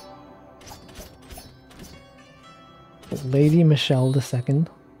 Lady Michelle II.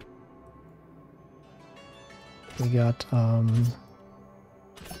 We got,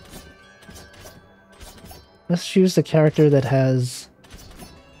 let's choose the character that has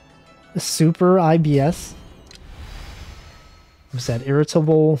super IBS. What's that?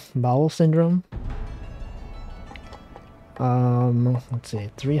 Irritable bowel syndrome? Let's see,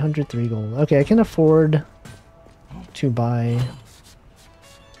 303 gold. Okay, I can afford to buy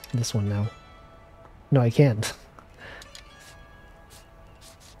this one now. No, I can't.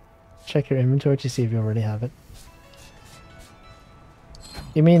 Check your inventory to see if you already have it.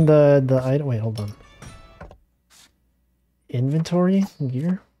 You mean the item? Wait, hold on. Inventory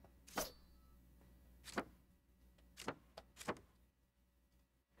gear.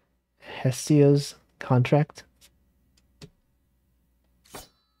 Hestia's contract.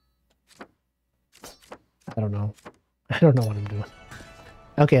 I don't know. I don't know what I'm doing.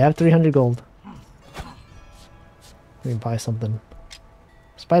 Okay, I have 300 gold. Let me buy something.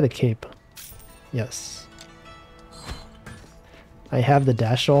 Let's buy the cape. Yes. I have the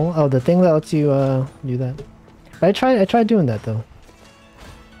dash roll. Oh, the thing that lets you do that. I tried doing that though.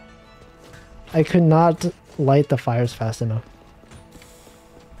 I could not light the fires fast enough.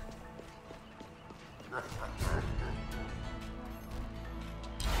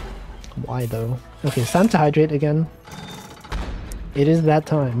 Why though? Okay, it's time to hydrate again. It is that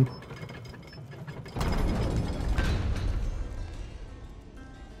time.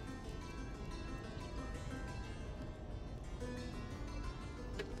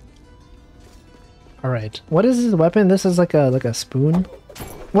 All right. What is this weapon? This is like a spoon.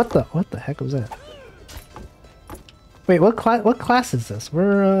 What the heck was that? Wait, what class is this?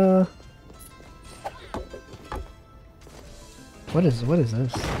 We're What is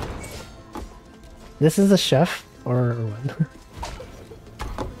this? This is a chef or what?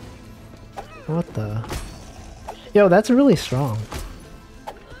 What the? Yo, that's really strong.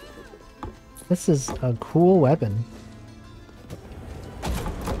 This is a cool weapon.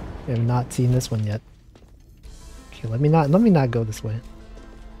 I have not seen this one yet. Okay, let me not go this way.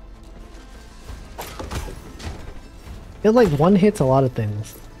 It like one hits a lot of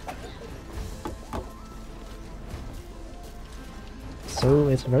things. So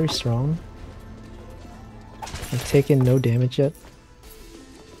it's very strong. I've taken no damage yet.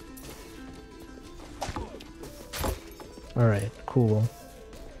 Alright, cool.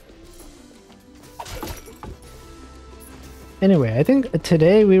 Anyway, I think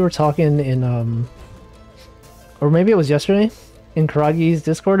today we were talking in, or maybe it was yesterday, in Karagi's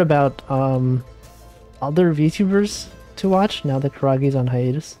Discord about, other VTubers to watch now that Karagi's on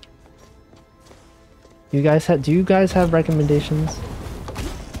hiatus. Do you guys have recommendations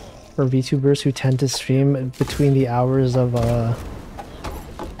for VTubers who tend to stream between the hours of,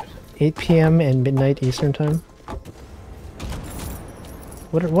 8 PM and midnight Eastern time?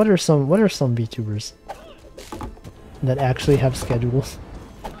 What are some VTubers that actually have schedules?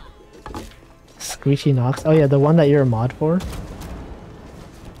 Screechy Knox. Oh yeah, the one that you're a mod for.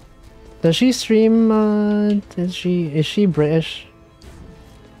 Does she stream? Is she British?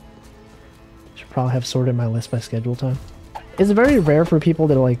 Should probably have sorted my list by schedule time. It's very rare for people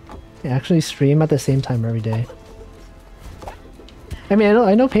to like actually stream at the same time every day. I mean,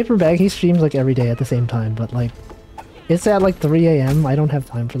 I know Paperbag, he streams like every day at the same time, but like it's at like 3 AM. I don't have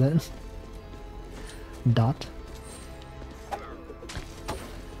time for that. Dot.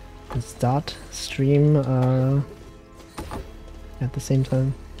 It's dot stream at the same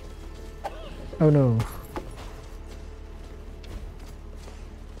time. Oh no.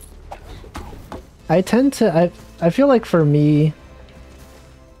 I tend to I feel like for me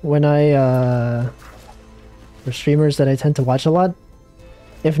when for streamers that I tend to watch a lot,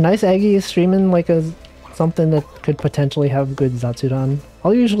 if Nice Aggie is streaming like something that could potentially have good Zatsudan,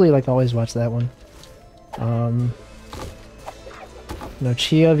 I'll usually like always watch that one. No,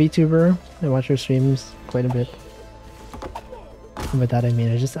 Chia VTuber, I watch her streams quite a bit. And by that I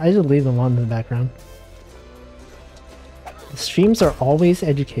mean I just leave them on in the background. The streams are always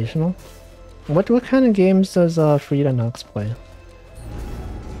educational. What kind of games does Frida Knox play?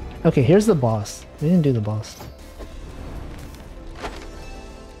 Okay, here's the boss. We didn't do the boss.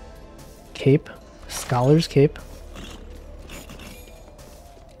 Cape. Scholar's Cape.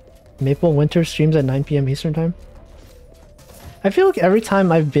 Maple Winter streams at 9 PM Eastern time. I feel like every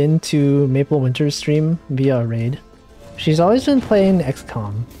time I've been to Maple Winter's stream via a raid, she's always been playing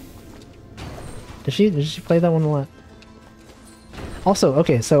XCOM. Did she play that one a lot? Also,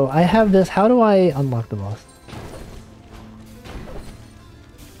 okay, so I have this. How do I unlock the boss?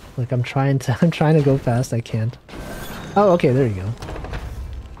 Like I'm trying to go fast. I can't. Oh, okay, there you go.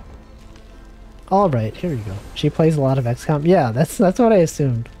 All right, here you go. She plays a lot of XCOM. Yeah, that's what I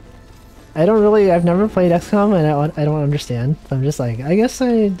assumed. I've never played XCOM and I don't understand. So I'm just like, I guess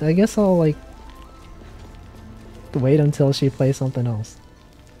I'll like wait until she plays something else.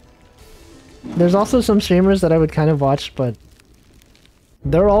 There's also some streamers that I would kind of watch, but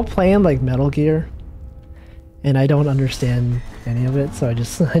they're all playing like Metal Gear. and I don't understand any of it, so I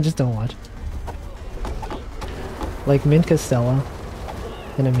just don't watch. Like Mint Costella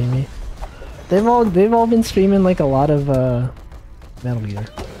and Amimi. They've all been streaming like a lot of Metal Gear.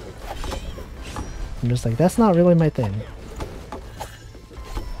 I'm just like, that's not really my thing.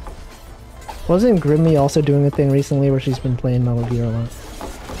 Wasn't Grimmy also doing a thing recently where she's been playing Metal Gear a lot?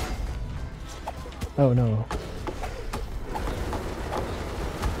 Oh no.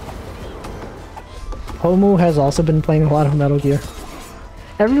 Homu has also been playing a lot of Metal Gear.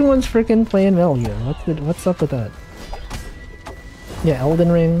 Everyone's freaking playing Metal Gear. What's up with that? Yeah,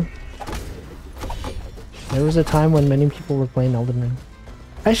 Elden Ring. There was a time when many people were playing Elden Ring.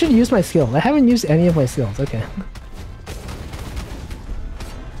 I should use my skill. I haven't used any of my skills. Okay.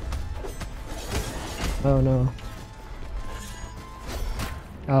 Oh no.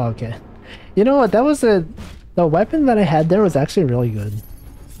 Oh, okay. You know what? That was the weapon that I had there was actually really good.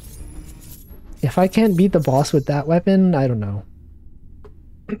 If I can't beat the boss with that weapon, I don't know.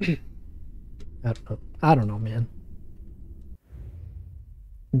 I don't know, man.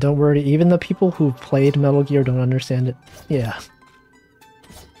 Don't worry, even the people who played Metal Gear don't understand it. Yeah.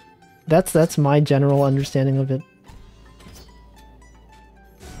 That's my general understanding of it.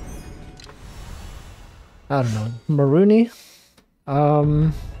 I don't know. Maruni? I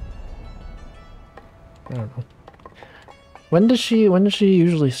don't know. When does she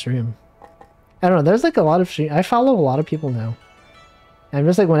usually stream? I don't know, there's like a lot of I follow a lot of people now. I'm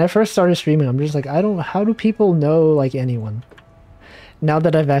just like, when I first started streaming, I'm just like, how do people know like anyone? Now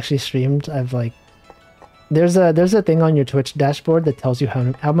that I've actually streamed, I've like, there's a thing on your Twitch dashboard that tells you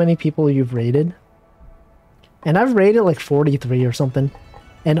how many people you've rated. And I've rated like 43 or something,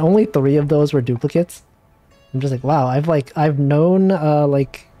 and only 3 of those were duplicates. I'm just like, wow, I've known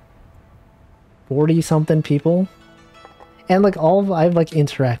like 40 something people, and like I've like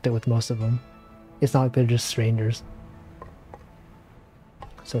interacted with most of them. It's not like they're just strangers.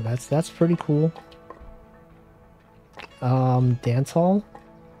 So that's pretty cool. Dance hall?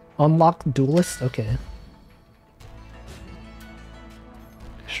 Unlock duelist? Okay.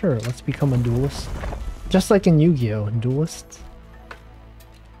 Sure, let's become a duelist. Just like in Yu-Gi-Oh! Duelists.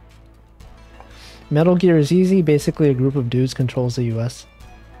 Metal Gear is easy, basically a group of dudes controls the US.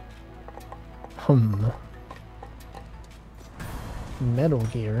 Metal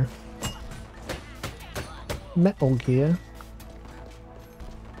Gear. Metal Gear.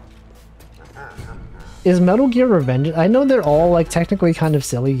 Is Metal Gear Revengeance? I know they're all like technically kind of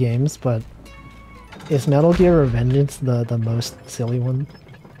silly games, but is Metal Gear Revengeance the most silly one?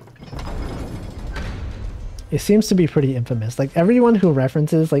 It seems to be pretty infamous. Like everyone who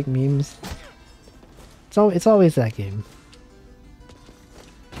references like memes, it's always that game.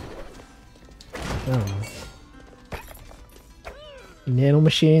 I don't know.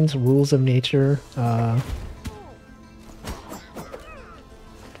 Nanomachines, rules of nature,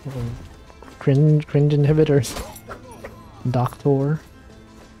 cringe inhibitors, Doctor,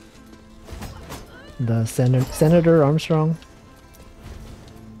 the Senator Armstrong.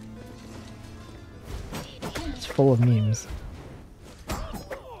 It's full of memes.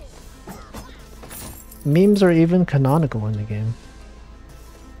 Memes are even canonical in the game.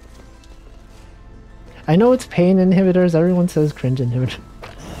 I know it's pain inhibitors, everyone says cringe inhibitor.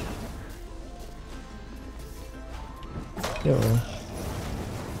 Yo.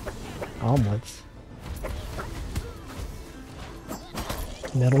 Omelets.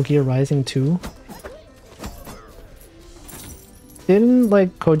 Metal Gear Rising 2? Didn't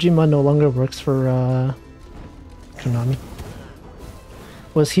like Kojima no longer works for Konami?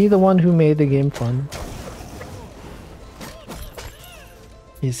 Was he the one who made the game fun?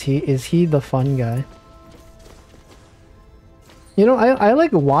 Is he the fun guy? You know, I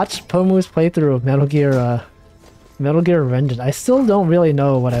like watched Pomu's playthrough of Metal Gear Revengeance. I still don't really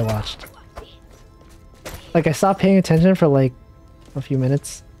know what I watched. Like, I stopped paying attention for like a few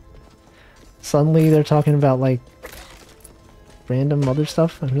minutes. Suddenly they're talking about like random other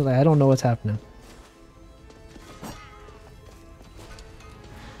stuff. I'm like, I don't know what's happening.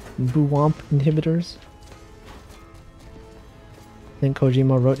 Boo-womp inhibitors. Then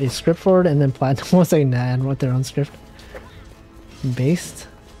Kojima wrote a script for it, and then Platinum was like, nah, and wrote their own script. Based?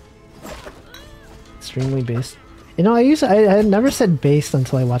 Extremely based. You know, I had never said based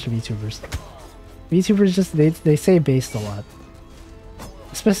until I watched VTubers. VTubers just, they say based a lot.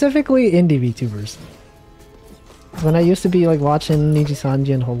 Specifically indie VTubers. When I used to be like watching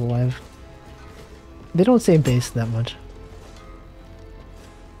Nijisanji and Hololive, they don't say based that much.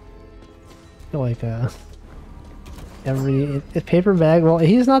 I feel like every paper bag, well,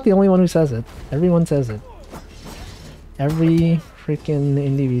 he's not the only one who says it. Everyone says it. Every freaking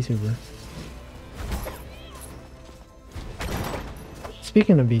indie VTuber.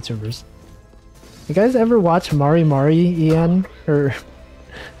 Speaking of VTubers, you guys ever watch Mari Ian? Her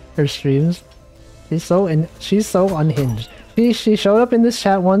streams? She's so unhinged. She showed up in this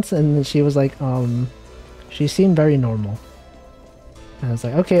chat once and she was like, she seemed very normal. And I was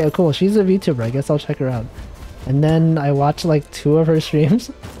like, okay, cool, she's a VTuber, I guess I'll check her out. And then I watched like 2 of her streams.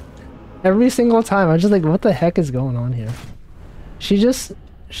 Every single time, I'm just like, what the heck is going on here? She just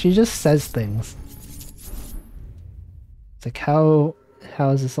says things. It's like, how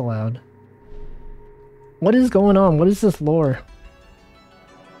is this allowed? What is going on? What is this lore?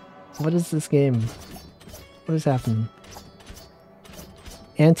 What is this game? What is happening?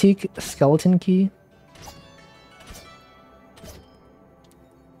 Antique skeleton key?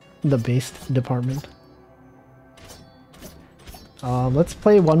 The base department. Let's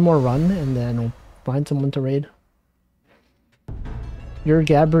play one more run and then we'll find someone to raid. You're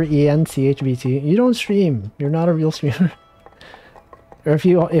Gabber ENCHBT. You don't stream. You're not a real streamer. Or if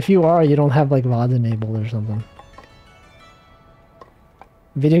you are, you don't have like VOD enabled or something.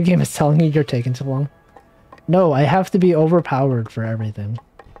 Video game is telling you you're taking too long. No, I have to be overpowered for everything.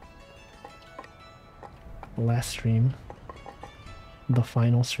 Last stream. The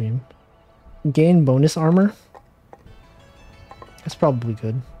final stream. Gain bonus armor. That's probably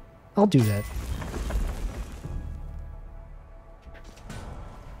good. I'll do that.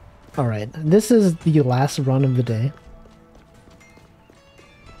 Alright, this is the last run of the day.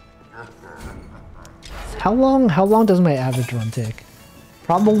 How long does my average run take?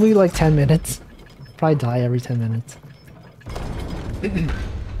 Probably like 10 minutes. Probably die every 10 minutes.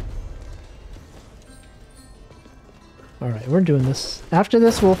 Alright, we're doing this. After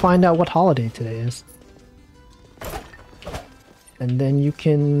this, we'll find out what holiday today is. And then you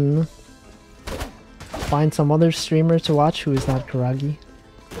can find some other streamer to watch who is not Karagi.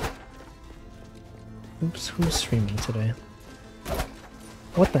 Oops, who's streaming today?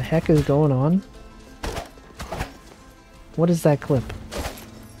 What the heck is going on? What is that clip?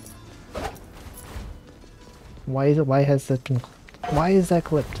 Why is that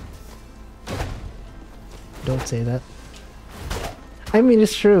clipped? Don't say that. I mean,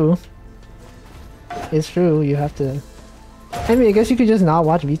 it's true. It's true, you have to... I mean, I guess you could just not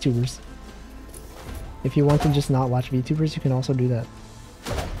watch VTubers. If you want to just not watch VTubers, you can also do that.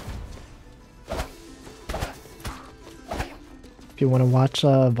 If you want to watch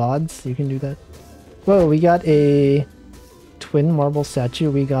VODs, you can do that. Whoa, we got a twin marble statue.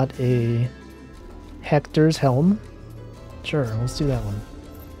 We got a Hector's helm. Sure, let's do that one.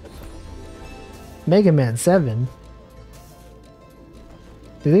 Mega Man 7?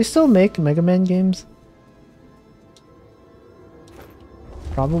 Do they still make Mega Man games?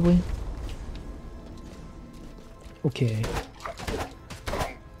 Probably. Okay.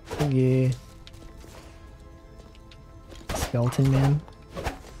 Okay. Skeleton Man.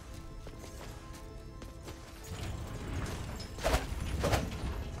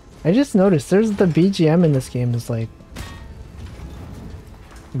 I just noticed there's the BGM in this game is like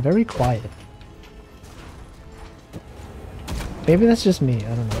very quiet. Maybe that's just me,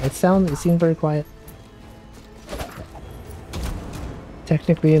 I don't know. It seems very quiet.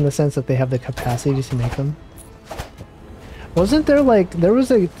 Technically in the sense that they have the capacity to make them. Wasn't there like, there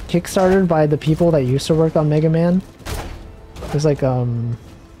was a Kickstarter by the people that used to work on Mega Man? It was like,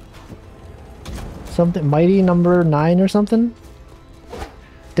 something, Mighty Number 9 or something?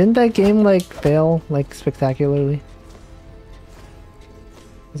 Didn't that game like fail, like spectacularly?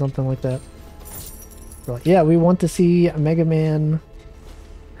 Something like that. They're like, yeah, we want to see a Mega Man,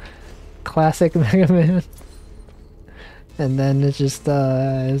 classic Mega Man. And then it just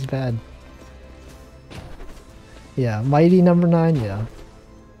is bad. Yeah, Mighty Number 9, yeah.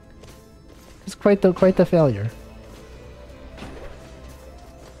 It's quite the failure.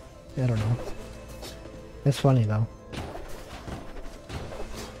 I don't know. It's funny though.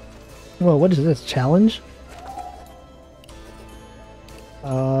 Whoa, what is this? Challenge?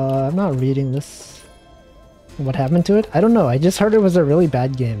 I'm not reading this. What happened to it? I don't know. I just heard it was a really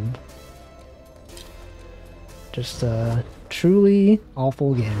bad game. Just a truly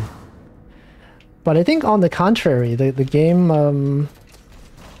awful game. But I think on the contrary, the game,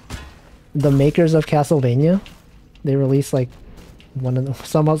 the makers of Castlevania, they released like one of the,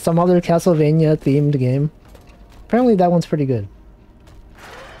 some other Castlevania themed game. Apparently that one's pretty good.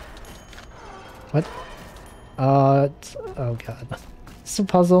 What? Oh god. It's a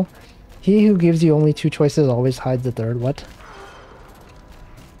puzzle. He who gives you only 2 choices always hides the third. What?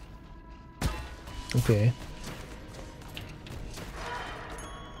 Okay.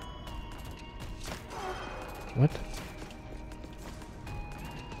 What?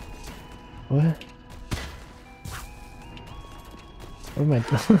 What? What am I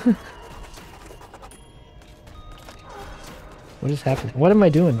doing? What is happening? What am I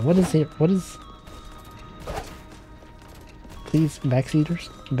doing? What is here? What is... Please, backseaters?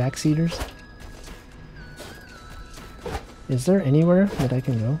 Backseaters? Is there anywhere that I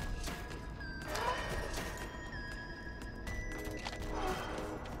can go?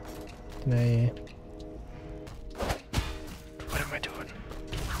 Can I... What am I doing?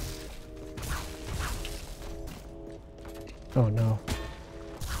 Oh no.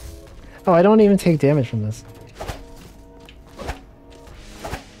 Oh, I don't even take damage from this.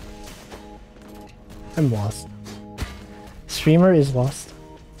 I'm lost. Streamer is lost.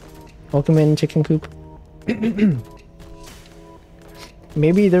 Welcome in, chicken coop.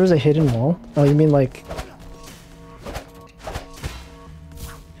 Maybe there was a hidden wall? Oh, you mean like...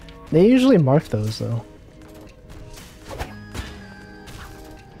 They usually mark those, though.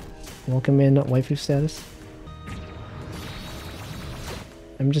 Welcome in, waifu status.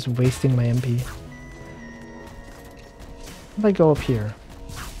 I'm just wasting my MP. What if I go up here?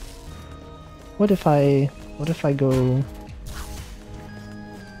 What if I go...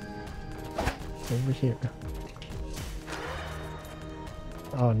 over here?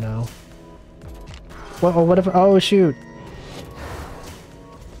 Oh no. What if... Oh shoot!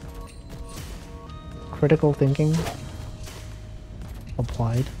 Critical thinking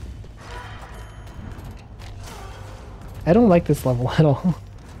applied. I don't like this level at all.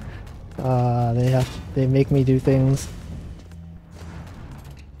 They make me do things.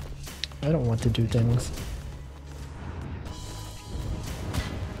 I don't want to do things.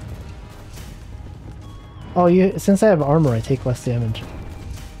 Oh, since I have armor, I take less damage.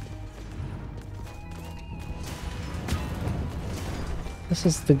 This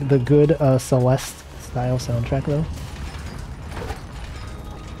is the good Celeste style soundtrack though.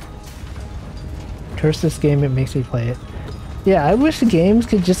 Curse this game, it makes me play it. Yeah, I wish the games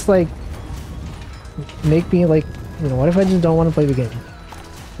could just like make me like, you know, what if I just don't want to play the game?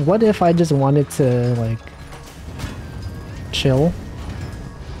 What if I just wanted to like chill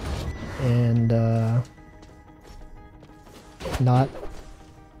and not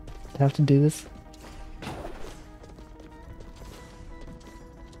have to do this?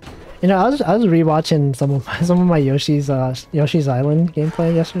 You know, I was rewatching some of my Yoshi's Island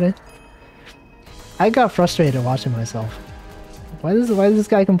gameplay yesterday. I got frustrated watching myself. Why does this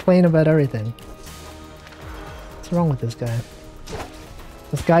guy complain about everything? What's wrong with this guy?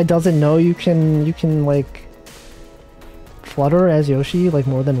 This guy doesn't know you can like flutter as Yoshi like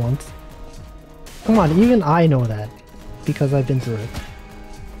more than once. Come on, even I know that because I've been through it.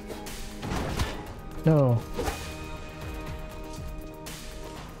 No.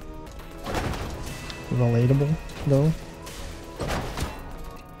 Relatable though.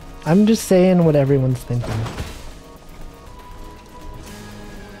 I'm just saying what everyone's thinking.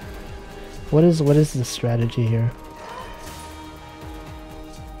 What is the strategy here?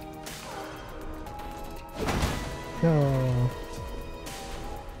 No.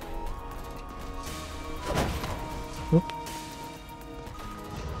 Oop.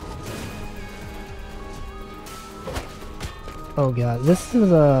 Oh god, this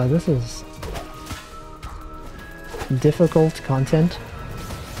is difficult content.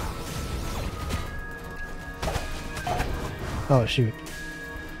 Oh shoot.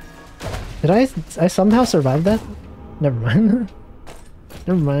 Did I somehow survive that? Never mind.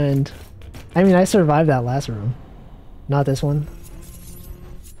 Never mind. I mean, I survived that last room. Not this one.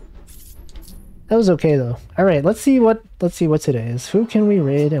 That was okay though. All right, let's see what today is. Who can we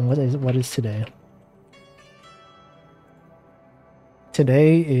raid and what is today?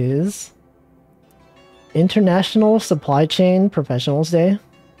 Today is International Supply Chain Professionals Day,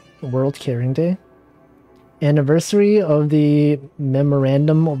 World Caring Day, Anniversary of the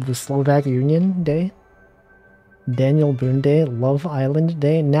Memorandum of the Slovak Union Day, Daniel Boone Day, Love Island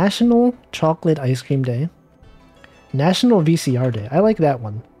Day, National Chocolate Ice Cream Day, National VCR Day. I like that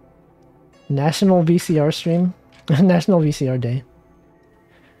one. National VCR stream, National VCR Day.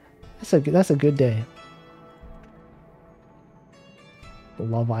 That's a good day.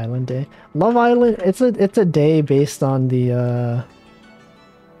 Love Island Day. Love Island. It's a day based on the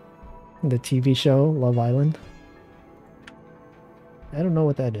TV show Love Island. I don't know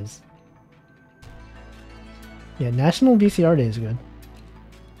what that is. Yeah, National VCR Day is good.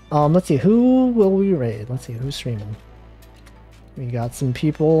 Let's see, who will we raid? Let's see, who's streaming? We got some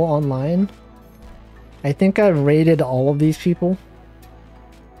people online. I think I've raided all of these people.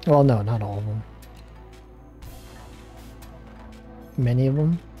 Well, no, not all of them. Many of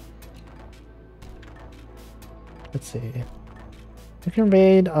them. Let's see. We can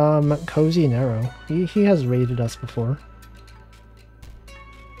raid Cozy Nero. He has raided us before.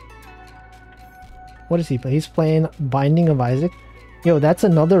 What is he playing? He's playing Binding of Isaac. Yo, that's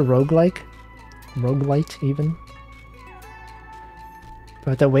another roguelike. Roguelite, even. I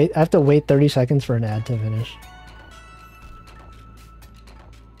have to wait 30 seconds for an ad to finish.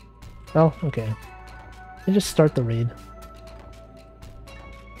 Oh, okay. You just start the raid.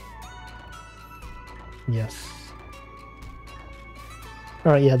 Yes.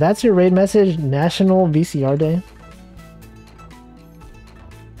 Alright, yeah, that's your raid message. National VCR Day.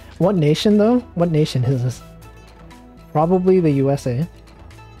 What nation, though? What nation is this? Probably the USA.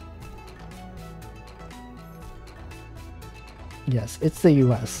 Yes, it's the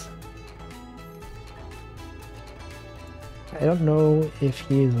US. I don't know if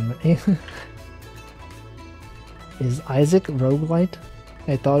he is... Is Isaac roguelite?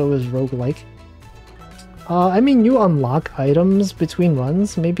 I thought it was roguelike. I mean, you unlock items between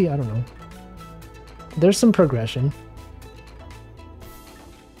runs, maybe, I don't know. There's some progression.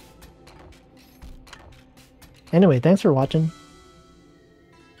 Anyway, thanks for watching.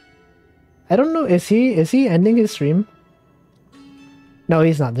 I don't know, is he ending his stream? No,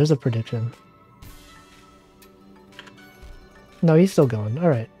 he's not. There's a prediction. No, he's still going.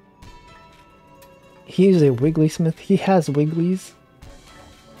 Alright. He's a Wiggly Smith. He has Wigglies.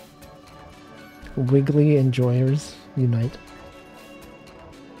 Wiggly enjoyers unite.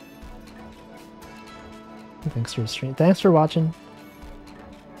 Thanks for the stream. Thanks for watching.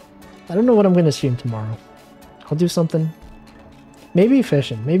 I don't know what I'm going to stream tomorrow. I'll do something. Maybe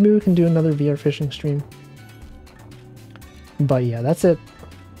fishing. Maybe we can do another VR fishing stream. But yeah, that's it.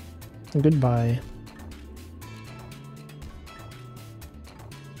 Goodbye.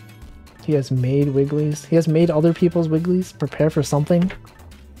 He has made Wigglies. He has made other people's Wigglies. Prepare for something.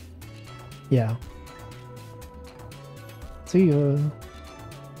 Yeah. See ya.